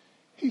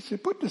 He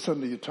said, put this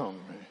under your tongue,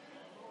 man.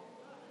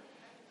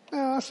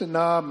 Now, I said,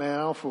 nah, man,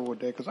 I don't fool with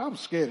that because I was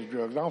scared of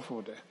drugs. I don't fool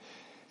with that.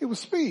 It was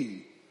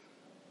speed.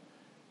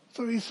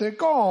 So he said,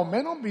 go on,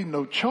 man, don't be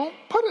no chump.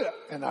 Put it.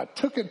 And I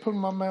took it and put it in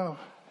my mouth.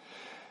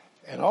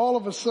 And all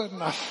of a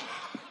sudden, I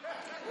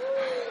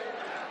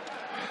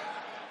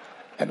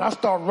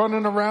started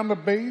running around the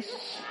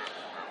base.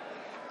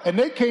 And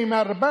they came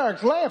out of the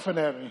barracks laughing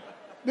at me.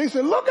 They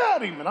said, look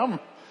at him. And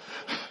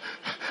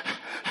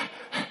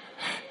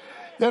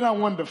then I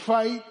wanted to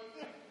fight.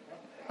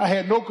 I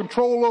had no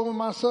control over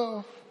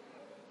myself.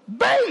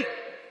 Bait!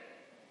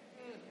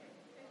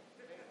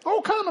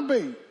 All kind of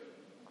bait.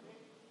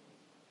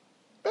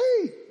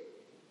 Bait.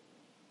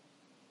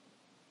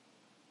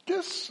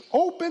 Just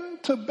open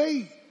to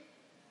bait.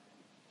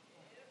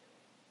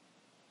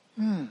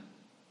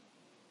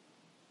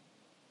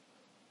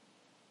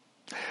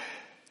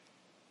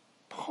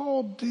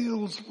 Paul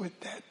deals with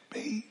that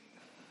bait,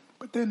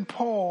 but then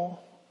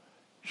Paul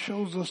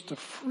shows us the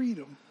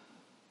freedom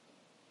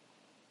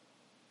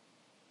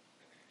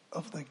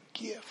of the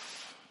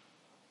gift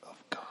of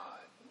God.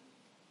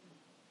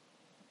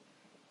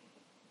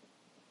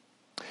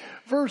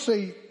 Verse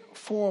 8,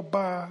 for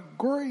by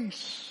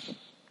grace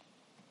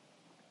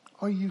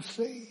are you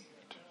saved.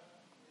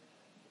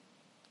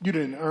 You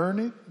didn't earn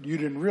it. You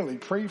didn't really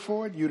pray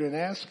for it. You didn't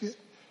ask it.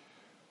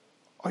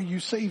 Are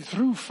you saved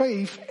through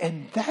faith?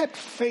 And that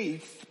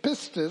faith,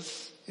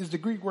 pistis, is the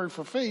Greek word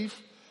for faith.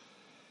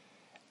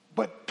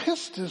 But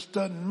pistis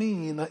doesn't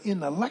mean an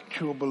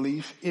intellectual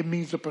belief. It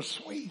means a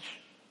persuasion.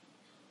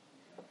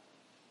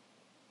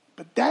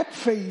 But that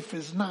faith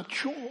is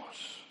not yours.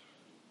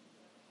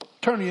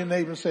 Turn to your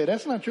neighbor and say,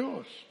 that's not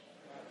yours.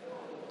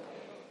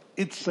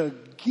 It's a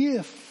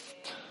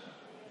gift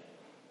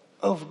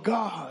of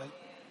God,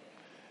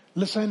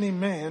 lest any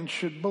man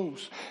should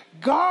boast.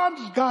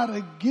 God's got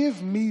to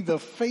give me the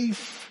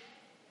faith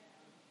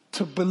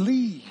to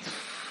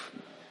believe,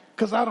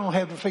 because I don't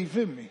have the faith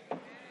in me.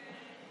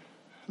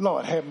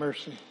 Lord, have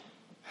mercy.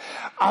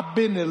 I've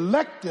been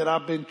elected,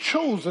 I've been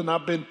chosen,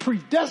 I've been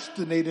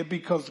predestinated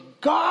because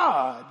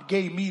God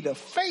gave me the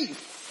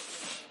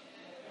faith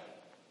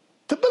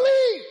to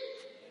believe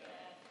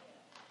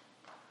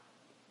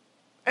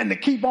and to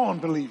keep on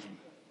believing.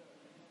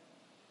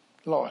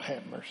 Lord,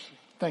 have mercy.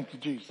 Thank you,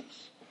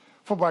 Jesus.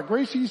 For by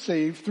grace ye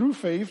saved through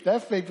faith.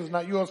 That faith is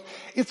not yours.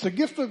 It's a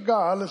gift of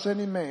God, lest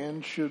any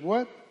man should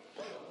what?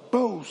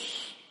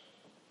 Boast.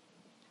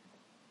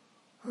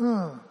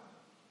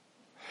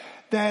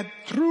 That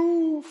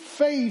through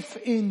faith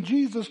in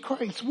Jesus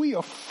Christ, we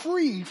are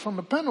free from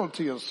the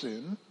penalty of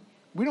sin.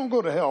 We don't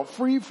go to hell.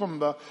 Free from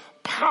the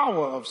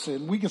power of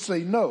sin. We can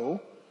say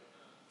no.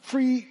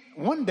 Free,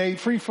 one day,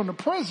 free from the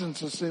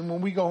presence of sin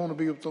when we go home to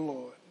be with the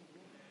Lord.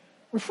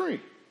 We're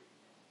free.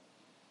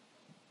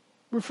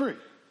 We're free.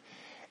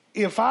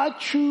 If I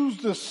choose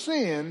to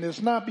sin,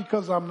 it's not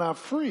because I'm not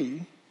free.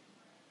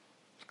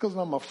 It's because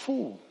I'm a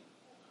fool.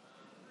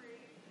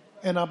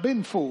 And I've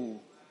been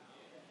fooled.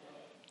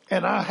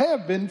 And I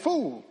have been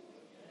fooled.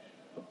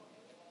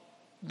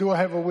 Do I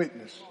have a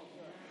witness?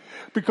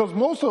 Because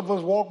most of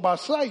us walk by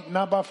sight,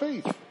 not by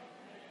faith.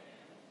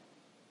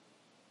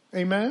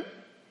 Amen?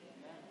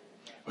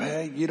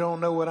 Well, you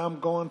don't know what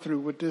I'm going through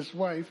with this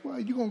wife. Well,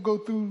 you're going to go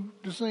through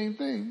the same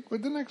thing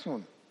with the next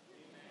one.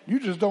 You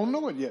just don't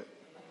know it yet.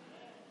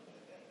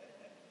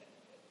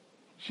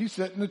 She's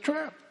setting the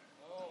trap.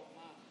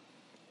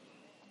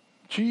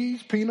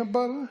 Cheese, peanut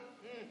butter.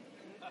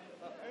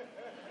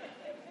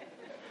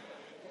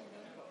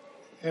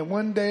 And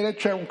one day that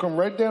trap will come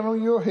right down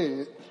on your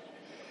head,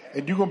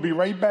 and you're going to be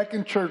right back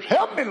in church.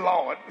 Help me,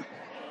 Lord.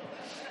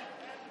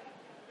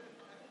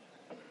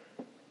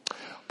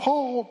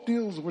 Paul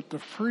deals with the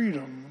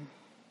freedom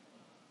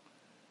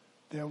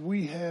that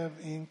we have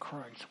in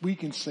Christ. We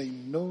can say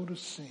no to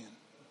sin.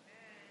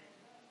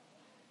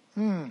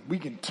 We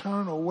can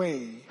turn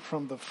away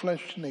from the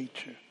flesh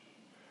nature.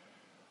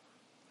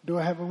 Do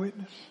I have a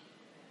witness?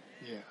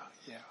 Yeah.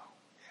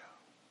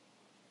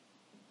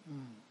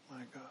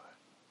 My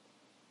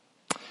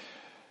God.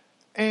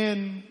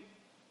 And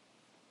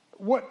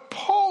what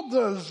Paul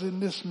does in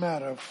this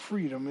matter of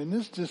freedom, in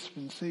this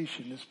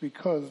dispensation, is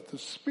because the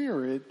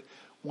Spirit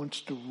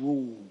wants to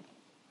rule.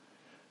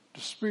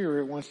 The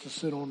Spirit wants to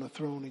sit on the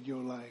throne of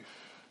your life.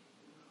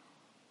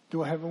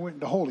 Do I have a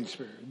witness? The Holy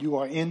Spirit. You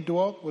are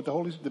indwelt with the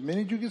Holy Spirit. The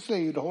minute you get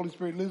saved, the Holy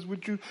Spirit lives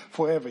with you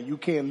forever. You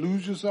can't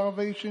lose your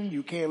salvation.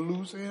 You can't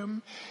lose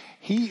Him.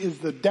 He is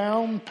the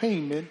down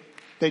payment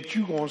that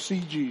you're going to see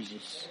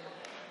Jesus.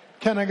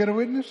 Can I get a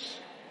witness?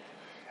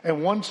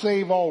 And once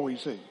saved,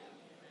 always saved.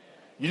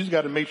 You just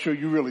got to make sure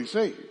you're really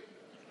saved.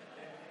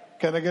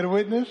 Can I get a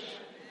witness?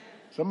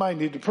 Somebody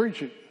need to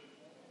preach it.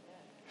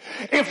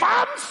 If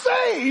I'm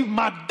saved,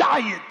 my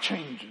diet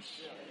changes.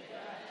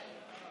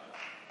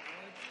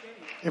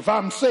 If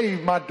I'm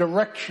saved, my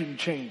direction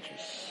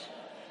changes.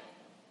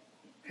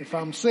 If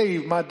I'm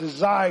saved, my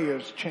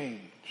desires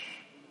change.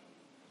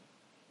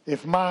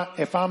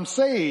 If I'm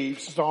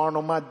saved, Sister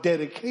Arnold, my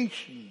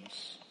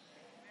dedications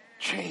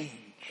change.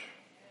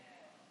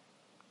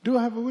 Do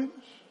I have a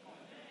witness?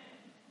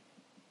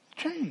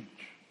 Change.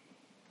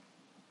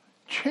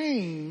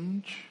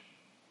 Change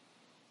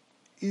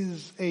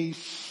is a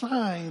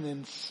sign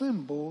and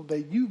symbol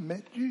that you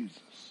met Jesus.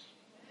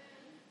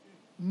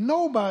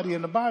 Nobody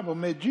in the Bible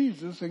met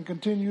Jesus and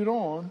continued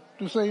on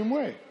the same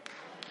way.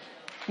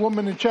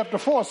 Woman in chapter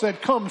 4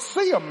 said, come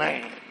see a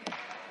man.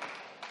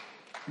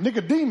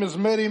 Nicodemus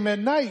met him at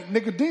night.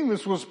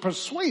 Nicodemus was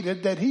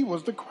persuaded that he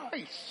was the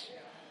Christ.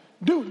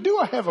 Do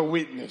I have a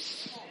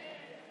witness?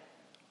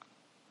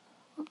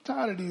 I'm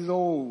tired of these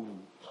old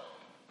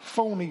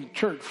phony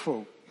church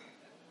folk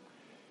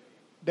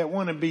that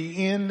want to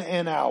be in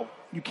and out.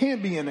 You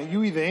can't be in it.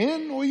 You either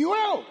in or you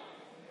out.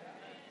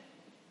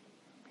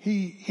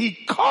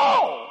 He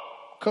called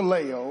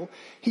Kaleo.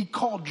 He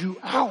called you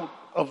out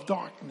of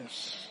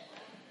darkness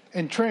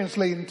and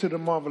translate into the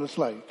marvelous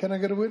light. Can I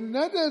get a witness?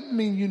 That doesn't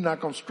mean you're not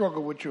going to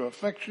struggle with your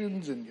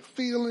affections and your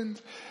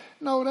feelings.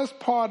 No, that's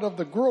part of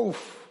the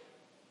growth.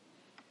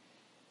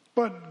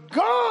 But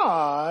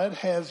God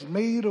has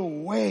made a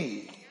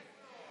way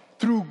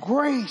through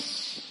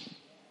grace.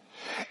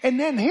 And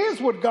then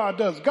here's what God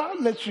does. God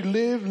lets you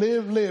live.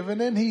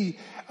 And then he,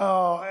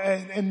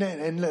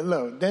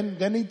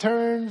 then he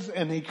turns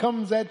and he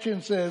comes at you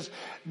and says,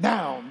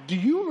 now, do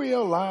you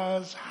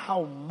realize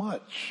how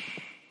much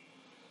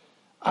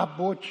I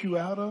brought you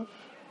out of?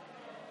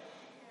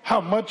 How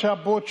much I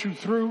brought you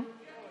through?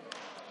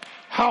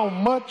 How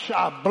much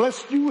I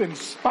blessed you in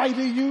spite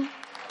of you?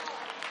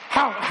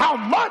 How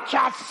much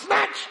I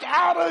snatched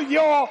out of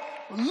your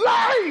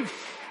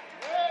life?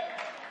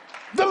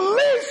 The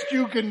least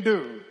you can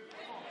do.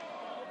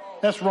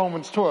 That's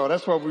Romans 12.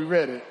 That's why we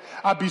read it.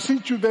 I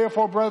beseech you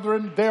therefore,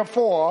 brethren,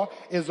 therefore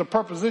is a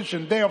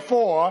preposition.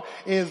 Therefore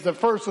is the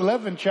first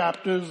 11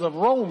 chapters of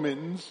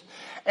Romans,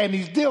 and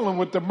he's dealing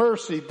with the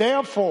mercy.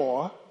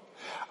 Therefore,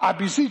 I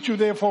beseech you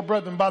therefore,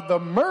 brethren, by the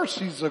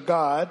mercies of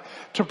God,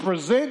 to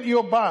present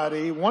your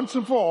body once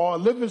and for all, a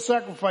living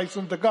sacrifice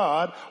unto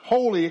God,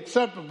 holy,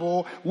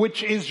 acceptable,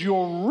 which is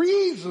your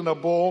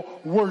reasonable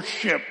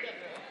worship.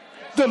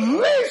 The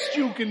least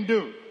you can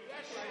do,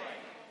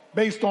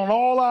 based on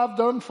all I've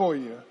done for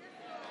you,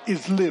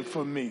 is live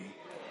for me.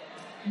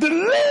 The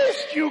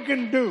least you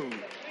can do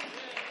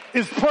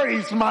is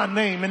praise my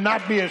name and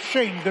not be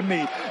ashamed of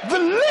me. The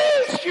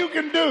least you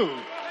can do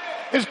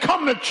is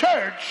come to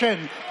church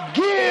and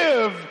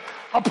give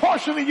a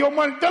portion of your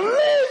money. The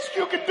least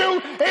you can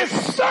do is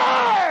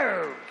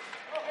serve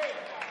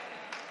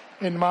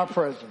in my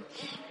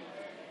presence.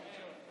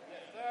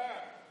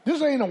 This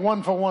ain't a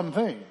one-for-one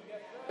thing.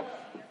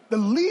 The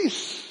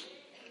least,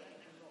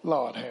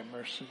 Lord have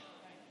mercy,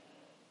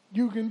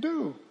 you can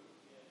do.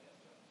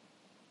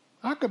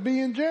 I could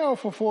be in jail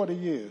for 40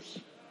 years.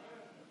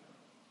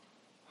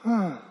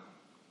 I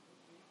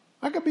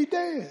could be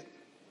dead.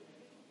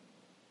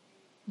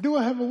 Do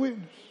I have a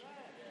witness?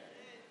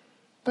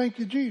 Thank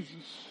you, Jesus.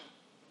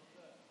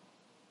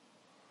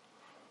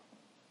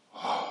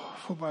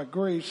 For by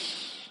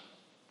grace.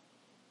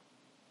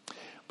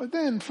 But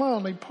then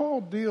finally,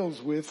 Paul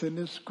deals with, in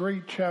this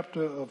great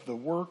chapter of the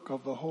work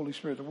of the Holy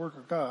Spirit, the work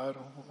of God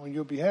on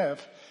your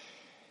behalf,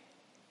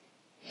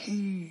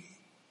 he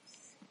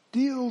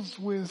deals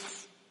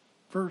with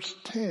verse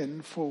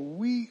 10, for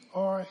we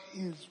are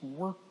his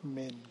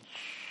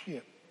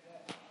workmanship.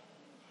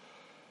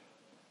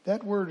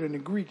 That word in the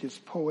Greek is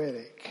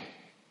poetic.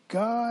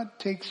 God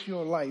takes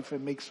your life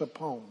and makes a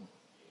poem.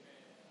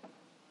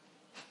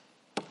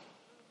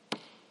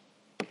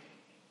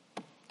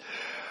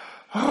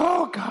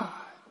 Oh, God.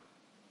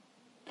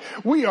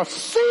 We are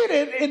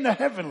seated in the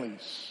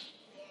heavenlies.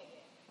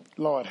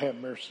 Lord, have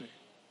mercy.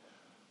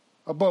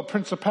 Above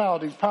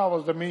principalities,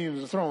 powers, dominions,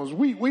 and thrones.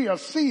 We are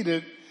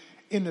seated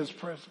in his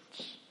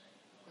presence.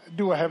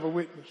 Do I have a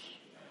witness?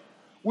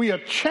 We are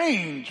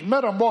changed,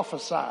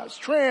 metamorphosized,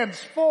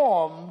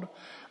 transformed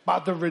by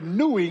the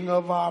renewing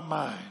of our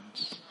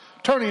minds.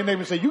 Turn to your neighbor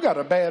and say, you got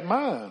a bad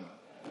mind.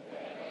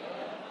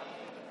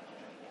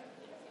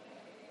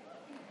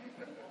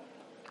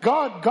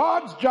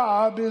 God's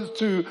job is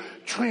to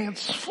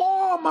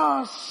transform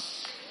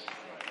us.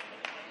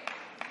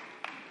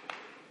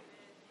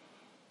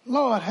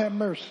 Lord, have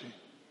mercy.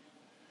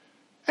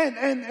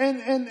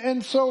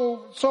 And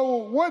so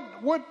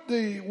what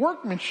the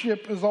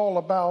workmanship is all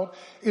about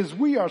is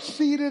we are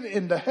seated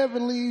in the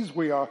heavenlies.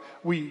 We are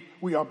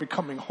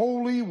becoming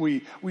holy.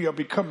 We are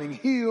becoming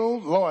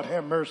healed. Lord,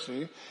 have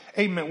mercy.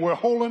 Amen. We're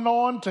holding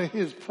on to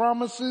his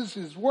promises,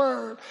 his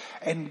word,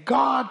 and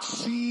God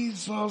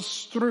sees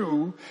us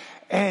through,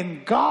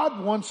 and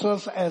God wants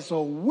us as a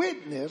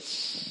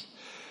witness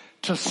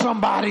to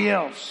somebody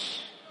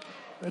else.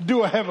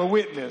 Do I have a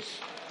witness?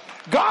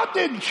 God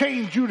didn't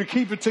change you to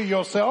keep it to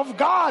yourself.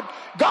 God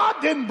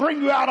didn't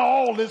bring you out of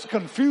all this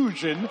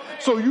confusion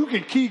so you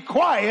can keep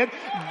quiet.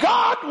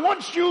 God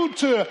wants you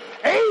to,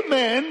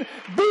 amen,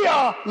 be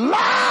a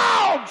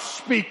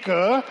loudspeaker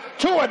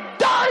to a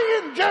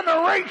dying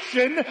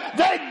generation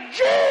that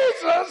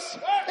Jesus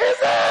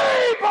is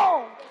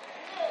able.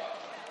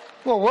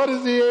 Well, what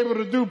is he able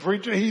to do,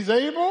 preacher? He's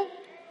able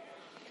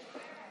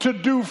to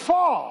do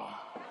far.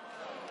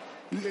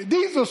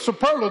 These are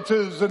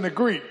superlatives in the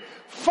Greek.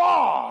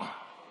 Far.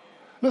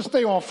 Let's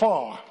stay on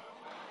far.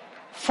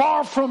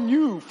 Far from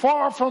you,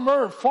 far from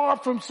earth, far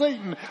from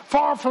Satan,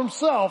 far from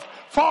self,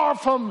 far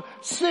from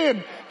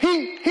sin.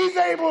 He's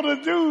able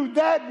to do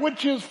that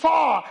which is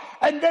far.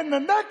 And then the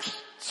next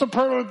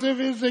superlative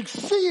is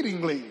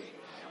exceedingly,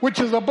 which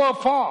is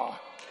above far.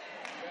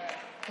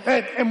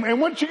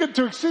 And once you get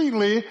to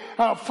exceedingly,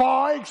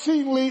 far,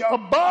 exceedingly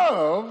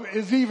above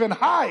is even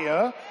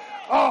higher.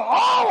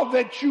 All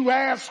that you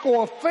ask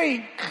or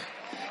think,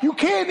 you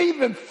can't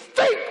even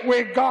think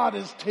where God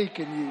is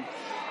taking you.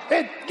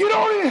 And you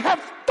don't even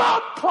have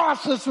thought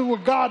process of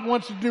what God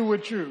wants to do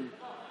with you.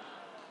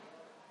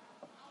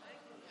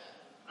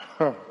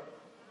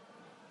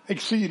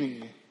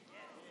 Exceedingly,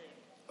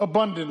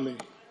 abundantly,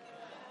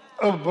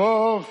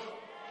 above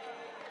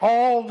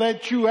all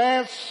that you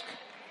ask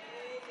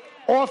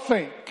or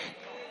think,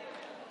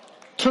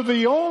 to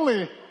the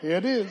only, here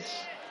it is,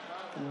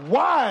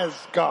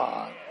 wise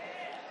God.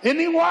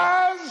 Any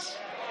wise?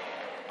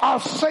 Our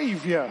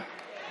Savior.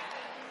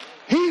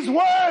 He's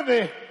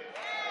worthy.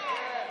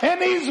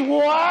 And he's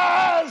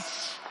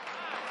wise.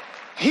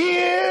 He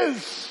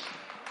is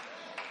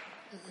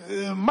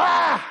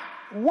my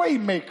way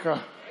maker.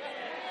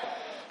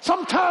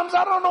 Sometimes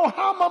I don't know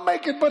how I'm going to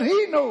make it, but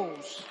he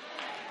knows.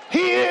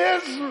 He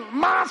is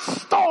my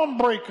storm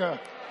breaker.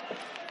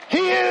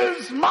 He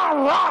is my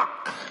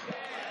rock.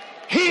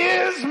 He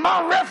is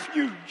my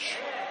refuge.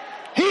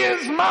 He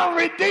is my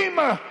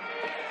redeemer.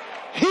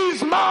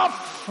 He's my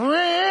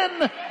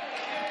friend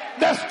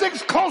that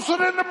sticks closer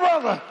than a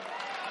brother.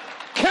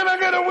 Can I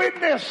get a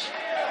witness?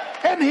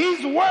 And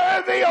he's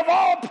worthy of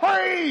all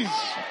praise.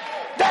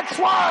 That's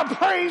why I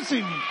praise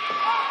him.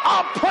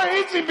 I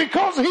praise him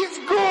because he's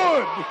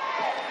good.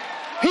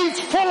 He's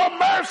full of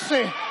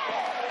mercy.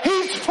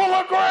 He's full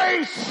of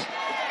grace.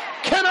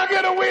 Can I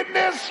get a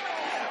witness?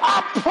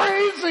 I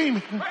praise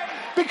him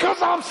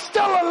because I'm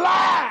still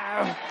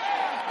alive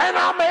and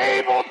I'm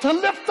able to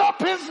lift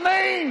up his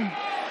name.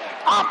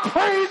 I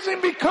praise him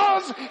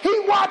because he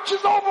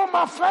watches over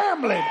my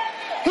family.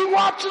 He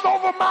watches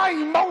over my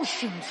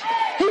emotions.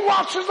 He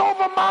watches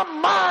over my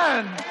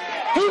mind.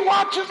 He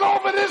watches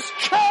over this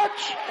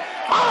church.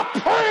 I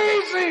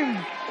praise him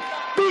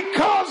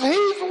because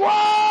he's worthy.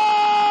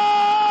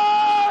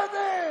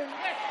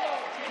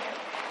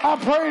 I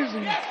praise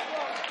him.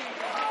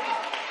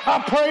 I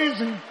praise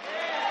him.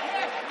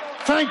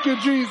 Thank you,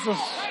 Jesus.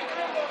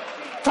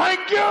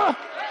 Thank you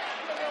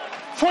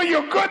for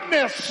your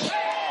goodness.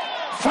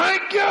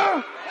 Thank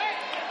you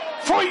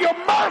for your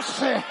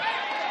mercy.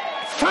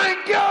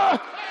 Thank you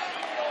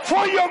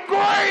for your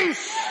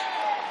grace.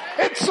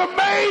 It's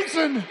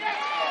amazing.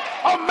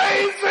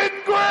 Amazing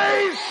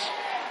grace.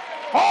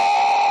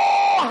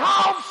 Oh,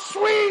 how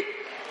sweet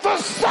the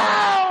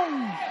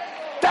sound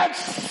that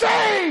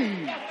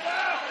saved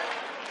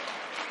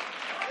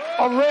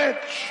a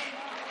wretch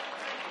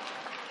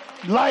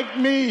like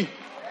me.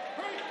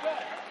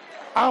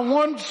 I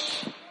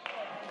once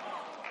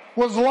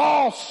was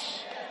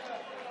lost,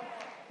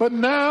 but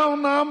now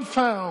I'm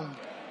found.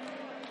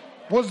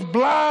 Was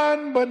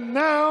blind, but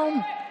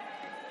now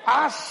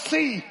I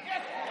see.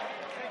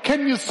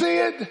 Can you see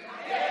it?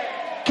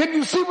 Can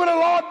you see where the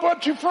Lord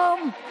brought you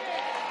from?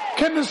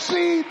 Can you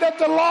see that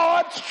the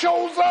Lord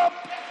shows up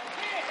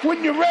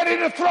When you're ready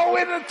to throw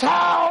in the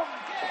towel,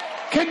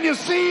 can you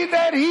see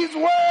that he's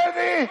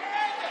worthy?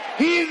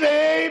 He's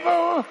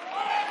able.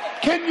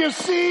 Can you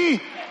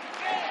see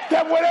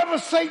that whatever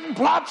Satan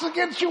plots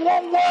against you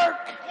won't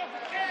work?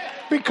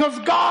 Because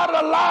God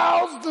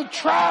allows the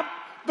trap,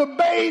 the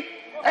bait,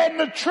 and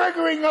the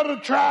triggering of the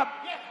trap,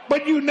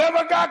 but you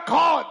never got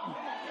caught.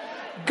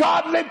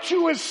 God let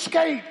you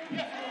escape.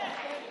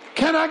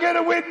 Can I get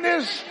a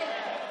witness?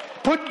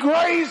 Put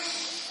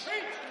grace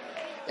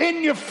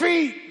in your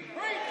feet,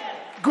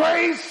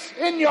 grace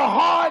in your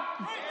heart,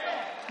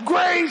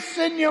 grace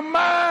in your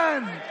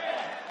mind,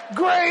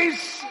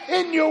 grace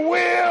in your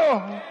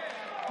will.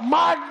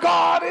 My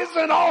God is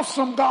an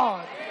awesome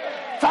God.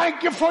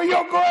 Thank you for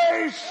your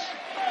grace.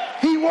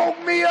 He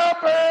woke me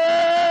up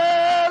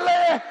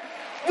early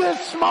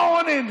this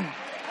morning.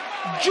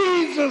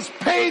 Jesus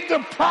paid the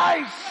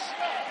price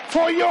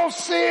for your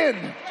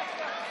sin.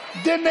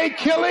 Didn't they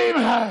kill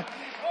him?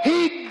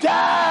 He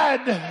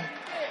died.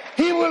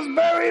 He was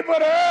buried,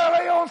 but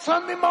early on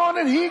Sunday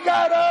morning he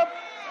got up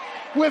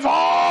with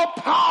all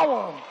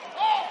power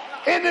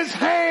in his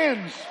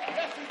hands.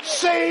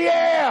 Say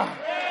yeah.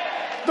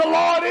 The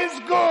Lord is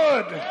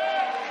good.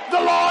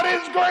 The Lord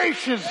is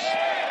gracious.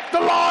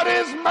 The Lord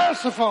is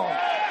merciful.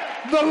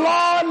 The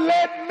Lord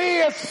let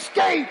me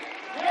escape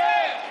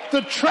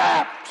the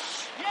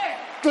traps,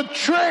 the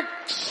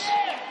tricks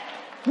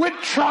with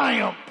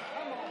triumph.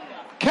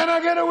 Can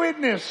I get a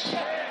witness?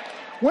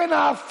 When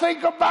I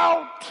think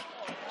about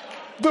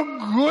the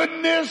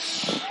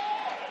goodness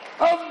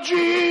of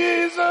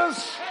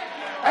Jesus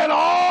and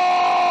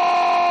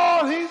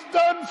all he's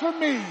done for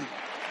me,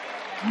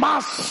 my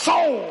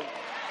soul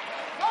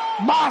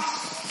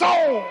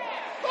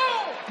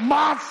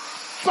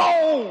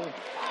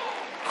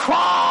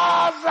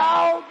cries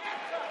out,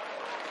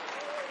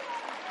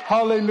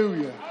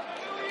 hallelujah.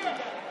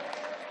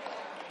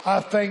 I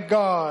thank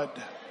God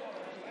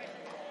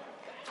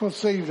for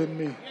saving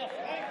me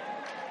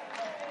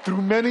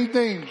through many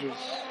dangers,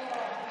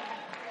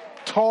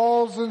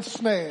 toils and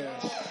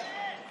snares.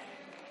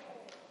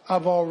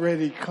 I've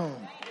already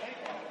come.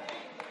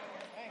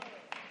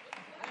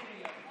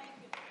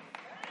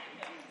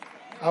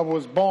 I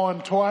was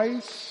born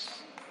twice.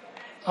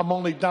 I'm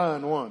only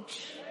dying once.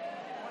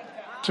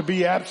 To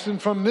be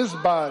absent from this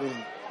body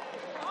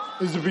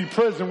is to be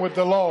present with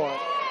the Lord.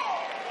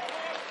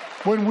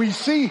 When we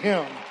see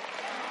him,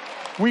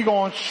 we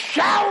gonna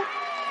shout.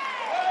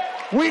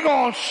 We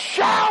gonna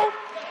shout.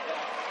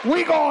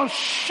 We gonna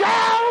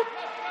shout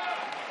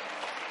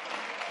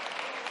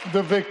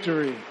the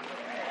victory.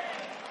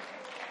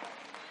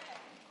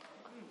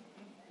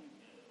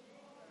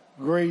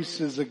 Grace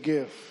is a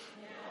gift.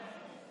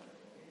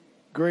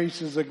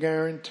 Grace is a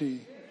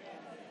guarantee.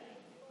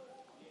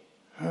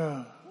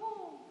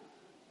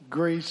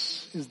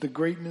 Grace is the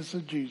greatness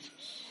of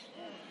Jesus.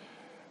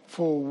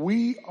 For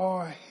we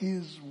are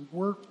his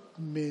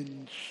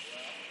workmanship.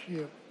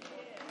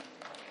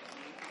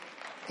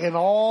 In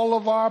all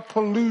of our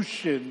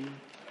pollution,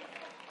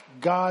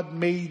 God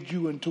made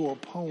you into a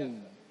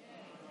poem.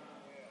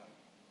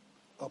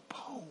 A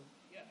poem.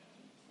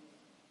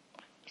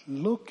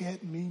 Look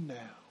at me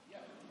now.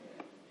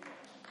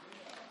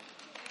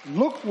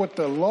 Look what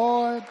the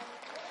Lord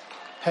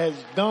has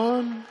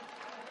done.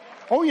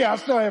 Oh yeah, I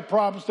still have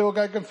problems, still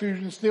got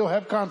confusion, still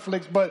have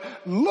conflicts, but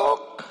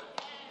look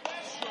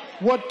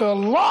what the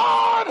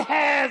Lord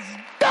has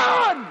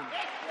done.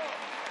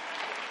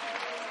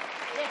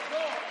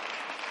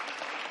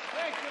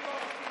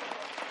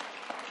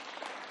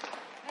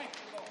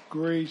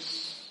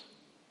 Grace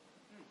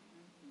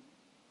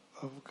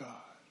of God.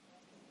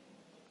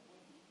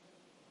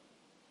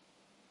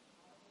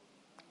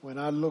 When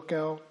I look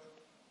out,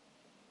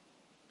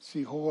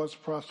 see whores,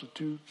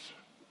 prostitutes,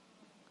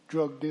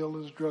 drug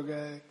dealers, drug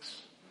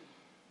addicts,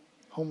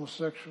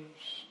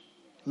 homosexuals,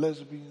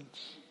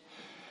 lesbians,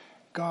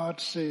 God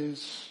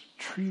says,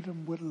 treat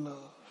them with love.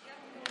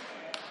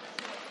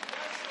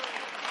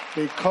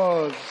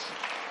 Because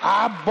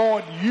I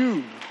bought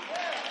you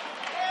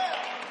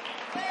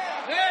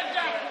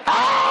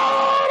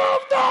out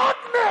of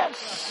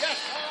darkness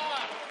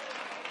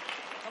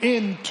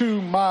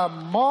into my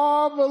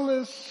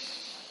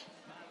marvelous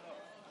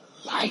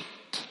light.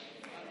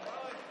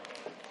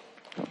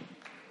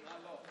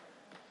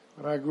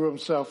 When I grew up in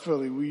South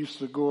Philly, we used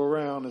to go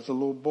around as a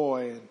little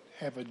boy and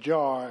have a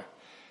jar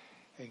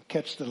and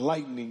catch the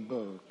lightning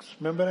bugs.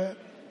 Remember that?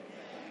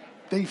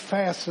 They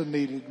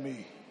fascinated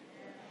me.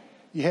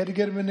 You had to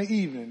get them in the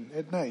evening,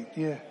 at night,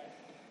 yeah.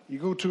 You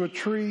go to a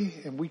tree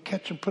and we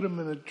catch them, put them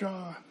in a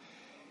jar,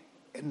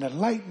 and the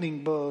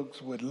lightning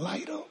bugs would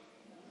light up.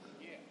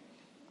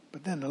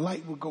 But then the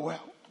light would go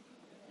out.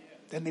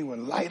 Then they would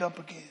light up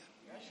again.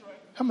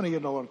 How many of you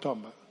know what I'm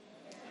talking about?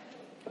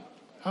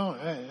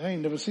 I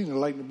ain't never seen a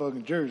lightning bug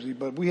in Jersey,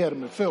 but we had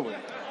them in Philly.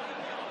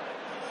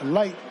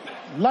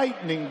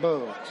 Lightning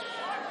bugs.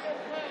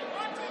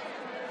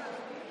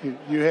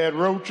 You had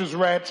roaches,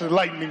 rats, and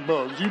lightning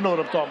bugs. You know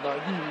what I'm talking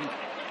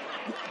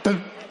about.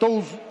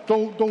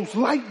 Those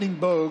lightning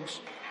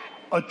bugs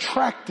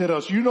attracted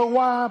us. You know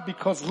why?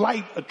 Because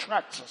light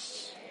attracts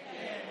us.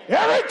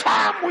 Every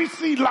time we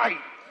see light,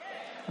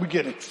 we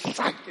get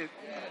excited.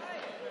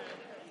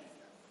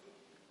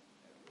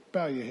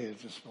 Bow your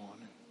heads this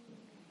morning.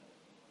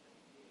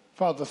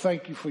 Father,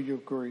 thank you for your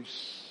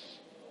grace.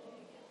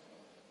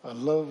 A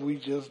love we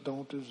just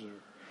don't deserve.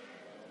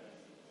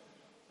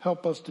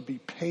 Help us to be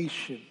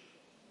patient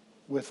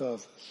with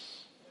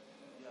others.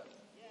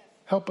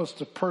 Help us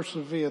to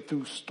persevere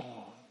through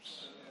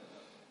storms.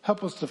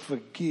 Help us to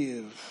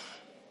forgive.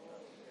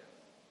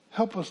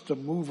 Help us to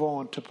move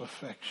on to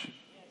perfection.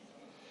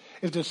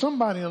 If there's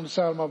somebody on the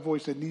side of my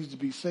voice that needs to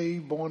be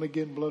saved, born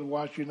again, blood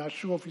washed, you're not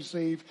sure if you're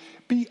saved,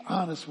 be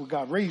honest with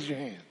God. Raise your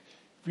hand.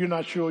 If you're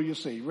not sure you're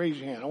saved, raise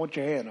your hand. I want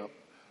your hand up.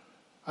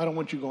 I don't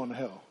want you going to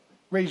hell.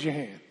 Raise your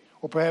hand.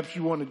 Or perhaps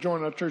you want to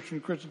join our Church New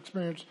Christian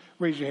Experience.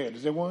 Raise your hand.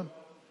 Is there one?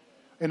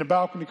 In the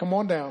balcony, come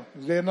on down.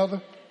 Is there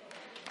another?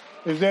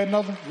 Is there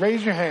another?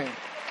 Raise your hand.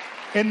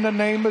 In the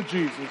name of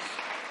Jesus.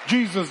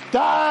 Jesus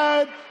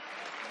died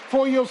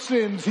for your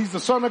sins. He's the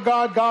Son of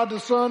God, God the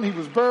Son. He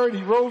was buried.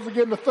 He rose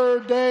again the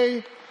third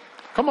day.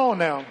 Come on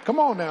now. Come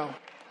on now.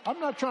 I'm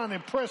not trying to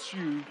impress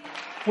you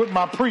with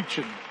my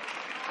preaching.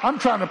 I'm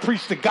trying to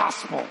preach the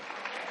gospel,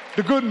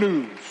 the good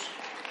news.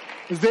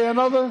 Is there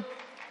another?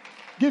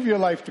 Give your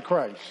life to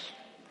Christ.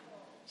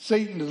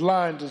 Satan is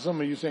lying to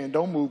some of you saying,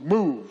 don't move.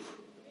 Move.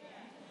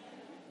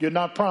 You're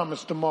not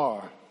promised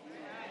tomorrow.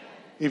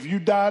 If you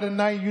die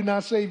tonight, you're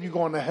not saved, you're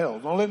going to hell.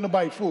 Don't let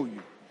nobody fool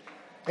you.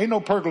 Ain't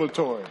no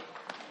purgatory.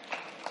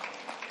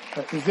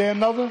 Is there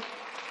another?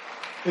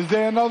 Is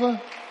there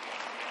another?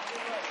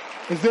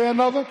 Is there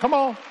another? Come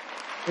on.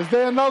 Is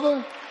there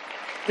another?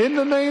 In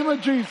the name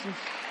of Jesus.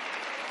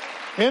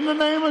 In the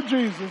name of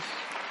Jesus.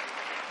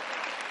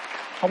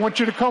 I want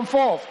you to come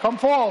forth. Come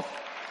forth.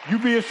 You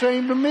be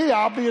ashamed of me,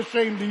 I'll be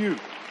ashamed of you.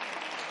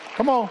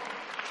 Come on.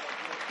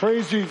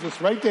 Praise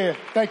Jesus. Right there.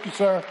 Thank you,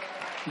 sir.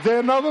 Is there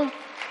another?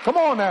 Come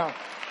on now.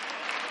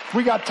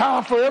 We got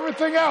time for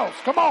everything else.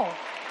 Come on.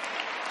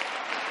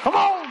 Come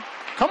on.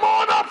 Come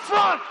on up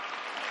front.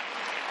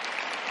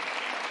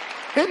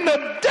 In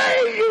the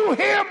day you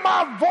hear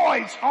my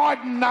voice,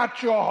 harden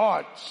not your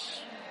hearts.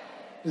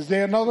 Is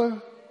there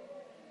another?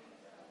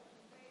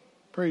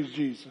 Praise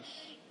Jesus.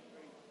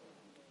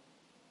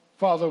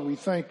 Father, we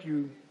thank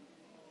you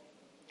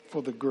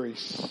for the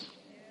grace.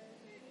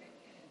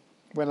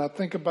 When I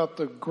think about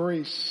the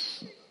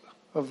grace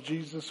of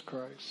Jesus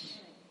Christ,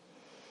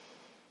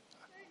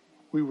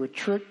 we were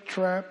tricked,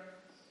 trapped,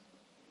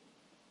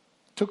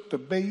 took the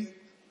bait,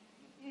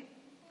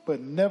 but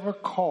never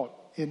caught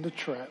in the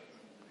trap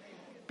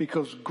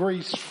because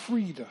grace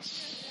freed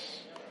us.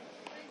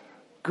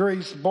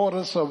 Grace brought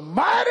us a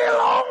mighty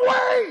long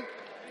way.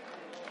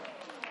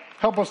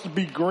 Help us to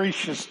be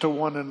gracious to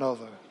one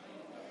another,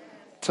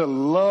 to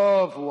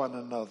love one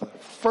another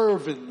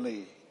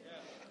fervently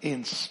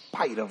in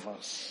spite of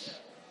us.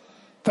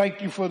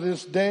 Thank you for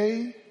this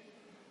day.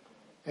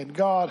 And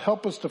God,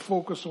 help us to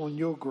focus on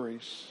your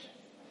grace.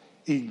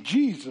 In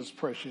Jesus'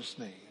 precious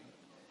name,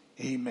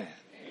 amen.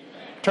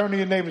 Turn to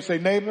your neighbor and say,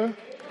 neighbor,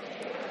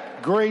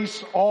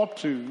 grace ought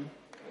to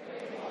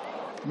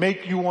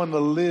make you want to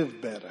live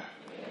better.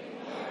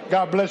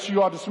 God bless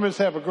you all. Dismissed.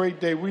 Have a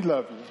great day. We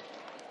love you.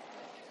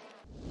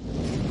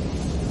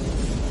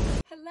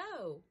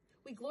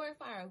 We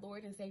glorify our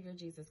Lord and Savior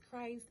Jesus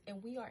Christ,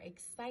 and we are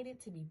excited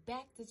to be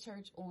back to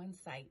church on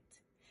site.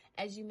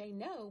 As you may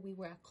know, we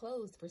were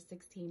closed for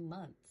 16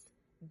 months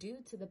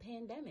due to the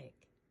pandemic.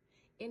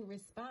 In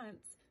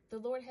response, the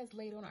Lord has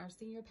laid on our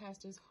senior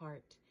pastor's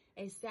heart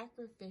a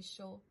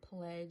sacrificial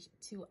pledge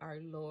to our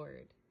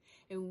Lord.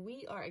 And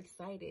we are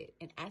excited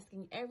and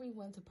asking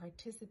everyone to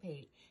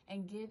participate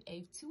and give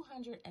a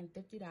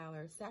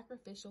 $250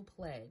 sacrificial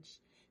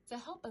pledge to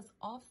help us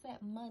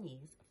offset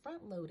monies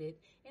front-loaded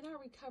in our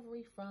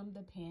recovery from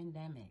the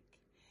pandemic.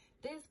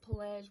 This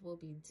pledge will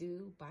be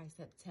due by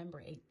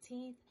September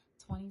 18th,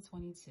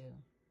 2022.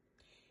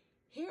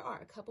 Here are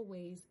a couple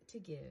ways to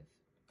give.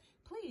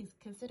 Please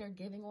consider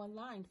giving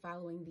online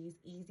following these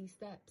easy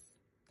steps.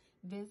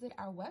 Visit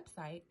our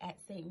website at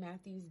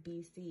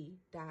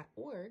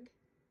stmatthewsbc.org.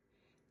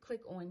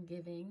 Click on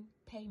Giving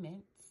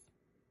Payments.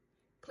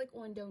 Click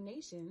on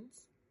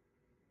Donations.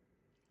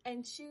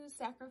 And choose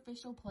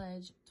Sacrificial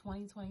Pledge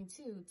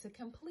 2022 to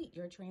complete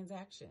your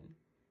transaction.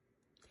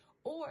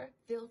 Or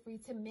feel free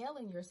to mail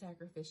in your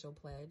sacrificial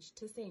pledge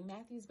to St.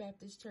 Matthew's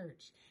Baptist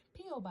Church,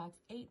 P.O.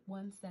 Box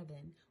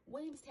 817,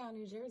 Williamstown,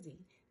 New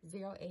Jersey,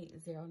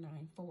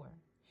 08094.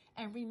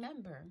 And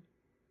remember,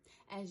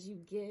 as you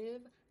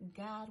give,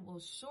 God will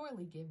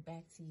surely give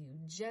back to you,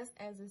 just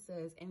as it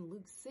says in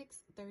Luke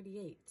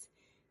 6:38.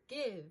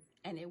 Give,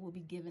 and it will be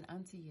given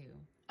unto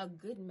you. A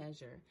good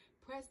measure,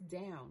 pressed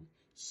down,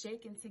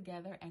 shaken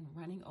together, and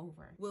running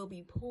over, will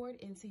be poured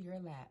into your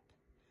lap.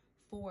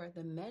 For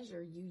the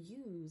measure you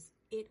use,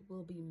 it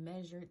will be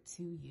measured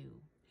to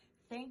you.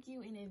 Thank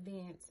you in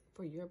advance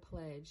for your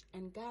pledge,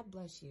 and God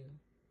bless you.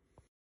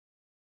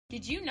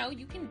 Did you know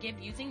you can give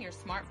using your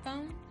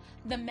smartphone?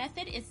 The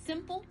method is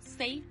simple,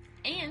 safe,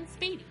 and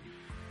speedy.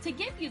 To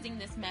give using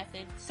this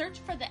method, search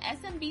for the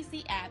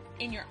SMBC app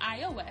in your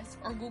iOS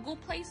or Google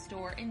Play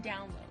Store and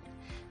download.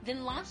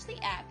 Then launch the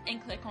app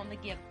and click on the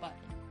Give button.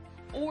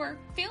 Or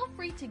feel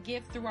free to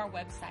give through our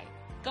website.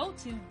 Go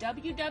to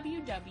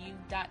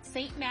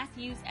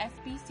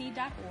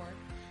www.stmatthewsfbc.org,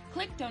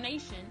 click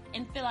Donation,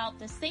 and fill out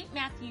the St.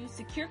 Matthews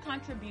Secure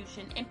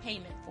Contribution and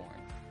Payment form.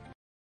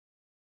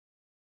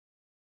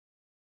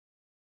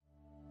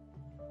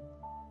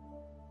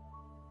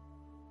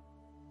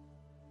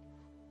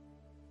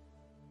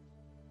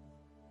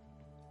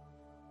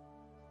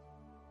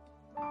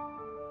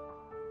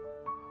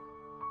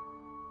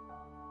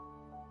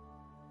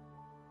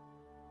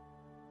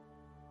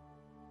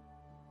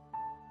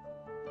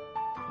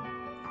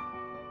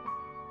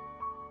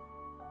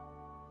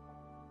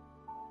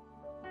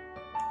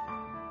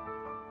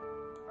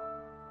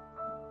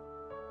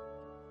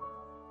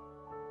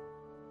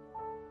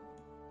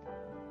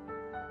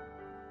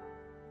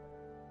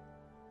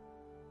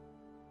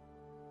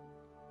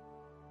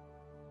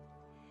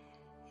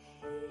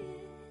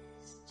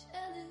 He's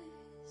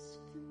jealous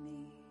for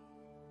me.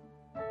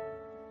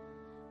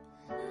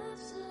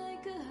 Love's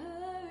like a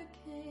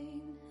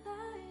hurricane.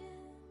 I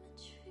am a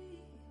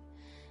tree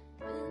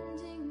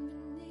bending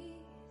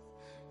beneath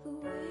the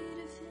weight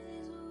of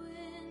his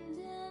wind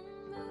and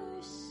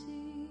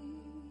mercy.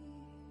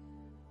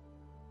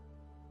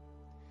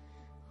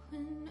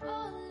 When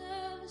all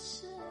of a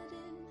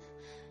sudden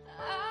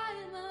I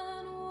am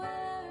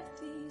unaware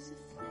of these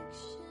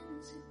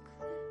afflictions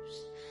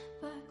eclipsed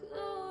by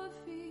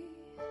glory,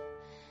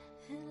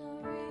 and I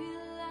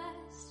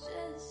realize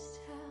just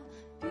how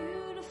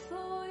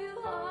beautiful you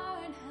are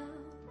and how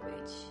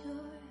great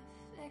your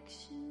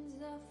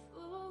affections are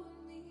for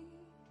me.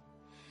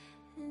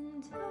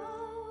 And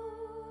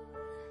oh,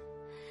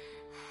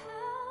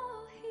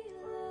 how he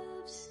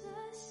loves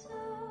us so.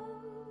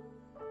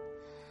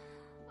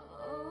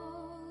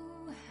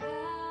 Oh,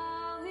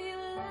 how he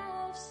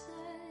loves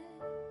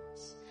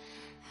us.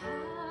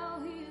 How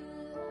he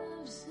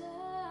loves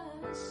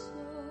us so.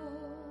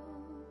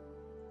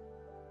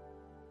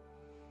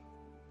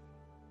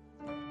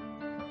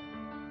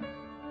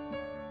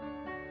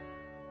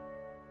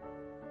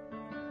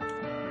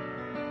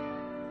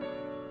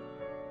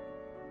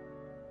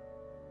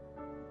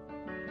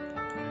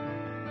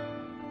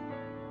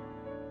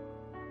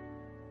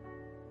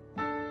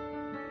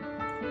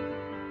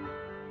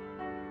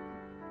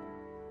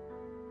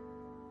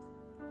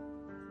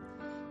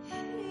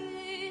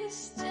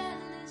 He's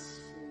jealous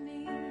for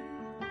me.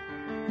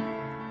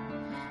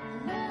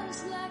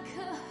 Love's like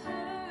a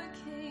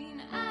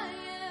hurricane. I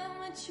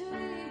am a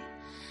tree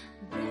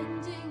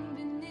bending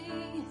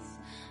beneath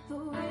the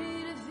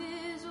weight of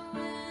his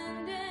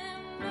wind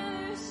and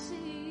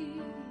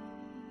mercy.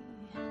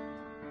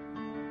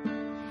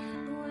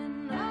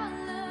 When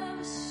all of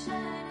a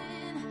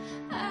sudden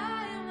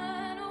I am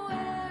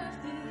unaware of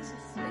these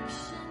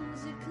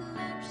afflictions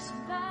eclipsed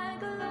by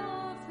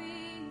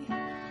glory,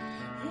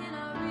 and I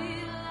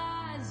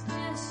realize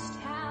just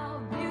how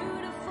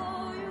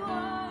beautiful you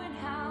are and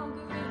how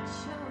great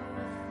your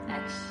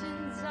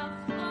affections are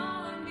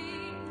for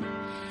me.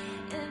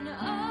 And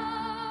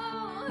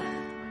oh,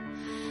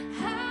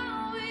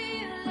 how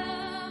he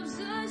loves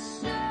us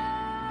so.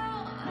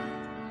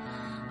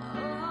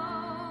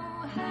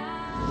 Oh,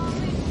 how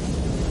he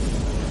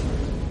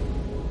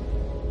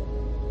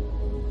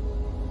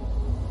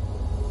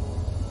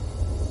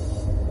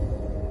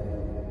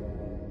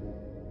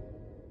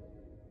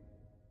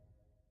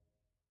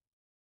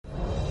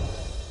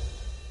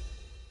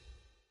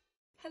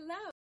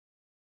Hello.